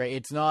 right?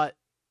 It's not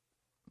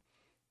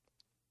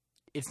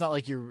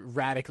like you're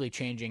radically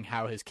changing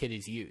how his kit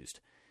is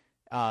used.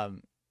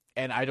 And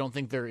I don't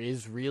think there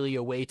is really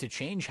a way to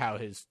change how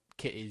his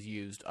kit is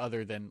used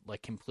other than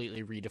like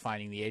completely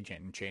redefining the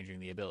agent and changing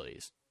the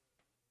abilities.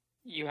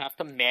 You have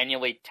to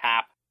manually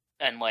tap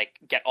and like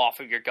get off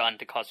of your gun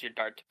to cause your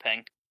dart to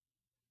ping.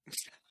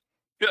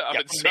 Yeah,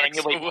 you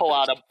manually pull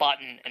out a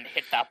button and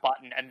hit that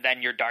button, and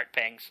then your dart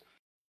pings.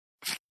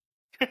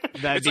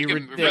 That'd be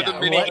like a rhythm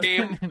mini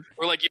game,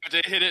 or like you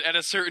have to hit it at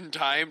a certain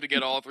time to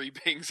get all 3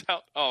 pings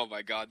out. Oh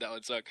my god, that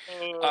would suck.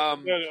 No.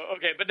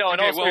 Okay, but no.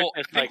 Okay, well,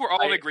 I think we're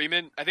all in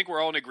agreement. I think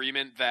we're all in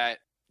agreement that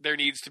there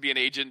needs to be an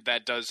agent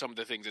that does some of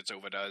the things that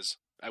Sova does.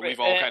 We've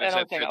all kind of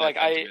said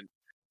that.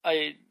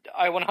 I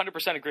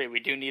 100% agree.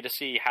 We do need to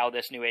see how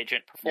this new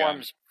agent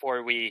performs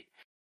before we,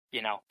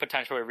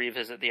 potentially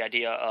revisit the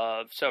idea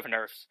of Sova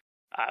nerfs.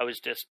 I was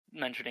just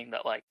mentioning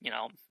that, like,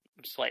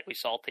 I'm slightly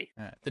salty.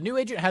 The new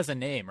agent has a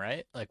name,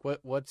 right? Like,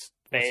 what's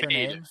her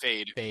name?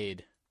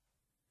 Fade.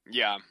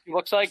 Yeah. It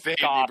looks like Fade,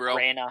 God, bro.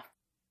 Reyna.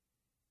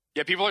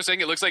 Yeah, people are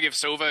saying it looks like if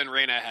Sova and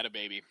Reyna had a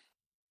baby.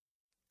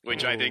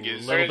 Which I think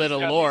is... A little bit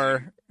of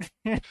lore.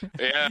 Yeah,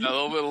 a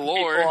little bit of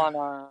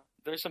lore.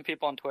 There's some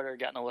people on Twitter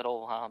getting a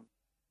little... hot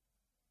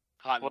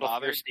and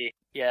bothered? Thirsty.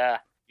 Yeah.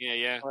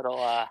 Yeah. A little,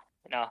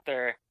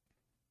 their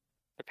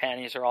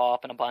panties are all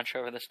up in a bunch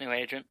over this new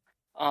agent.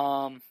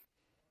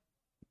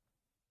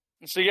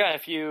 So yeah,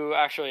 if you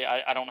actually,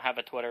 I don't have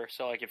a Twitter,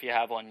 so like if you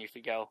have one, you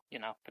could go,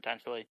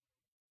 potentially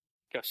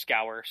go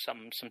scour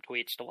some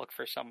tweets to look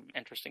for some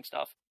interesting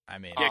stuff. I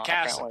mean, yeah,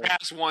 Cass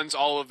wants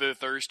all of the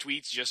thirst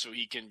tweets just so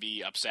he can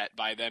be upset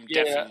by them.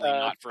 Definitely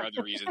not for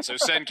other reasons. So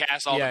send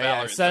Cass all the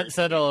Valorant. Yeah,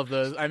 send all of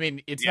those. I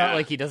mean, it's not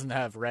like he doesn't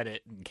have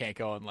Reddit and can't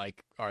go on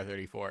like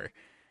R34.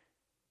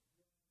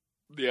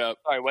 Yeah.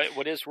 All right,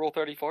 what is Rule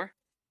 34?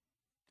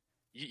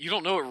 You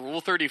don't know what Rule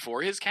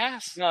 34 is,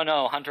 Cass?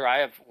 No, Hunter, I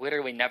have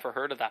literally never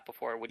heard of that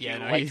before. Would you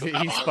like to...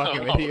 He's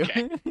fucking with you.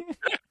 Okay.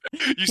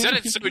 You said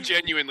it so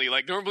genuinely.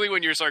 Like, normally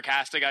when you're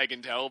sarcastic, I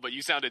can tell, but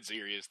you sounded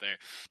serious there.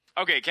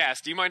 Okay, Cass,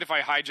 do you mind if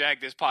I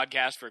hijack this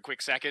podcast for a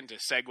quick second to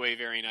segue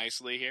very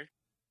nicely here?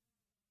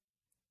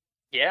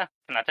 Yeah.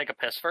 Can I take a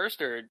piss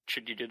first, or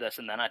should you do this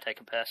and then I take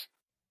a piss?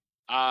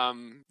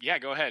 Yeah,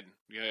 go ahead.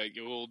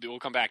 We'll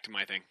come back to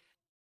my thing.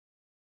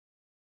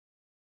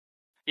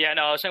 Yeah,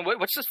 no, I was saying,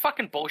 what's this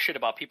fucking bullshit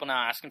about people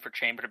now asking for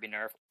Chamber to be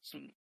nerfed?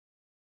 Some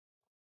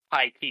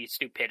high-key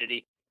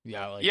stupidity.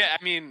 Yeah, like, yeah,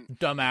 I mean...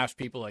 dumbass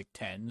people like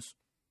TenZ.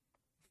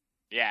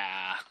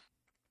 Yeah.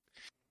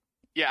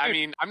 Yeah, I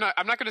mean, I'm not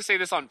going to say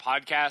this on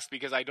podcast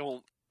because I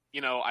don't,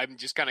 I'm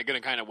just going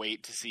to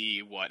wait to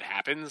see what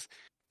happens.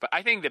 But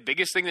I think the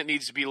biggest thing that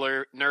needs to be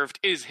nerfed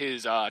is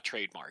his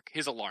trademark,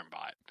 his alarm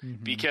bot.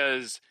 Mm-hmm.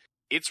 Because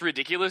it's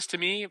ridiculous to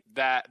me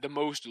that the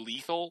most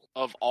lethal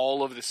of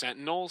all of the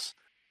Sentinels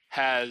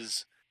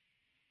has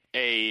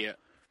a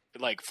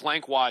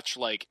flank watch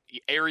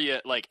area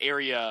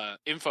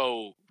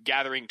info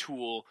gathering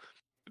tool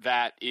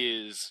that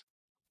is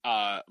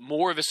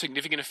more of a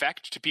significant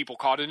effect to people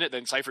caught in it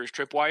than Cypher's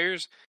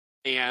tripwires,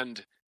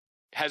 and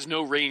has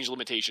no range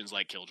limitations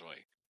like Killjoy.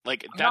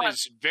 That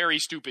is very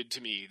stupid to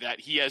me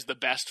that he has the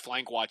best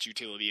flank watch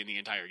utility in the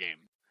entire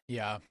game.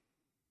 Yeah.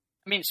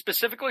 I mean,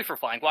 specifically for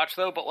flank watch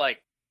though, but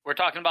we're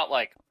talking about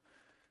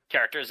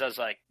characters as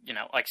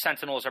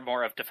Sentinels are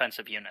more of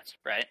defensive units,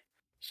 right?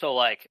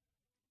 So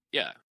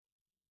yeah,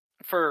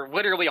 for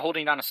literally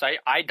holding down a site,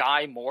 I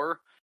die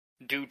more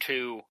due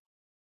to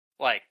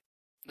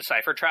the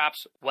Cypher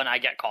traps when I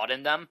get caught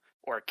in them,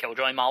 or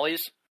Killjoy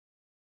mollies,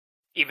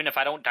 even if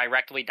I don't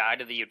directly die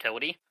to the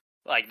utility,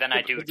 then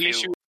I do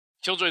too.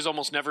 Killjoys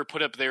almost never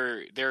put up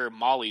their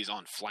mollies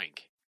on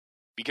flank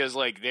because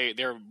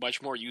they're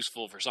much more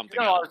useful for something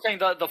else. I was saying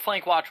the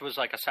flank watch was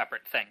a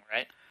separate thing,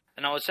 right?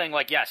 And I was saying,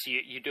 yes,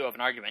 you do have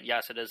an argument.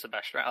 Yes, it is the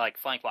best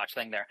flank watch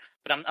thing there.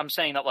 But I'm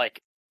saying that,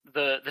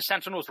 the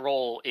Sentinel's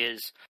role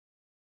is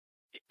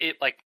it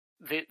like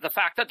the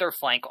fact that they're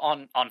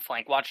on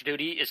flank watch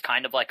duty is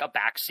kind of like a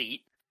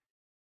backseat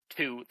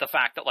to the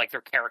fact that like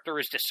their character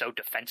is just so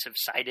defensive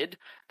sided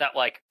that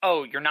like,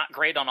 oh, you're not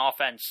great on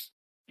offense,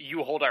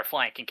 you hold our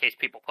flank in case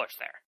people push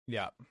there.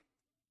 Yeah.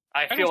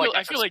 I feel like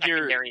that's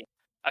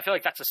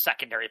a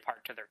secondary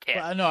part to their kit.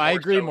 Well, no, I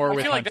agree more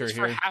with Hunter here. I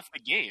feel like that's for half the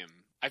game.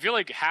 I feel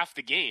like half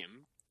the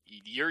game,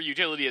 your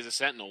utility as a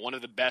Sentinel, one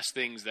of the best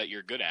things that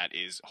you're good at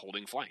is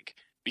holding flank.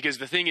 Because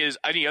the thing is,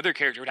 any other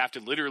character would have to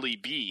literally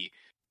be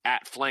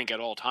at flank at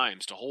all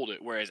times to hold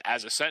it, whereas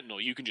as a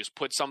Sentinel, you can just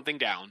put something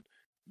down,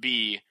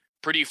 be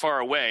pretty far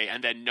away,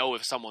 and then know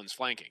if someone's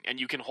flanking. And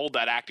you can hold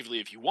that actively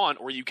if you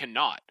want, or you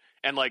cannot.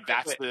 And like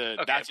that's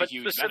a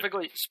huge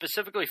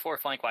specifically for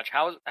flank watch.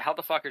 How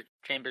the fuck are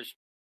Chambers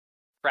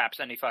traps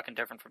any fucking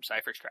different from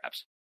Cypher's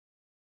traps?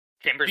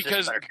 Chambers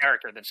is a better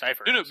character than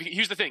Cypher. No,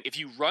 here's the thing. If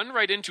you run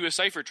right into a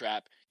Cypher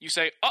trap, you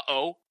say,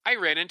 uh-oh, I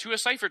ran into a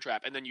Cypher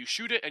trap, and then you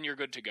shoot it and you're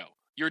good to go.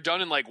 You're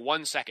done in like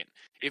 1 second.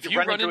 If you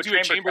run into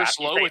a chamber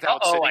slow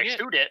without sitting I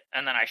shoot it,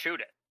 and then I shoot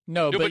it.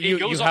 No, but it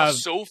goes off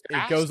so fast.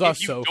 It goes off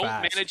so fast. You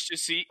don't manage to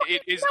see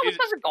it. It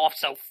doesn't go off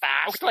so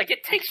fast. Like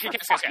it takes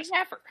fucking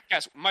effort.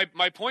 Yes,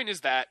 my point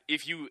is that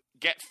if you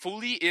get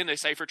fully in a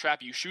Cypher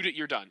trap, you shoot it,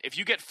 you're done. If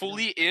you get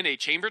fully in a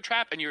chamber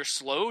trap and you're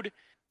slowed,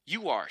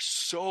 you are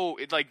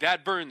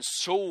that burns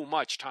so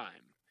much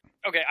time.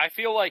 Okay, I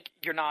feel like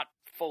you're not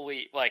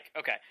fully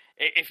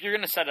if you're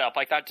gonna set it up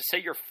like that, to say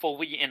you're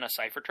fully in a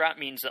Cypher trap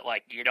means that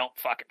like you don't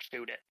fucking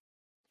shoot it,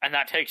 and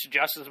that takes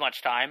just as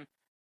much time.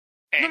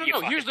 And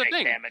no. Here's the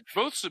thing: damage.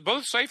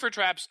 both Cypher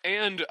traps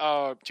and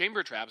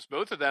chamber traps,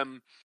 both of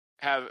them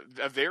have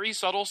a very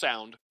subtle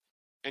sound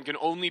and can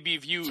only be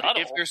viewed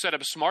if they're set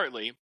up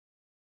smartly.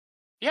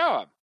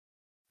 Yeah.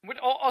 But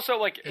also,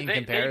 like in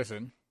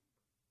comparison,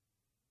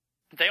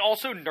 they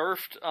also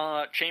nerfed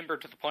chamber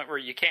to the point where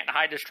you can't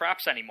hide his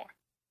traps anymore.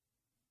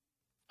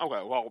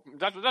 Okay, well,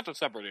 that's a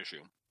separate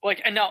issue.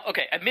 Like, and now,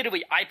 okay,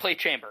 admittedly, I play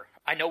chamber.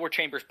 I know where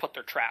chambers put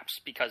their traps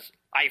because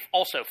I've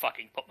also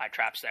fucking put my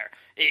traps there.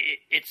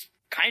 It's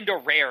kind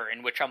of rare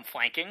in which I'm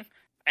flanking,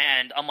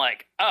 and I'm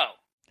like, oh,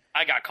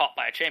 I got caught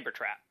by a chamber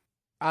trap.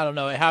 I don't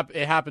know. It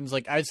happens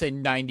like I'd say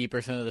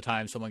 90% of the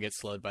time someone gets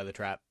slowed by the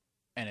trap,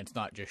 and it's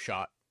not just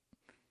shot.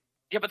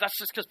 Yeah, but that's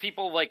just because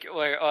people like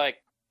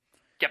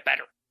get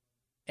better.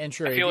 And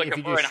sure, if you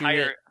just shoot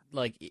it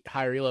like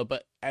higher elo,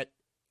 but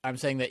I'm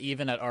saying that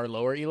even at our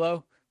lower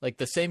elo, like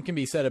the same can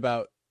be said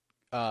about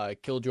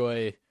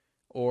Killjoy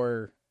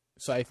or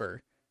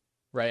Cypher,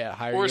 right? At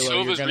higher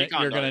elo,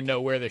 you're gonna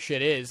know where the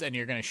shit is, and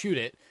you're gonna shoot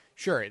it.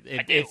 Sure,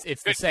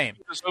 it's the same,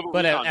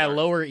 but at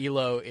lower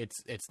elo,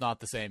 it's not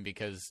the same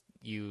because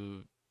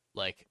you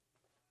like.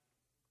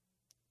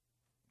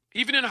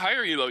 Even in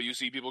higher elo, you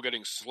see people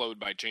getting slowed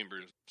by chamber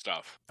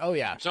stuff. Oh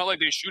yeah, it's not like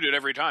they shoot it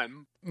every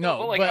time.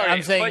 No, but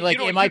I'm saying like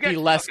it might be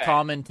less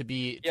common to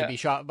be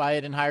shot by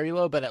it in higher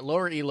elo, but at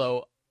lower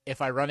elo,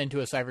 if I run into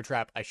a Cypher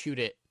trap, I shoot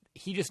it.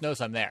 He just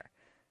knows I'm there.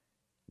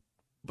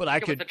 But I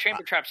could. With the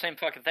chamber trap, same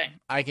fucking thing.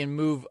 I can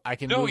move.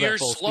 No, move you're at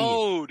full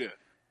slowed. Speed.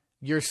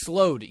 You're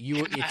slowed.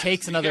 It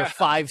takes another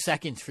 5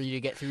 seconds for you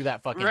to get through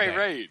that fucking thing.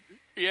 Right.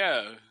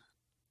 Yeah.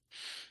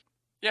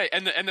 Yeah,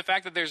 and the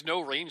fact that there's no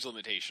range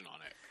limitation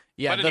on it.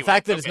 Yeah, the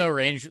fact that there's no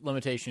range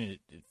limitation,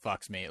 it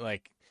fucks me.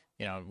 Like,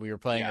 we were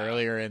playing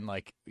earlier and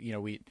like,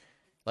 we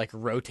like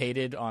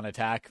rotated on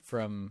attack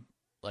from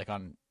like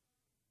on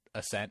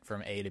ascent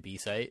from A to B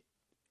site,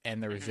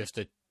 and there was just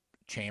a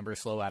chamber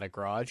slow out of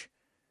garage,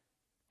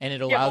 and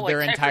it allowed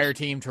their entire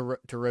team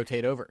to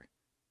rotate over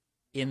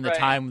in the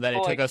time that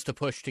it took us to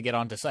push to get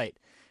onto site.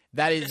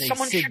 That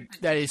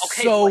is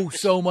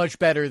so much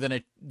better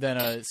than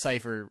a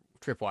Cypher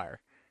tripwire.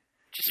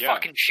 Just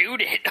fucking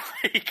shoot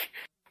it.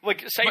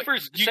 Like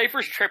Cypher's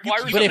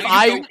tripwires. But if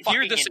I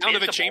hear the sound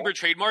of a chamber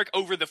trademark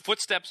over the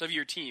footsteps of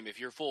your team, if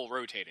you're full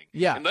rotating,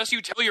 unless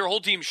you tell your whole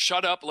team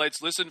shut up,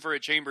 let's listen for a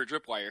chamber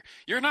tripwire,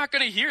 you're not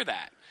going to hear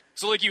that.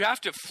 So like you have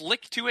to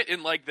flick to it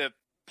in like the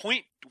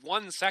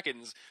 0.1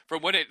 seconds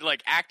from when it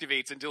like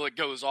activates until it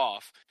goes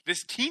off.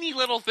 This teeny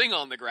little thing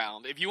on the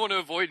ground, if you want to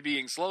avoid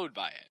being slowed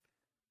by it.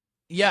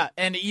 Yeah,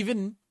 and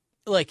even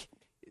like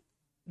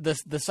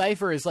the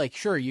Cypher is like,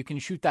 sure, you can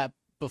shoot that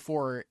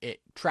before it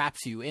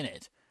traps you in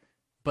it.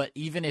 But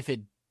even if it,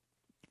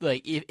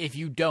 like, if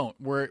you don't,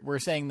 we're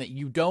saying that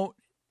you don't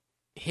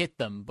hit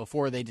them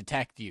before they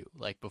detect you.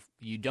 Like,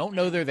 you don't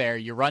know they're there,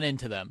 you run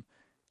into them.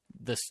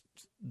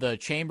 The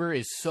chamber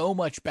is so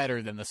much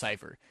better than the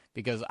Cypher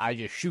because I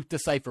just shoot the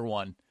Cypher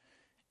one,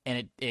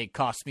 and it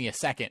costs me a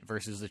second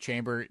versus the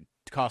chamber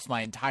costs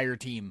my entire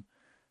team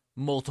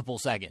multiple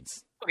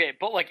seconds. Okay,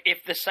 but like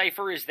if the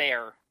Cypher is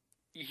there,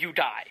 you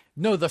die.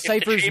 No, the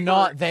Cypher's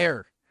not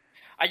there.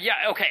 Yeah,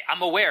 okay,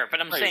 I'm aware, but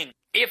I'm saying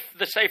if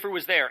the Cypher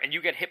was there and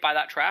you get hit by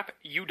that trap,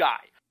 you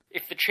die.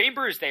 If the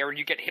chamber is there and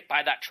you get hit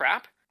by that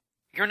trap,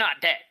 you're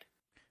not dead.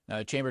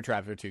 No, chamber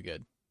traps are too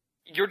good.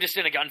 You're just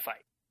in a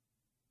gunfight.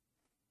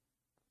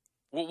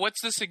 Well,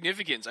 what's the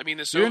significance? I mean,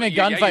 you're in a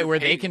gunfight where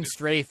they can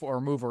strafe or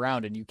move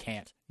around and you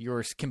can't.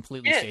 You're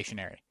completely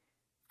stationary.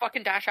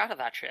 fucking dash out of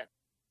that shit.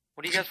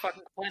 What are you guys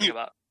fucking complaining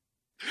about?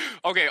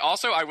 Okay,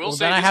 also, I will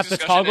say then I this have to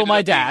discussion toggle ended my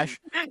up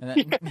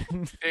being- dash. And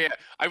then... Yeah,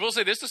 I will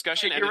say this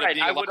discussion You're ended right, up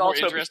being I a lot would more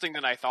also- interesting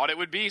than I thought it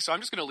would be, so I'm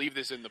just going to leave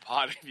this in the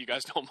pod if you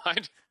guys don't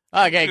mind.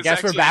 Okay, This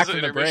guess we're actually back isn't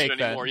from the intermission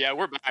break anymore. then. Yeah,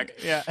 we're back.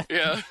 Yeah.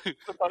 Yeah.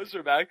 Suppose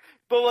we're back,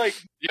 but like,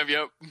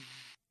 Yep.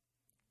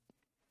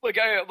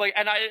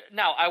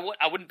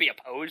 I wouldn't be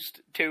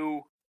opposed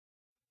to,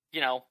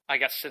 I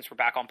guess since we're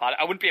back on pod,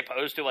 I wouldn't be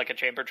opposed to like a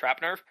chamber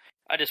trap nerf.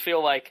 I just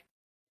feel like,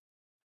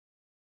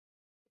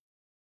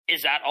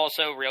 is that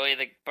also really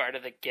the part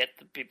of the Git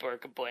that people are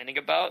complaining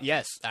about?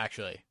 Yes,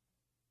 actually.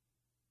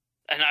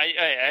 And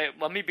I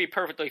let me be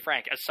perfectly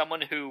frank, as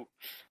someone who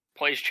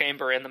plays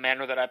chamber in the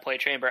manner that I play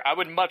chamber, I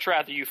would much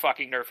rather you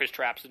fucking nerf his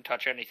traps than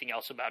touch anything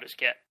else about his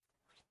kit.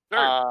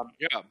 Sure.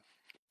 Yeah.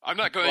 I'm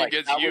not going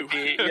against that you. Would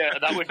be, yeah,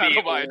 that would I be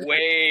don't mind.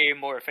 way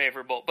more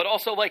favorable. But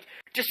also, like,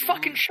 just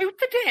fucking shoot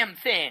the damn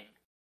thing.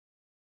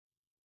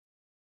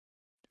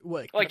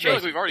 What? I feel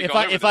like we've already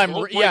gone over this. If The I'm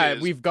whole point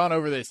is- we've gone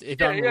over this. If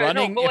Yeah, I'm yeah, no,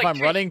 running, but, if like,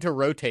 I'm running to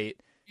rotate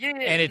Yeah,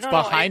 and it's no,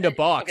 behind a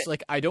box, okay.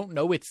 like I don't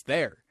know it's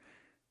there.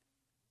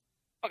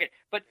 Okay,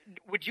 but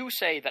would you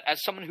say that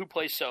as someone who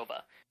plays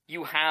Sova,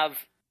 you have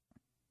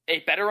a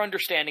better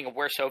understanding of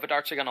where Sova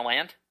darts are going to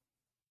land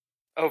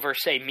over,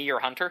 say, me or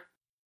Hunter?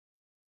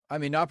 I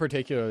mean, not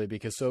particularly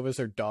because Sovas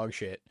are dog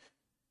shit.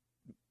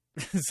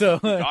 So,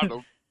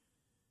 God,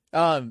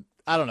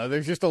 I don't know.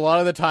 There's just a lot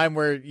of the time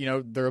where,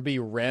 there'll be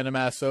random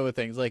ass Sova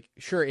things. Like,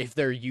 sure, if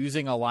they're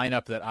using a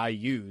lineup that I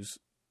use,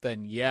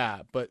 then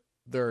yeah, but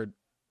kind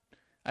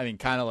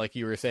of like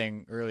you were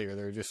saying earlier,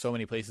 there are just so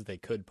many places they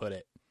could put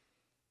it.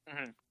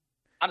 Mm-hmm.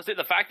 Honestly,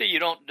 the fact that you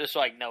don't just,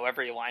 like, know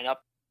every lineup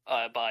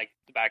by, like,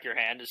 the back of your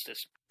hand is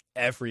just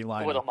Every a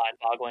lineup. little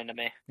mind-boggling to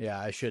me. Yeah,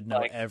 I should know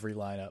Like- every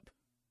lineup.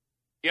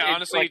 Yeah, It's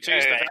honestly, like,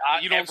 Chase, the fact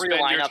that you don't every spend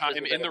your lineup is time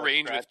a bit in the of a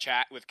range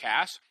stretch. with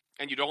Cass,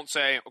 and you don't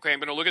say, okay, I'm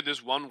going to look at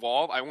this one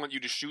wall. I want you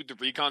to shoot the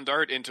recon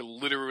dart into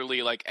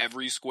literally like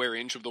every square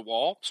inch of the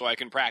wall so I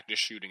can practice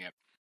shooting it.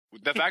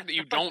 The fact that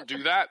you don't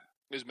do that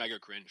is mega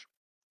cringe.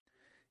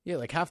 Yeah,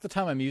 like half the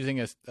time I'm using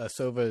a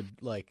Sova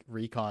like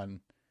recon,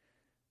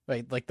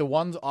 like the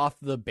ones off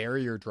the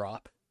barrier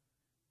drop.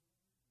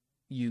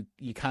 You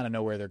kind of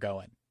know where they're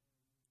going,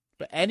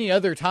 but any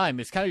other time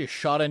it's kind of just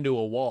shot into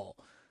a wall.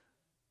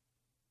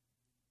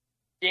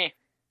 Yeah,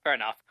 fair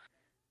enough.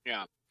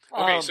 Yeah.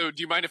 Okay, so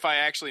do you mind if I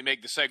actually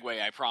make the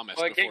segue? I promise.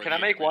 Like, before can I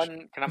the make intermission?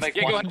 one? Can I make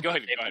Yeah, one? go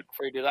ahead.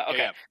 Before you do that, okay.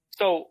 Yeah.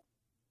 So,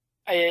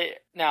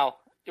 now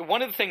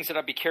one of the things that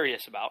I'd be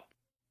curious about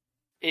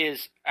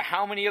is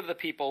how many of the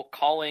people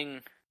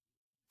calling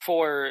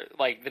for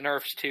like the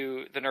nerfs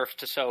to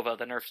Sova,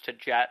 the nerfs to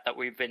Jet that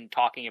we've been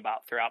talking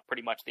about throughout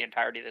pretty much the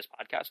entirety of this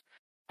podcast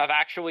have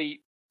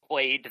actually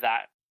played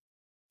that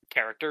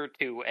character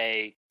to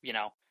a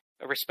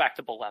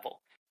respectable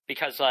level.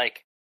 Because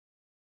like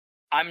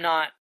I'm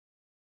not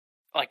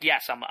like,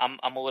 yes,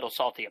 I'm a little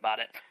salty about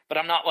it, but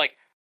I'm not like,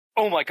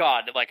 oh my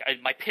god, like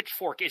my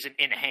pitchfork isn't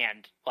in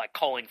hand like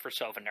calling for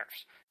Sova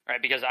nerfs,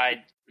 right? Because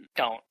I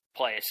don't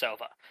play a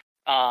Sova.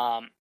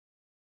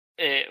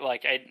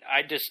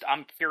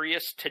 I'm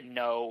curious to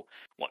know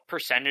what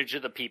percentage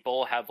of the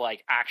people have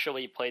like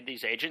actually played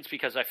these agents,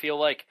 because I feel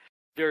like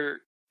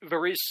there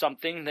is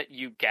something that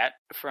you get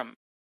from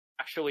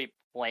actually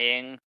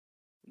playing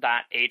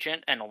that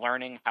agent and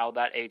learning how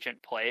that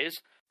agent plays,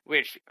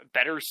 which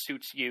better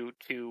suits you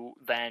to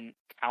then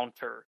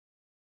counter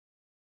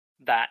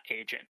that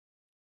agent.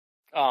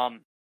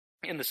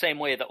 In the same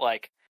way that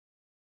like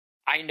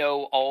I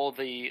know all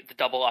the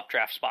double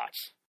updraft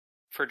spots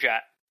for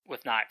Jet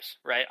with knives,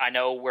 right? I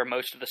know where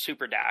most of the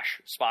super dash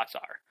spots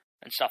are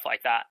and stuff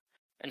like that.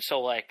 And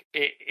so like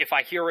if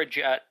I hear a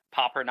Jet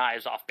pop her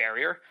knives off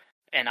barrier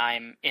and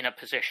I'm in a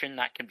position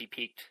that can be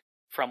peeked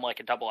from like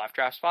a double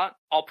updraft spot,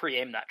 I'll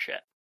pre-aim that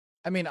shit.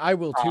 I mean, I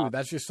will too.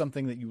 That's just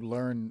something that you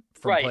learn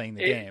from right. playing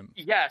the game.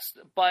 Yes,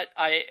 but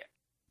I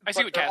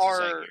see what Cass is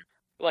saying here.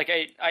 Like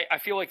I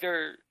feel like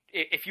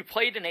if you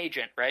played an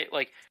agent, right,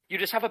 like you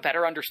just have a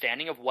better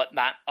understanding of what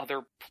that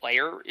other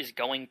player is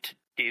going to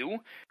do,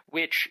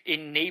 which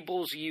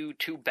enables you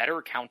to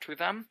better counter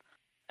them.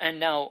 And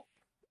now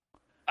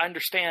I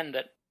understand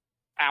that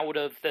out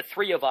of the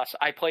three of us,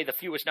 I play the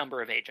fewest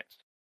number of agents.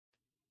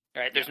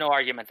 Right? There's no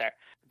argument there.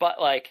 But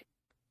like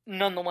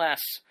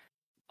nonetheless,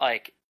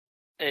 like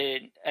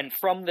and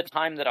from the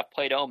time that I've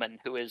played Omen,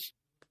 who is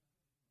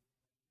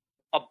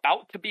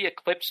about to be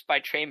eclipsed by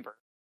Chamber,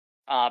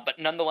 but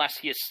nonetheless,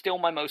 he is still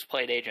my most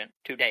played agent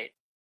to date.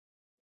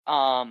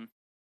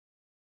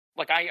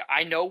 Like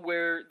I know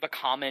where the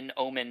common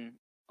Omen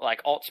like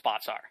alt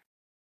spots are.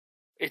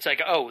 It's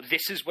like, oh,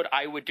 this is what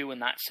I would do in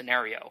that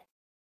scenario.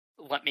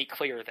 Let me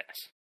clear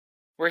this.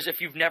 Whereas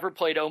if you've never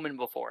played Omen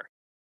before,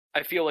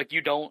 I feel like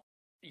you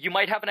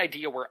might have an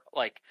idea where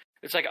like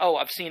it's like, oh,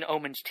 I've seen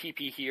Omen's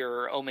TP here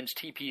or Omen's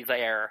TP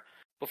there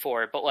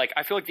before, but like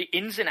I feel like the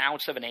ins and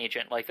outs of an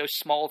agent, like those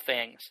small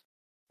things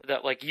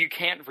that like you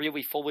can't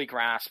really fully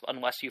grasp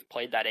unless you've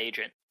played that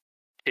agent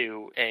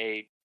to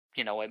a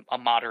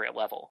moderate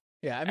level.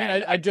 Yeah, I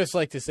mean, I'd just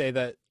like to say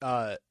that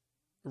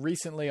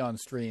recently on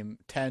stream,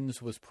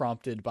 Tens was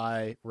prompted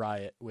by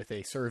Riot with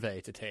a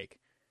survey to take,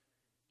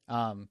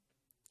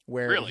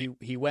 where Really?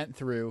 he went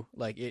through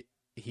like it.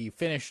 He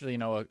finished,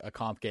 a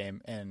comp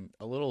game, and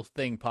a little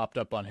thing popped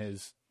up on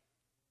his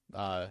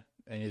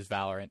in his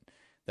Valorant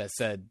that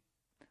said,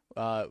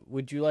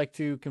 "Would you like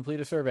to complete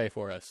a survey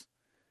for us?"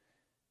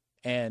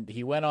 And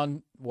he went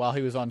on while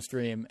he was on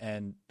stream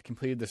and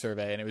completed the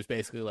survey, and it was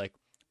basically like,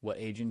 what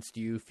agents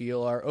do you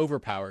feel are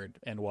overpowered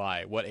and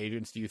why? What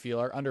agents do you feel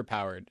are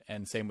underpowered?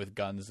 And same with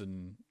guns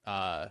and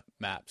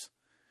maps.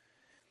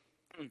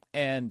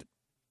 And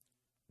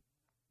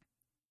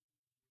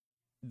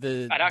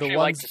I'd actually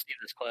like to see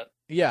this clip.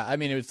 Yeah, I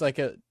mean,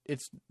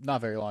 it's not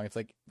very long. It's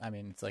like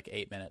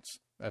 8 minutes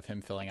of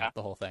him filling out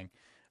the whole thing.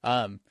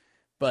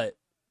 But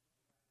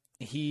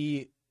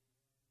he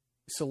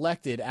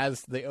selected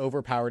as the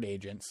overpowered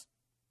agents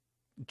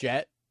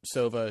Jett,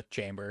 Sova,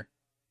 Chamber,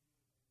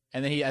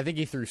 and then I think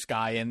he threw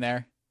Skye in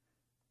there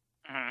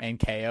and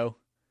KO,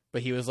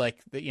 but he was like,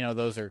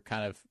 those are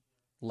kind of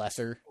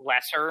lesser,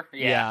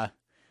 yeah.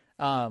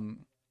 But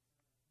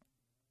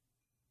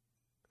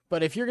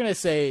if you're gonna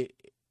say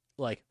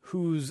like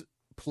who's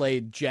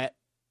played Jett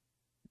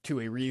to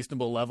a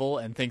reasonable level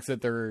and thinks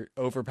that they're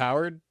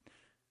overpowered,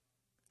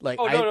 like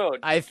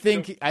I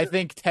think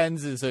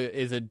Tens is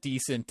a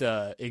decent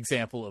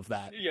example of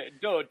that. Yeah,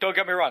 no, don't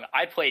get me wrong.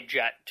 I played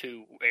Jett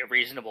to a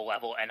reasonable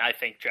level, and I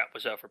think Jett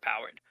was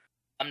overpowered.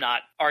 I'm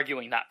not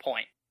arguing that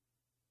point.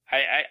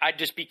 I'd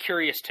just be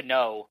curious to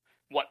know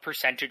what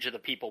percentage of the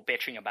people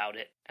bitching about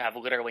it have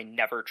literally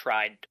never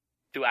tried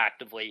to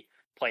actively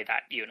play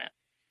that unit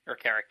or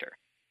character.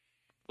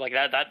 Like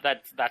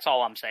that's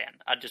all I'm saying.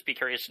 I'd just be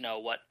curious to know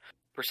what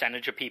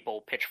percentage of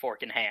people,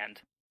 pitchfork in hand,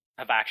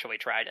 have actually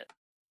tried it.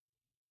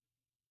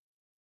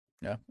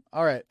 Yeah.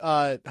 All right,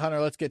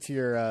 Hunter. Let's get to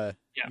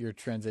your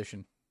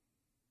transition.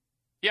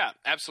 Yeah,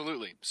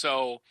 absolutely.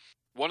 So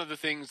one of the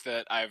things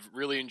that I've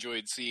really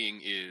enjoyed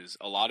seeing is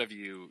a lot of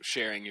you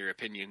sharing your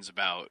opinions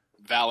about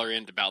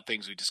Valorant, about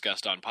things we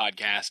discussed on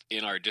podcast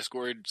in our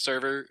Discord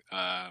server,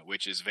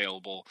 which is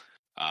available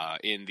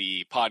in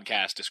the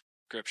podcast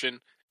description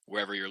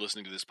wherever you're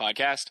listening to this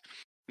podcast.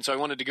 And so I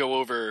wanted to go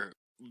over,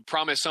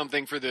 promise some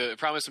things for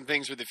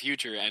the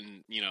future,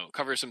 and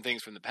cover some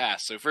things from the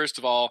past. So first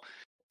of all,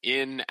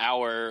 in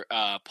our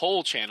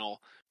poll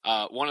channel,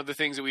 one of the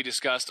things that we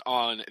discussed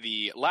on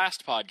the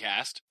last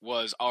podcast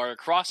was our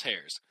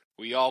crosshairs.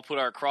 We all put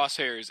our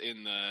crosshairs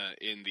in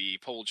the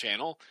poll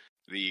channel,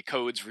 the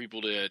codes for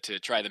people to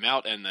try them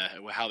out and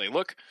how they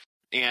look.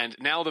 And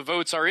now the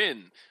votes are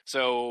in.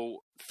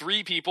 So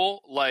 3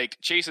 people like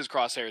Chase's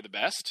crosshair the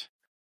best.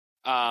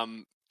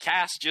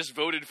 Cass just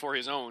voted for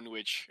his own,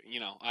 which,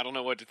 I don't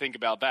know what to think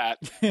about that.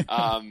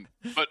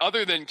 But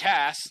other than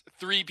Cass,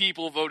 3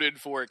 people voted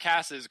for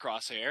Cass's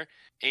crosshair,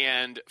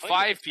 and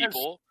 5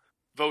 people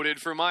voted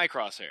for my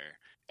crosshair.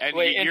 And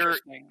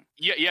interesting.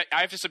 Yeah,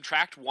 I have to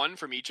subtract 1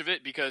 from each of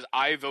it because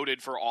I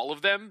voted for all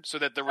of them so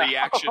that the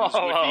reactions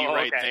would be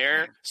right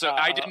there. So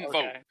I didn't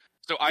vote.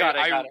 So got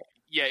it.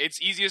 Yeah,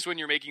 it's easiest when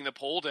you're making the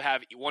poll to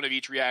have one of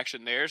each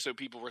reaction there, so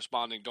people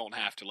responding don't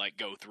have to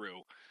go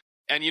through.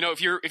 And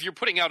if you're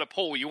putting out a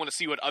poll, you want to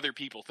see what other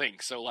people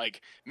think. So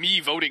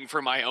me voting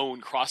for my own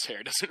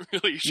crosshair doesn't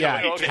really show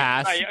anything.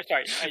 Cass.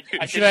 Sorry.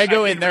 Should I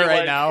go in there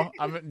right now?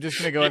 I'm just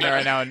gonna go in there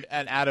right now and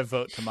add a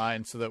vote to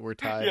mine so that we're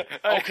tied.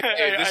 Yeah.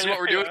 Okay, this is what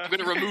we're doing. I'm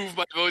gonna remove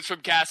my votes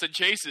from Cass and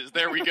Chase's.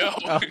 There we go.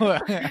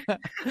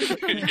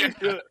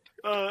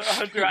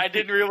 Hunter, I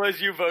didn't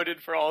realize you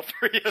voted for all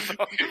 3 of them.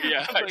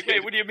 Yeah.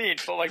 Wait, what do you mean?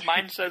 But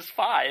mine says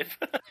 5.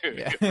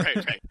 Yeah.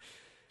 Right.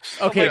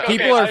 Okay,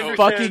 people are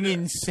fucking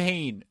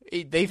insane.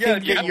 They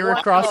think that your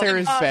crosshair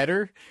is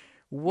better.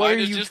 What are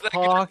you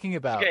talking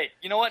about? Okay,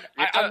 you know what?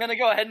 I'm going to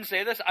go ahead and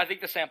say this. I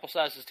think the sample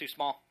size is too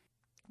small.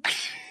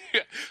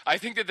 I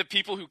think that the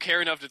people who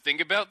care enough to think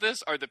about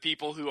this are the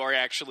people who are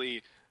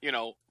actually,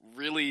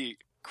 really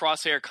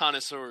crosshair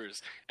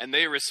connoisseurs, and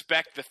they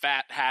respect the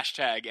fat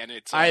hashtag and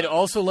its I'd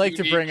also like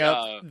to bring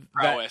up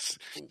prowess.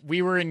 That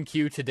we were in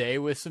queue today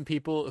with some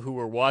people who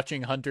were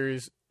watching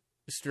Hunter's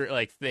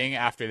thing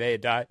after they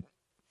had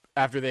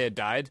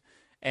died,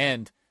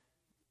 and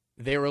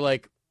they were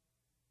like,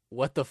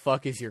 what the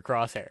fuck is your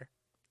crosshair?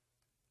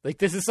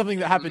 This is something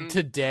that happened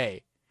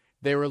today.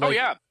 They were like,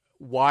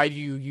 why do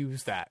you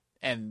use that?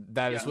 And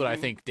that is what I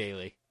think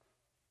daily.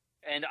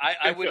 And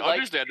I would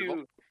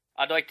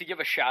I'd like to give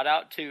a shout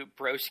out to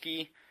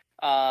Broski,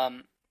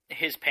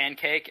 his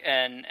Pancake,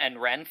 and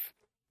Renf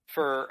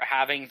for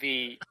having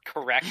the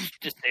correct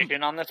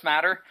decision on this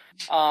matter.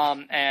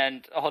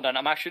 And hold on,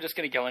 I'm actually just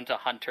going to go into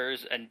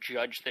Hunters and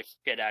judge the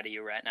shit out of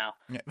you right now.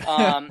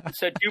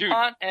 So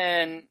DuPont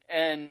and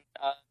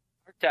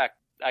Arctech,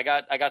 I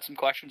got some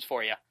questions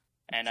for you.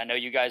 And I know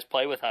you guys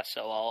play with us,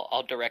 so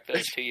I'll direct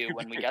those to you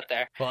when we get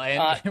there.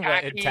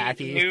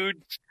 Tacky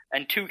nudes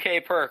and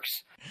 2K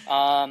perks.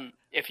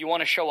 If you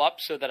want to show up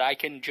so that I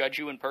can judge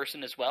you in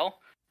person as well,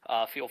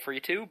 feel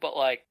free to. But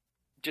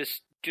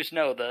just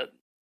know the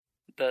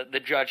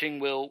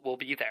judging will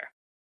be there.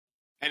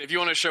 And if you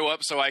want to show up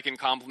so I can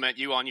compliment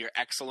you on your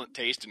excellent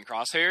taste in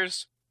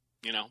crosshairs,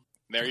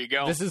 there you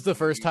go. This is the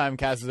first time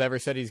Cass has ever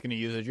said he's going to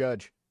use a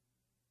judge.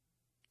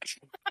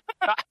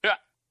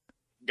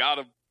 Got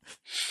him.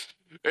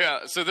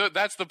 Yeah, so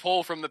that's the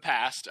poll from the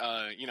past.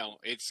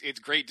 It's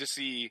great to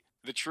see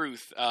the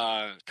truth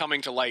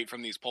coming to light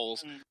from these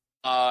polls.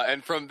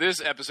 And from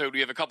this episode, we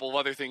have a couple of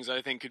other things that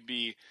I think could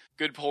be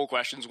good poll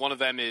questions. One of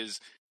them is,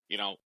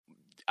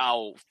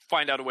 I'll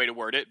find out a way to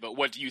word it, but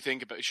what do you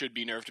think should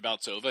be nerfed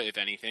about Sova, if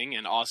anything?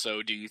 And also,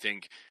 what do you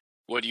think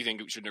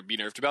should be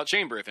nerfed about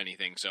Chamber, if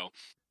anything? So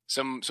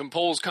some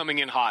polls coming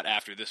in hot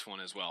after this one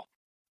as well.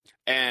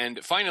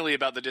 And finally,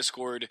 about the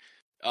Discord,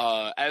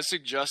 as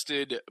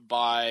suggested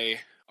by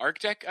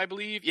Arctech, I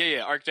believe.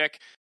 Yeah, Arctech.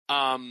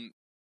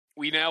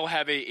 We now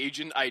have a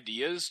Agent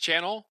Ideas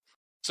channel.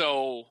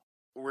 So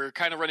we're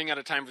kind of running out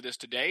of time for this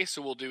today,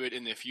 so we'll do it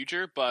in the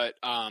future. But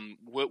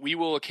we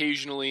will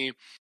occasionally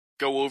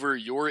go over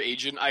your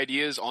agent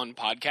ideas on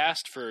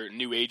podcast for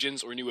new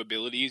agents or new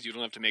abilities. You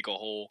don't have to make a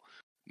whole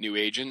new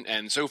agent.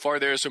 And so far,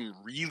 there are some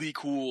really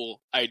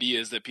cool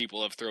ideas that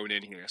people have thrown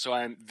in here. So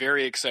I'm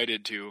very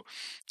excited to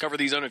cover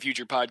these on a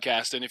future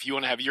podcast. And if you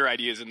want to have your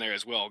ideas in there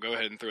as well, go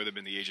ahead and throw them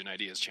in the Agent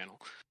Ideas channel.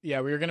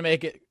 Yeah, we were going to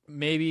make it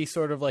maybe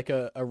sort of like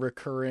a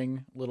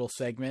recurring little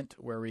segment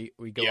where we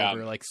go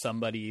over like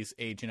somebody's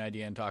agent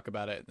idea and talk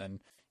about it. And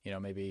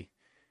then, maybe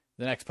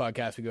the next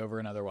podcast we go over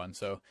another one.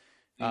 So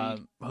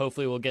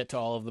hopefully we'll get to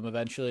all of them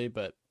eventually,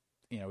 but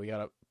we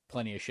got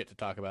plenty of shit to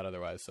talk about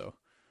otherwise. So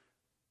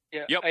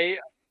yeah, yep.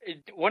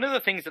 One of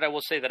the things that I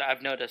will say that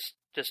I've noticed,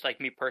 just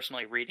like me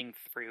personally reading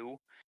through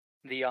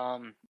the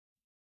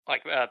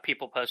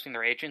people posting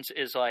their agents,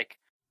 is like,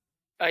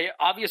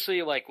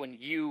 obviously, like when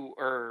you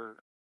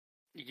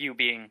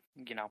being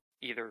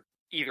either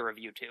of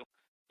you two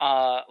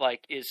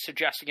is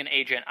suggesting an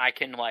agent, I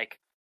can like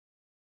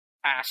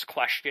ask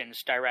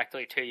questions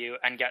directly to you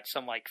and get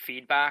some like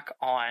feedback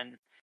on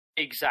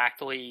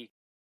exactly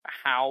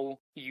how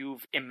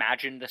you've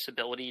imagined this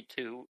ability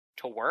to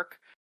work.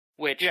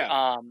 Which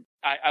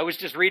I was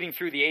just reading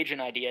through the agent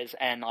ideas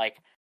and like,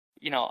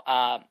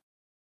 I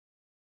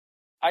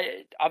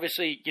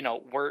obviously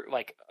we're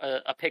like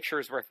a picture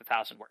is worth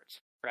 1,000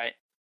 words, right?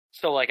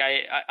 So like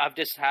I've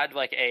just had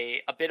like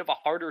a bit of a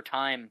harder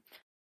time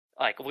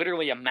like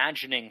literally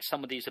imagining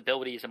some of these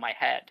abilities in my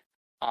head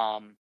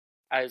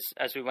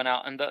as we went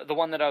out. And the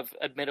one that I've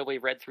admittedly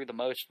read through the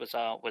most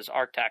was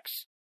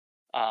Arctech's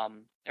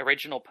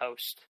original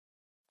post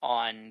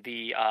on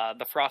the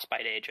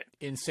Frostbite agent.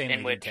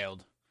 Insanely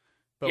detailed.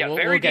 But yeah,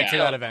 we'll get to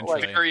that eventually.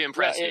 Like, very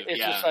impressive. It's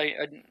just like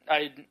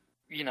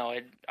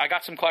I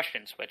got some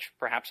questions, which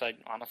perhaps I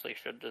honestly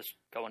should just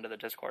go into the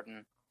Discord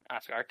and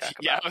ask Arctech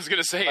about. Yeah, I was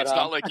gonna say, it's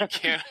not like you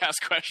can't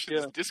ask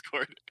questions in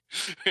Discord.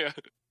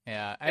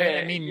 Yeah.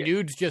 I mean,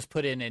 Nude's just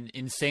put in an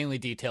insanely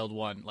detailed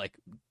one, like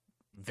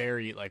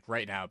very like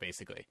right now,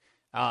 basically.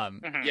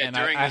 And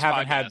I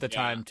haven't had the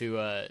time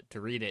to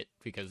read it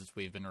because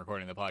we've been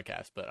recording the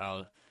podcast, but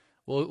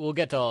we'll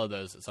get to all of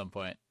those at some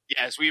point.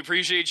 Yes, we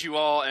appreciate you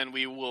all, and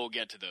we will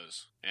get to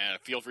those.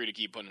 Feel free to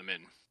keep putting them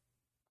in.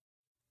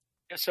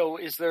 So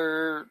is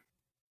there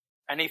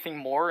anything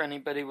more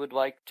anybody would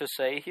like to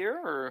say here?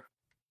 Or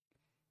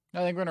I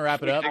think we're going to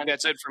wrap it up. I think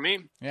that's it for me.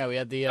 Yeah, we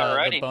had the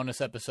bonus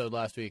episode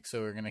last week,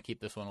 so we're going to keep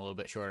this one a little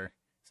bit shorter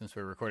since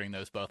we're recording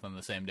those both on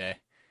the same day.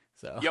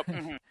 So. Yep.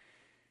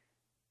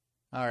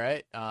 All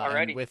right.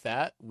 And with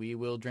that, we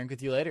will drink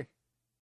with you later.